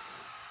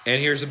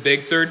 And here's a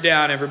big 3rd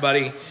down,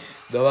 everybody.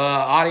 The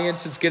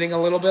audience is getting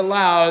a little bit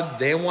loud.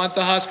 They want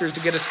the Huskers to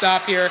get a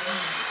stop here.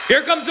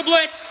 Here comes the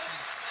blitz.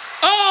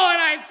 Oh,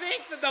 and I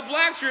think that the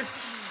black shirts,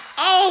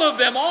 all of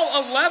them,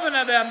 all 11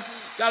 of them,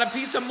 got a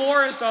piece of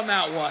Morris on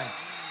that one.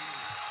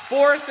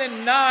 4th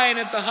and 9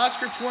 at the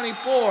Husker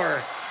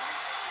 24.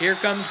 Here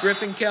comes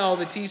Griffin Kell,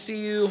 the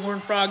TCU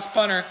Horned Frogs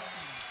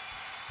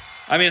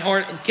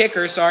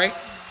kicker, sorry.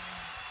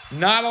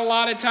 Not a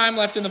lot of time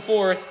left in the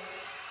 4th.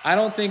 I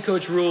don't think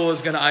Coach Rule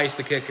is going to ice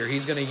the kicker.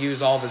 He's going to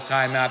use all of his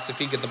timeouts if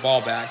he get the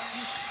ball back.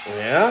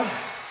 Yeah.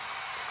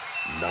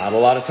 Not a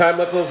lot of time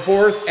left in the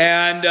 4th.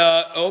 And,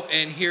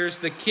 and here's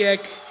the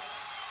kick.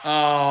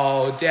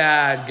 Oh,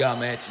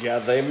 dadgummit. Yeah,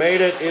 they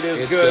made it.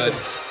 It's good.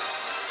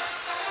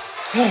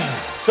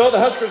 So the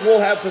Huskers will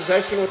have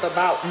possession with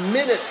about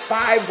minute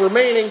 5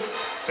 remaining.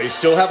 They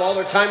still have all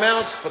their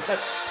timeouts, but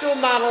that's still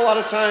not a lot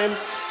of time,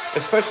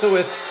 especially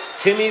with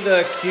Timmy,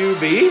 the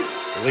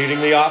QB, leading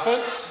the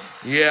offense.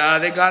 Yeah,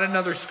 they got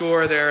another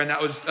score there, and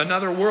that was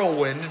another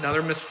whirlwind,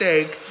 another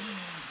mistake.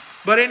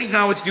 But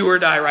anyhow, it's do or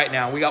die right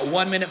now. We got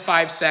 1 minute,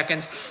 5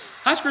 seconds.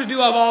 Huskers do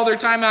have all their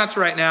timeouts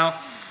right now,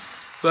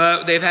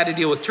 but they've had to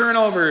deal with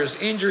turnovers,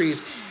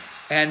 injuries,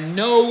 and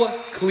no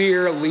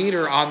clear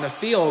leader on the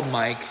field,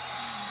 Mike.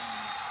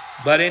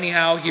 But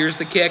anyhow, here's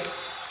the kick.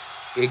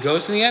 It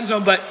goes to the end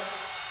zone, but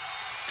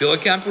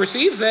Billikamp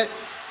receives it.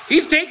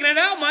 He's taking it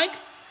out, Mike.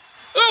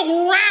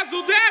 Oh,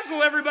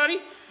 razzle-dazzle,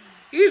 everybody.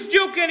 He's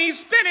juking, he's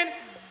spinning.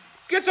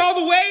 Gets all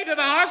the way to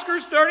the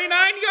Huskers'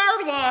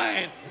 39-yard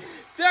line.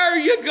 There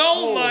you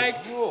go,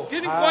 Mike.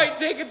 Didn't quite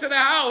take it to the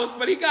house,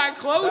 but he got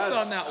close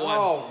on that one.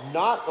 Oh,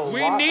 not a lot.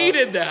 We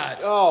needed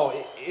that.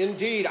 Oh,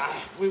 indeed.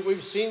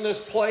 We've seen this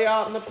play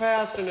out in the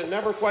past, and it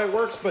never quite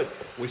works, but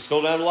we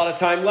still don't have a lot of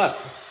time left.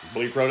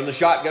 Bleak Road in the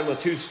shotgun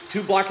with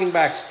two blocking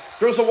backs.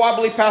 Throws a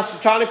wobbly pass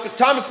to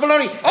Thomas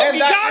Maloney. Oh, and he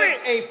got it!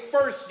 A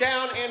first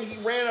down, and he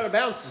ran out of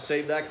bounds to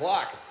save that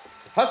clock.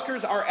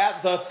 Huskers are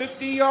at the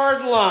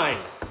 50-yard line.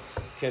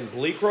 Can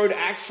Bleak Road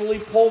actually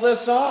pull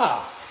this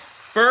off?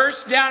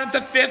 First down at the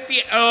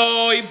 50.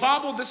 Oh, he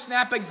bobbled the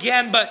snap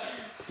again, but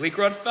Bleak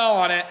Road fell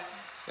on it.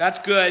 That's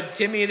good.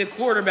 Timmy, the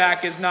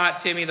quarterback, is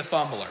not Timmy, the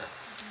fumbler.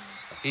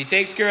 He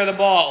takes care of the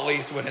ball, at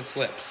least, when it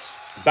slips.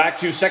 Back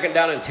to 2nd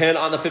down and 10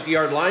 on the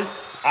 50-yard line.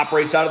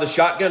 Operates out of the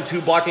shotgun, 2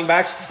 blocking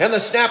backs, and the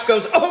snap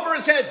goes over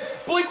his head.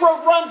 Bleak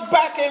Road runs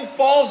back and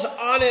falls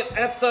on it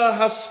at the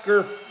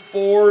Husker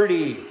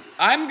 40.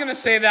 I'm going to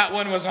say that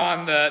was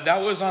on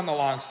the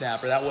long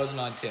snapper. That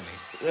wasn't on Timmy.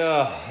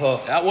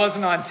 That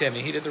wasn't on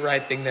Timmy. He did the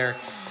right thing there.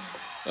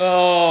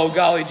 Oh,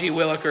 golly gee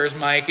willikers,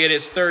 Mike. It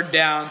is 3rd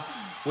down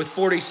with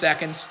 40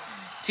 seconds.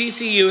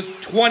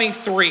 TCU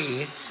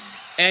 23,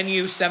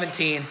 NU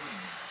 17.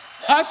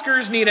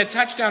 Huskers need a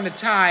touchdown to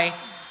tie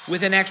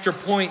with an extra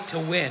point to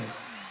win.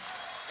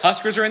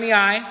 Huskers are in the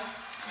eye.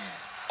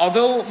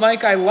 Although,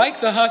 Mike, I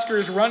like the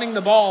Huskers running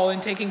the ball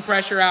and taking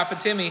pressure off of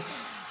Timmy.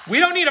 We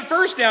don't need a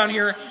first down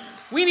here.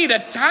 We need a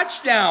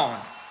touchdown.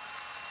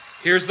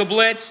 Here's the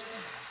blitz.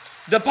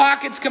 The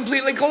pocket's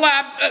completely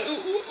collapsed.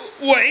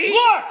 Wait.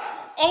 Look!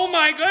 Oh,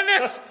 my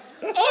goodness.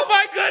 Oh,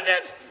 my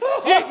goodness.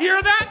 Do you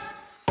hear that?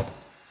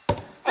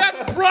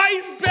 That's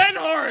Bryce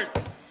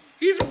Benhart.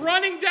 He's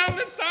running down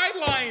the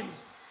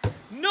sidelines.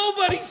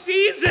 Nobody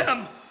sees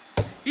him.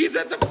 He's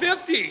at the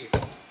 50.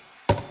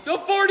 The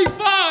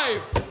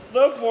 45.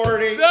 The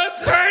 40. The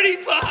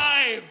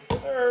 35.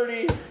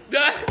 30.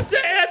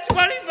 The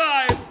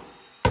 25.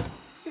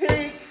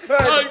 He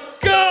could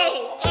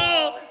go.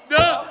 Oh,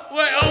 no.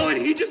 Wait,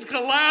 and he just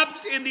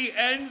collapsed in the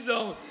end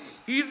zone.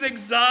 He's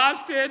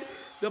exhausted.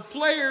 The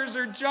players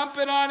are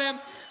jumping on him.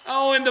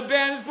 Oh, and the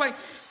band is playing.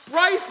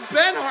 Bryce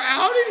Benhart,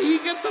 how did he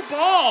get the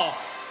ball?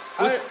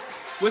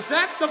 Was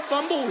that the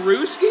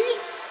fumble-rooski?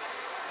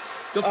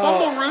 The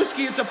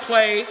fumble-rooski is a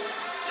play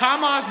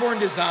Tom Osborne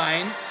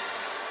designed.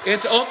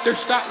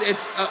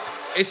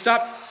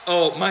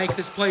 Oh, Mike,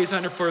 this play is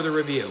under further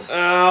review.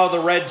 Oh, the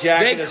red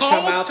jacket has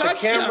come out. Touchdown.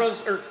 The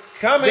cameras are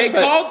coming. They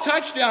called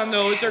touchdown,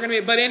 though. They're going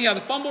to be. But anyhow,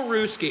 the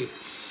fumble-rooski.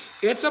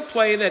 It's a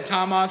play that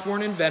Tom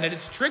Osborne invented.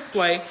 It's a trick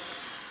play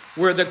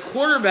where the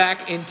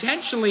quarterback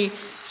intentionally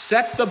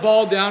sets the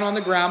ball down on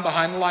the ground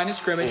behind the line of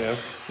scrimmage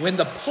when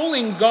the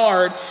pulling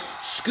guard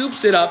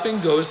scoops it up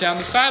and goes down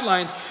the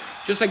sidelines,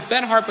 just like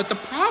Benhart. But the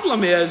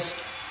problem is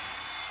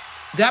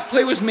that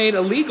play was made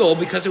illegal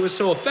because it was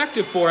so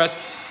effective for us.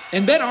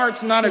 And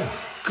Benhart's not a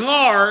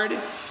guard.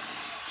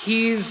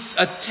 He's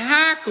a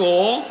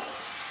tackle.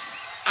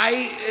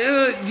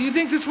 Do you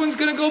think this one's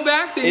going to go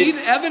back? They need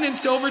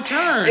evidence to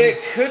overturn.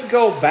 It could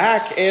go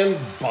back, and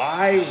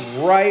by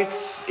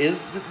rights,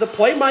 the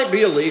play might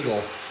be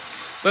illegal.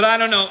 But I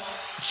don't know.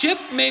 Chip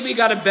maybe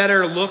got a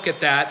better look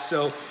at that.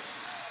 So,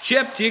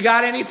 Chip, do you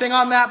got anything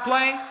on that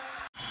play?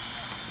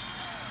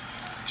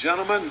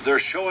 Gentlemen, they're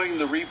showing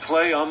the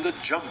replay on the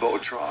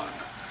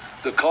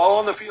Jumbotron. The call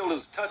on the field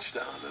is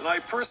touchdown, and I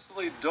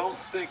personally don't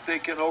think they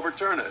can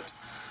overturn it.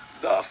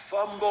 The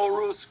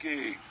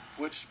Fumbleruski,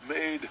 which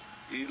made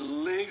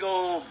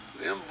illegal,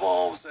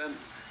 involves an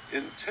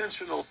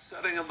intentional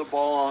setting of the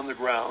ball on the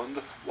ground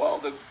while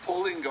the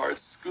pulling guard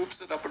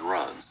scoops it up and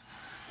runs.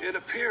 It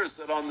appears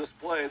that on this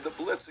play, the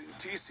blitzing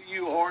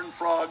TCU Horned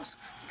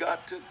Frogs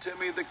got to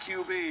Timmy the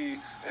QB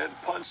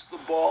and punched the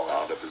ball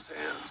out of his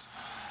hands.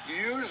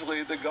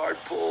 Usually the guard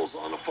pulls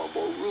on a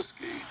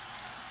Fumbleruski,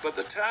 but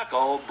the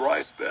tackle,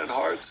 Bryce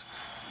Benhart,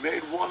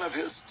 made one of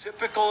his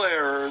typical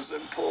errors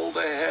and pulled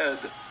ahead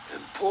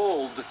and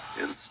pulled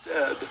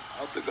instead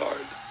of the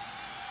guard.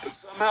 But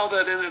somehow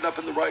that ended up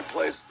in the right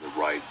place at the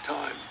right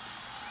time.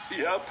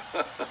 Yep,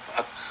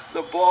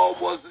 the ball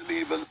wasn't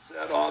even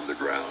set on the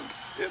ground.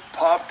 It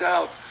popped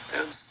out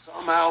and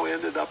somehow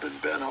ended up in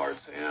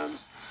Benhart's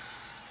hands.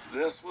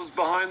 This was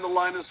behind the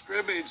line of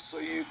scrimmage, so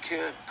you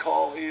can't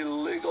call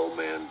illegal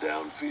man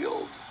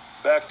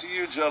downfield. Back to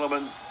you,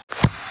 gentlemen.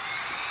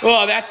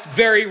 Well, that's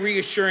very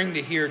reassuring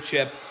to hear,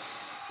 Chip.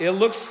 It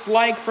looks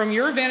like from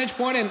your vantage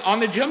point and on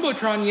the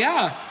Jumbotron,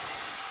 yeah,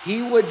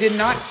 he did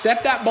not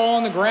set that ball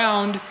on the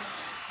ground.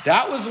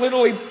 That was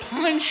literally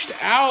punched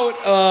out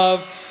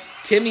of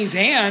Timmy's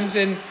hands,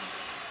 and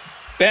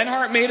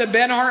Benhart made a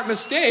Benhart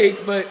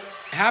mistake, but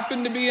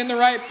happened to be in the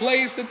right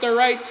place at the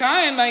right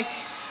time.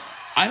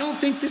 I don't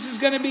think this is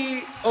going to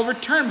be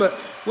overturned, but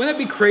wouldn't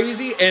that be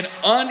crazy? An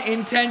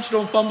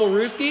unintentional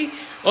Fumbleruski?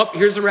 Oh,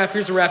 here's the ref.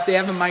 They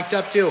have him mic'd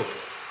up, too.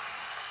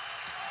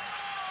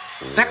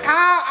 The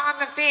call on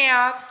the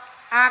field,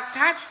 a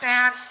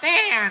touchdown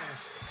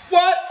stands.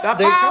 What? The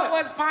ball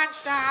was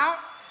punched out,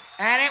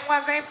 and it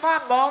was a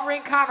fumble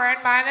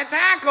recovered by the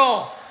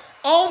tackle.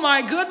 Oh,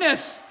 my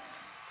goodness.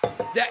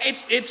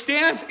 It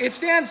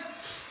stands.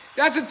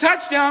 That's a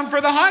touchdown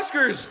for the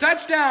Huskers.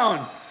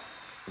 Touchdown.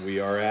 We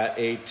are at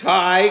a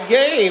tie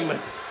game.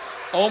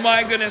 Oh,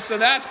 my goodness. So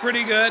that's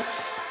pretty good.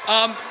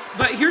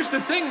 But here's the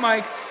thing,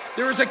 Mike.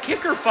 There was a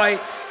kicker fight.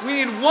 We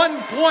need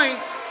 1 point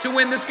to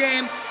win this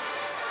game.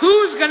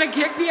 Who's going to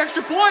kick the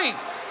extra point?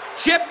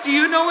 Chip, do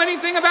you know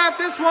anything about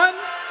this one?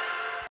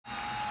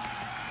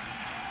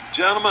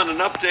 Gentlemen, an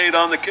update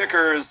on the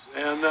kickers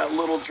and that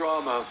little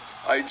drama.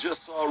 I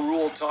just saw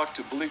Rule talk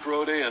to Bleak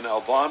Rode and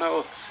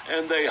Alvano,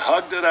 and they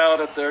hugged it out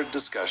at their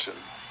discussion.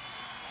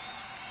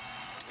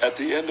 At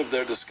the end of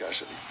their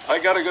discussion. I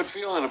got a good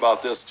feeling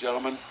about this,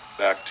 gentlemen.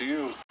 Back to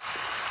you.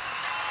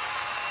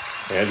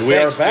 And we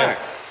are back.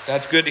 Chip.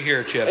 That's good to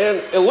hear, Chip.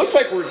 And it looks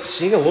like we're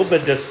seeing a little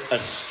bit of a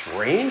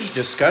strange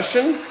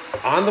discussion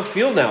on the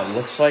field now. It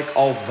looks like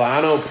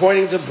Alvano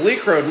pointing to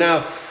Bleak Road.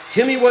 Now,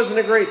 Timmy wasn't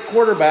a great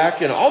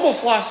quarterback and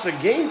almost lost the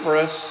game for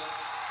us,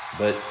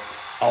 but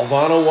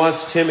Alvano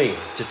wants Timmy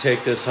to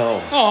take this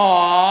home.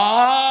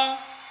 Aww.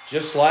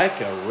 Just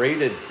like a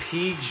rated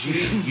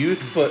PG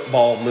youth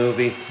football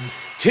movie,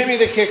 Timmy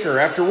the kicker,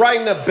 after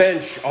riding the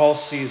bench all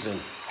season,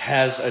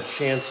 has a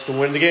chance to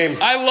win the game.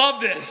 I love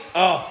this.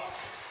 Oh,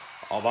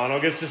 Alvano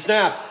gets the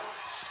snap,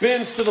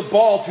 spins to the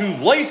ball, to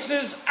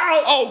laces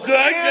out. Oh,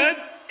 good.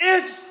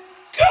 It's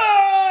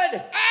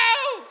good.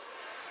 Ow!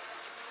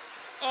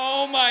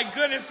 Oh my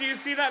goodness, do you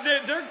see that?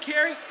 They're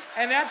carrying,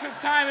 and that's as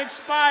time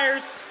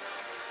expires.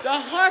 The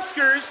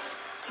Huskers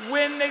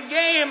win the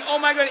game. Oh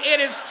my God, it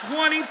is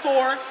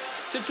 24-23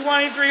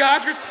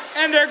 Huskers,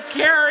 and they're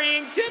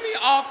carrying Timmy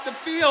off the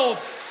field.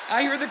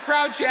 I hear the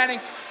crowd chanting,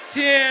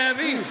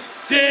 Timmy,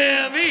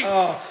 Timmy,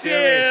 oh,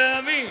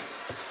 Timmy.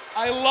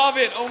 I love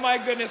it. Oh my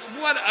goodness,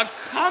 what a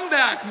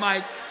comeback,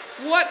 Mike.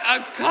 What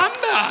a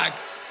comeback.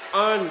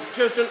 On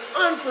just an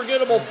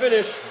unforgettable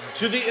finish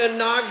to the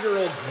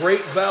inaugural Great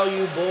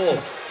Value Bowl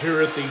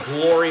here at the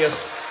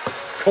glorious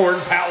Corn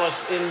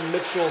Palace in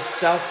Mitchell,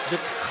 South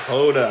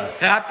Dakota.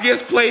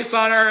 Happiest place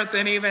on earth,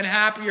 and even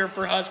happier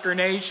for Husker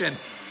Nation.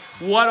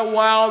 What a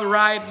wild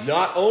ride.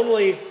 Not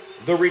only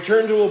the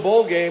return to a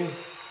bowl game,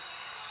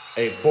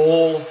 a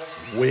bowl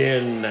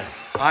win.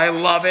 I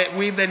love it.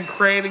 We've been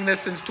craving this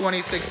since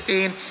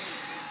 2016.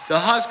 The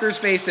Huskers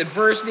faced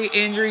adversity,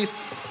 injuries,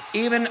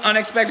 even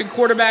unexpected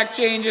quarterback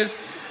changes.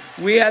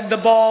 We had the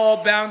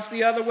ball bounce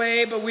the other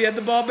way, but we had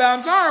the ball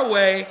bounce our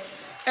way.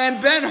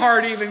 And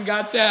Benhart even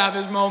got to have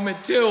his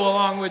moment too,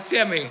 along with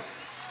Timmy.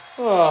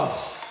 Oh,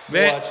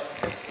 what?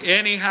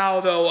 Anyhow,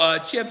 though,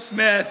 Chip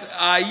Smith,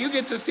 you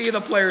get to see the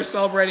players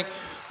celebrating.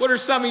 What are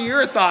some of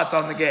your thoughts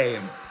on the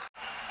game?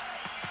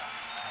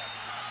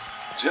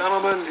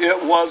 Gentlemen,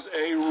 it was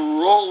a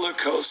roller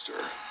coaster,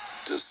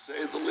 to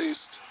say the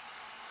least.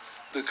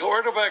 The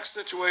quarterback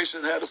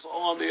situation had us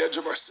all on the edge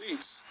of our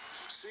seats.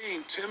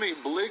 Seeing Timmy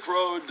Bleak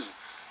Road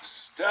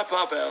step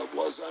up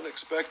was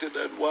unexpected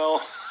and,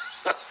 well,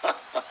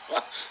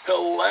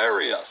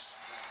 hilarious.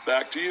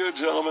 Back to you,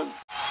 gentlemen.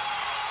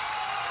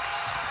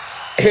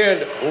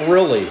 And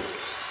really,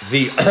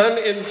 the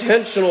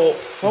unintentional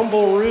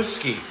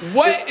Fumbleruski.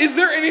 What? Is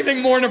there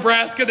anything more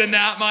Nebraska than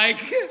that, Mike?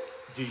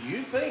 Do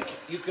you think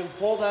you can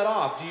pull that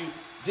off?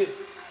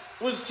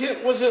 Was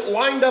it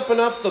lined up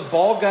enough the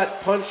ball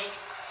got punched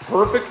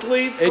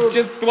perfectly for it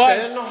just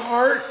was.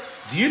 Benhart?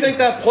 Do you think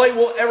that play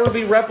will ever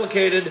be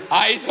replicated?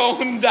 I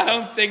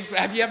don't think so.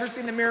 Have you ever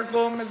seen the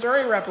Miracle in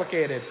Missouri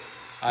replicated?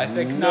 I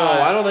think no,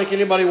 not. I don't think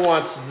anybody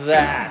wants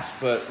that,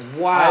 but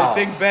wow. I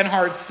think Ben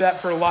Hart's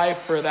set for life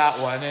for that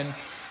one, and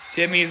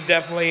Timmy's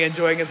definitely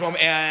enjoying his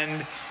moment,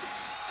 and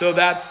so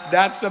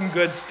that's some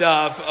good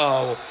stuff.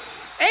 Oh,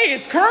 hey,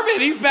 it's Kermit.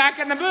 He's back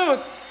in the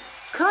booth.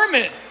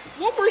 Kermit,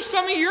 what were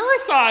some of your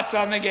thoughts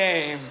on the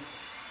game?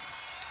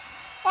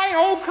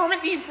 Hi,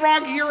 Kermit the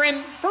Frog here,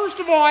 and first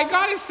of all, I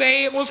gotta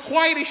say, it was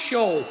quite a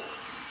show.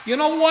 You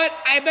know what?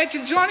 I bet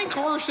you Johnny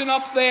Carson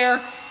up there,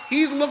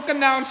 he's looking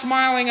down,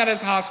 smiling at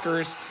his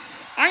Huskers.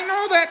 I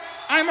know that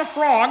I'm a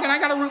frog, and I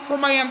gotta root for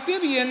my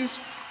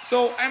amphibians,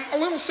 so I'm a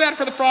little sad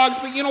for the Frogs,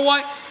 but you know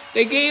what?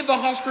 They gave the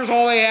Huskers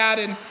all they had,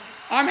 and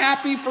I'm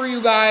happy for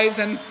you guys,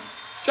 and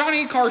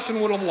Johnny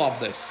Carson would have loved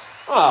this.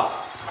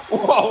 Oh,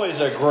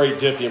 always a great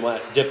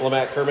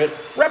diplomat, Kermit,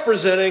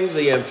 representing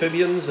the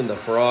amphibians and the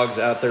frogs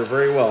out there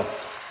very well.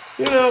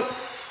 You know,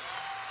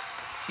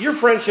 your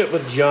friendship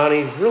with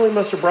Johnny really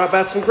must have brought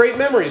back some great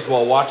memories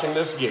while watching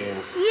this game.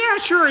 Yeah,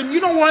 sure, and you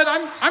know what?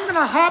 I'm going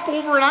to hop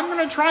over and I'm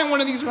going to try one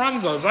of these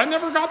Runzas. I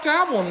never got to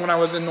have one when I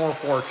was in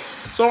Norfolk,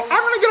 so I'm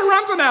going to get a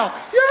Runza now.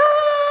 Yay!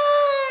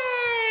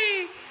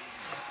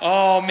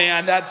 Oh,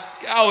 man,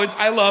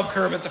 I love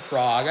Kermit the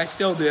Frog. I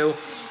still do,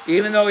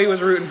 even though he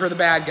was rooting for the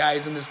bad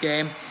guys in this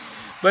game.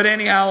 But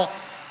anyhow,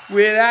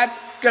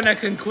 that's going to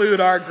conclude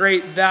our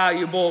great,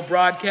 valuable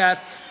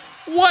broadcast.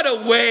 What a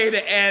way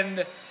to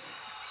end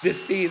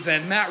this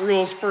season. Matt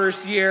Rule's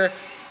first year.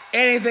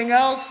 Anything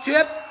else,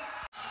 Chip?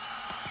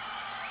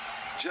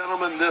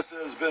 Gentlemen, this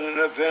has been an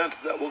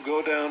event that will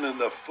go down in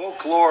the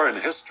folklore and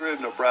history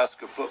of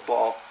Nebraska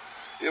football.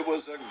 It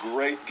was a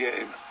great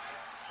game.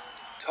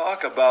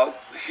 Talk about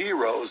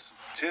heroes.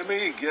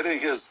 Timmy getting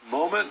his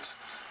moment.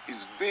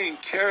 He's being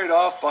carried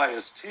off by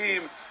his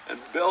team, and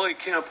Billy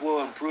Kemp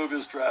will improve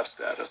his draft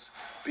status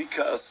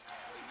because,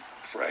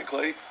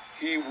 frankly,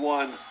 he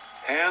won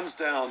hands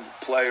down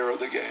player of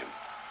the game.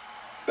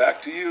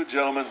 Back to you,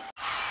 gentlemen.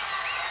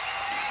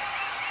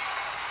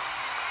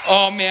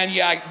 Oh, man,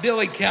 yeah,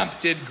 Billy Kemp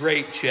did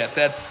great, Chip.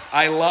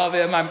 I love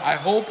him. I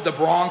hope the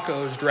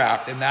Broncos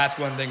draft him. That's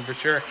one thing for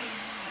sure.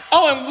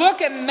 Oh, and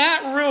look at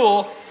Matt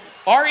Rule,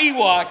 our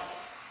Ewok.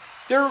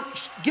 They're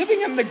giving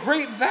him the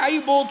great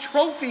valuable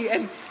trophy.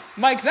 And,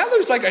 Mike, that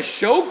looks like a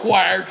show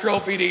choir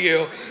trophy to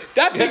you.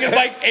 That thing is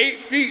like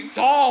 8 feet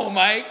tall,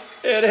 Mike.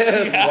 It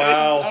is, yeah,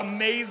 wow. It's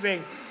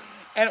amazing.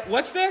 And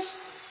what's this?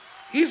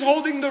 He's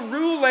holding the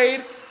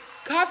Roulade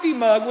coffee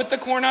mug with the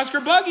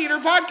Cornhusker Bug Eater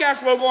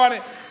podcast logo on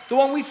it. The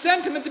one we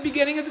sent him at the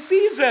beginning of the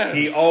season.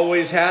 He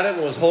always had it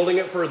and was holding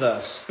it for the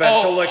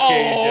special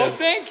occasion. Oh,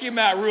 thank you,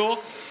 Matt Rule.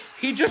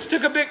 He just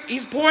took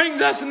he's pointing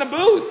to us in the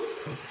booth.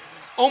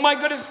 Oh my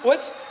goodness,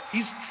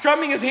 he's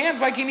strumming his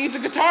hands like he needs a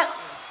guitar.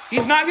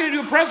 He's not going to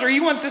do a presser. He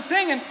wants to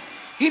sing and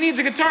he needs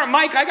a guitar.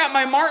 Mike, I got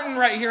my Martin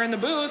right here in the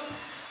booth.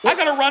 I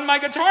got to run my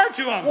guitar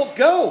to him. Well,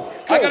 go.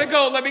 I got to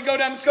go. Let me go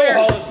downstairs.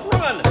 Go, Hollis,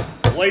 run.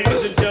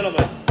 Ladies and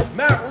gentlemen,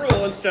 Matt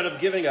Rule, instead of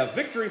giving a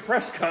victory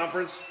press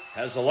conference,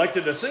 has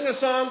elected to sing a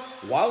song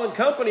while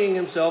accompanying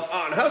himself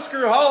on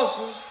Husker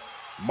Hollis's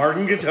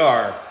Martin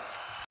guitar.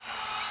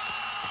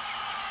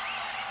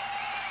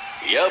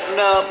 Yub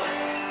nub,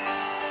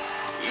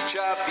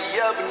 ichapi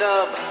yub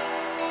nub.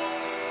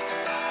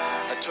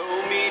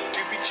 Told me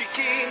to be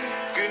chicken,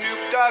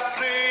 ganoop dog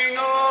fling,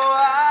 oh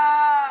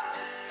ah,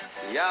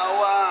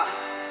 yawa,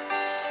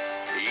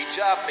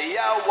 ichapi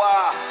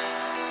yawa.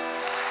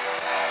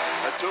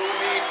 Told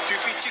me to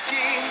be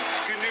chicken,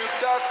 ganoop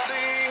dog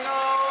fling,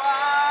 oh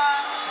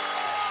ah,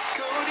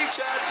 Cody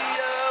chatty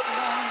yub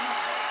nub,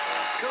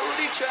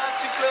 Cody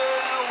chatty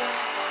glow,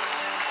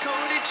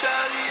 Cody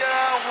chatty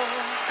yawa,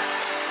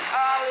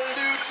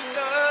 hallelujah.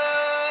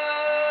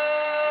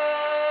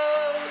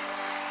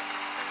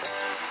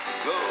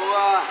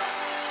 Glowa,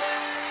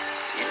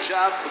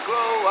 chop the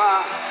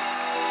glowa.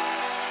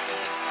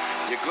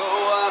 You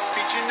glowa,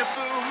 pitching the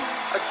food.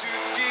 A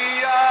duty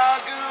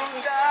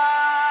agunda.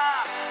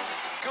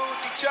 Go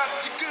to chop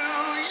to do,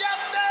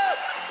 yapna.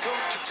 Go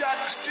to chop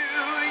to do,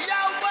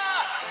 yawa.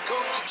 Go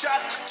to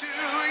chop to do,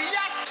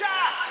 yapcha.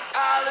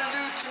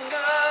 Hallelujah,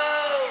 no.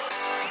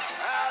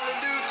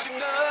 Hallelujah,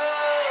 no.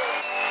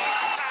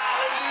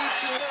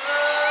 Hallelujah, no.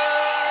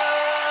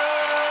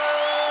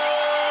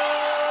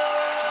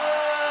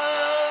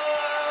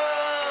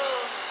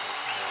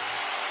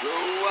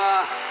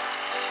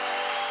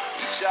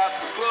 Chop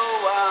the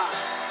glowa,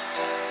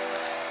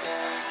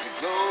 the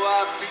glowa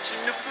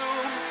preaching the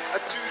food, a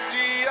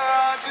tutti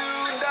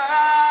agunda.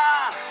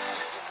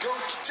 Go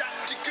to chop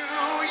to go,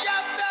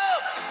 yanda.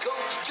 Go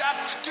to chop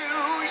to do,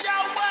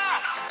 yawa.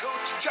 Go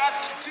to chop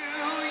to do,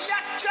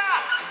 yacha.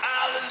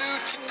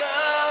 Hallelujah, no.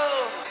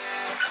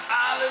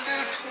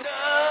 Hallelujah,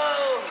 no.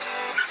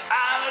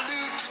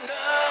 Hallelujah,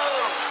 no.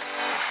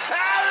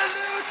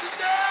 Hallelujah,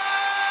 no.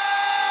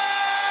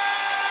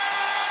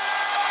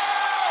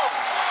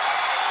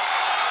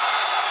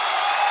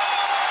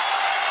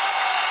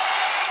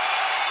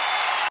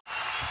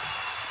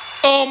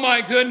 Oh my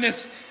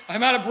goodness,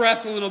 I'm out of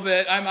breath a little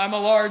bit. I'm a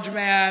large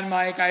man,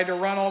 Mike. I had to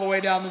run all the way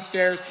down the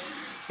stairs.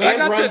 But I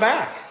got run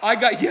back.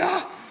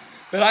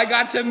 But I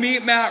got to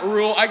meet Matt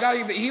Rule.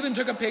 He even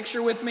took a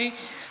picture with me.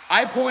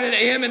 I pointed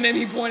at him, and then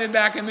he pointed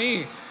back at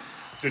me.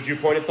 Did you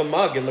point at the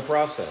mug in the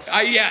process?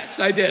 Yes,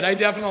 I did. I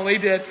definitely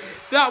did.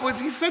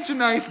 He's such a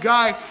nice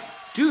guy.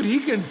 Dude, he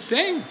can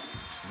sing.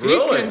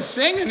 Really? He can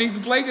sing and he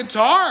can play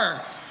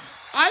guitar.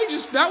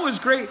 That was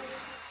great.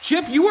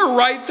 Chip, you were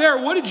right there.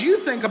 What did you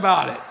think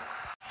about it?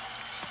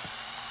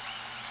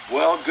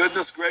 Well,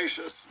 goodness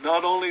gracious.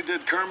 Not only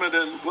did Kermit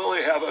and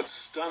Willie have a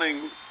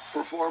stunning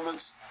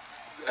performance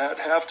at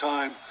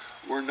halftime,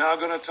 we're now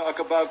going to talk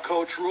about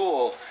Coach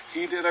Rule.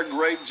 He did a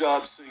great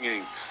job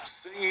singing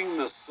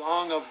the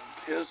song of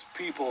his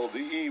people, the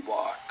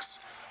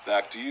Ewoks.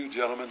 Back to you,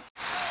 gentlemen.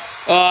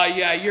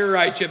 Yeah, you're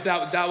right, Chip.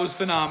 That was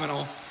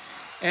phenomenal.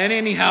 And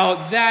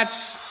anyhow,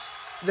 that's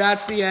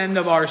the end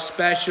of our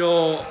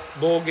special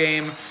bowl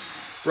game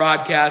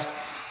broadcast.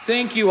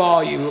 Thank you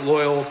all, you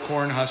loyal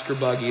Cornhusker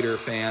Bug Eater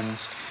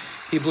fans.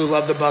 People who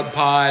love the Bug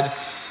Pod.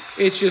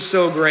 It's just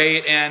so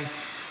great. And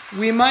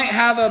we might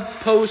have a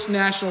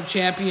post-national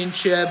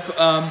championship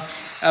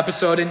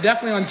episode. And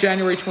definitely on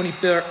January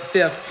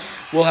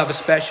 25th, we'll have a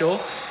special.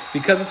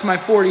 Because it's my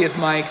 40th,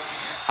 Mike,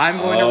 I'm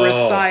going to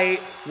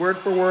recite word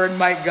for word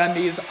Mike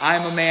Gundy's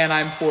 "I'm a man,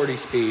 I'm 40"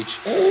 speech.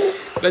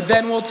 But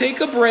then we'll take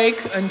a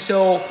break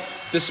until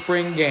the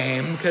spring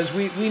game because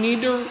we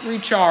need to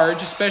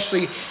recharge,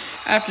 especially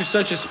after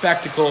such a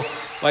spectacle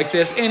like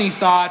this. Any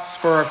thoughts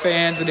for our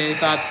fans and any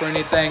thoughts for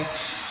anything?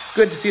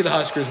 Good to see the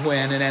Huskers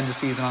win and end the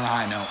season on a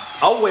high note.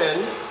 A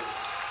win,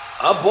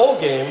 a bowl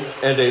game,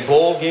 and a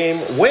bowl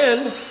game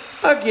win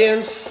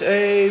against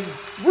a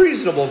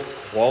reasonable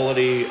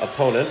quality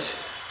opponent.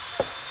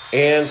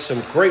 And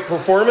some great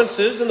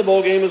performances in the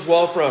bowl game as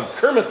well from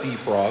Kermit the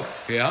Frog.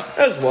 Yeah.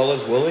 As well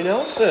as Willie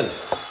Nelson.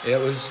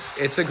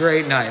 It's a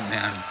great night,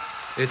 man.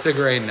 It's a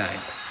great night.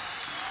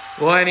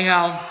 Well,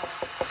 anyhow,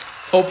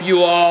 hope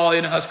you all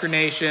in Husker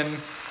Nation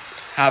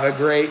have a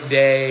great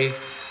day.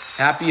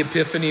 Happy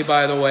Epiphany,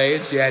 by the way.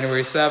 It's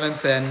January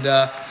 7th.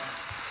 And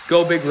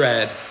go Big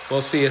Red.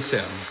 We'll see you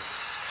soon.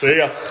 See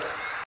ya.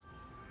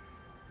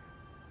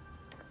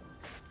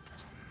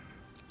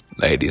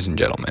 Ladies and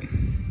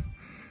gentlemen,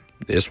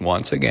 this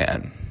once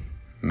again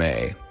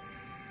may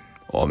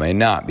or may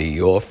not be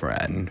your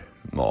friend,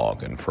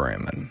 Morgan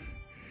Freeman.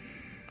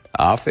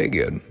 I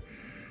figured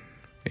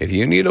if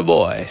you need a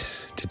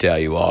voice to tell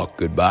you all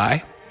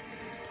goodbye,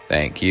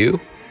 thank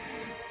you,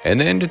 and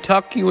then to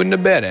tuck you into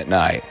bed at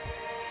night,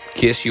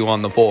 kiss you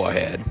on the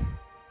forehead,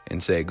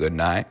 and say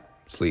goodnight,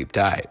 sleep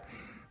tight,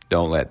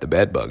 don't let the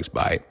bedbugs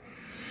bite.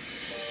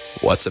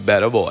 What's a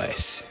better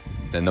voice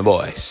than the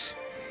voice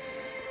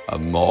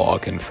of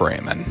Morgan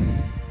Freeman?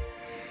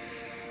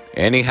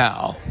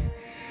 Anyhow,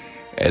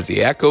 as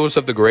the echoes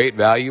of the Great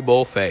Value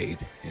Bowl fade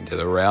into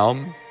the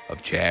realm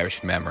of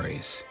cherished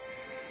memories,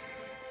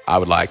 I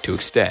would like to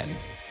extend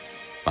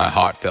my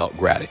heartfelt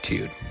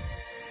gratitude.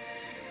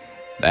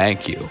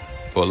 Thank you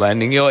for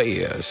lending your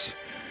ears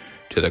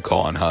to the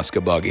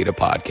Cornhusker Bug Eater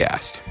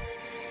podcast.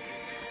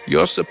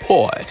 Your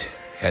support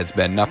has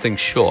been nothing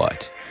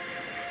short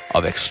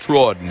of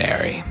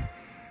extraordinary,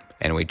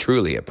 and we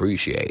truly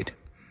appreciate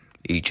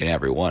each and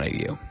every one of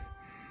you.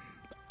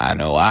 I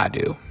know I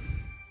do.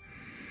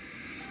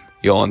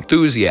 Your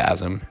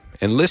enthusiasm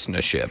and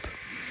listenership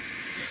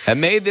have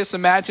made this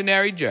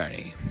imaginary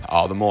journey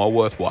all the more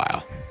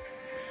worthwhile.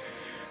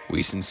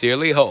 We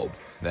sincerely hope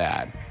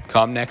that,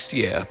 come next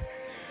year,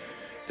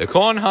 the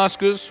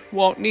Cornhuskers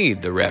won't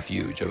need the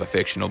refuge of a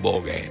fictional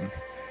bowl game.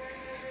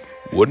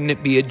 Wouldn't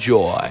it be a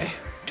joy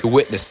to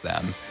witness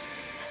them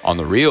on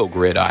the real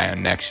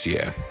gridiron next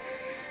year,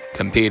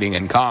 competing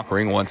and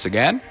conquering once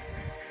again?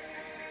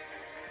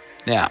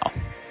 Now,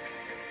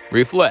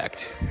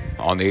 reflect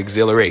on the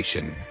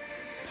exhilaration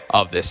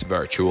of this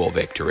virtual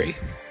victory.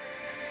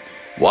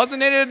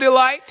 Wasn't it a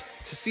delight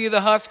to see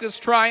the Huskers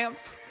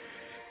triumph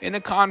in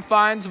the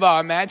confines of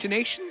our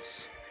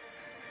imaginations?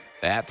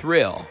 That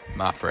thrill,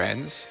 my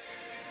friends,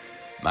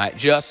 might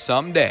just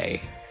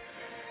someday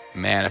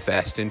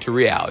manifest into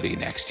reality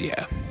next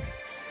year.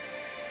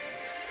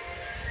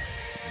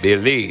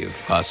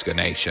 Believe, Husker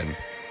Nation,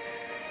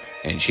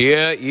 and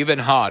cheer even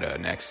harder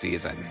next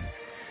season,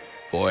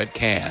 for it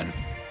can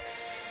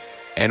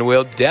and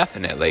will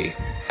definitely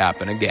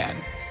happen again.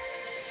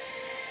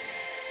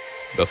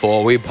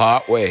 Before we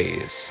part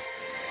ways,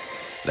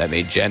 let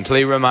me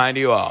gently remind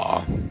you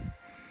all,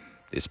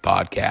 this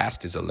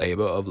podcast is a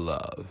labor of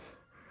love,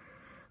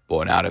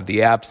 born out of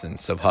the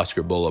absence of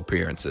Husker Bowl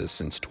appearances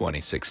since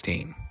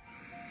 2016.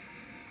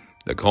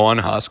 The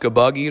Cornhusker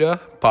Bug Eater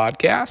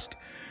podcast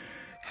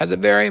has a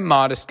very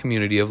modest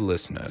community of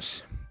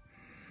listeners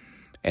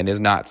and is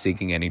not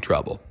seeking any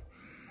trouble.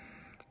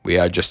 We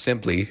are just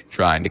simply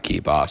trying to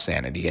keep our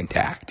sanity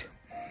intact.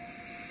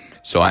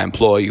 So I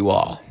implore you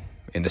all,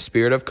 in the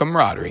spirit of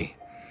camaraderie,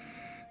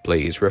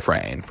 please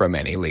refrain from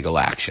any legal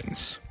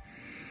actions.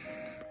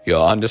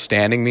 Your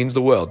understanding means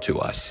the world to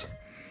us,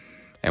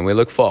 and we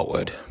look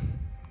forward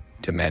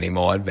to many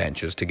more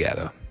adventures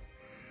together.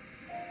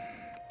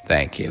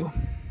 Thank you.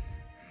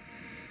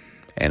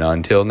 And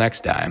until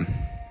next time,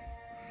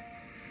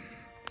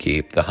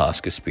 Keep the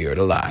Husker spirit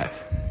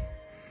alive.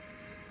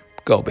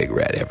 Go Big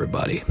Red,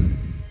 everybody.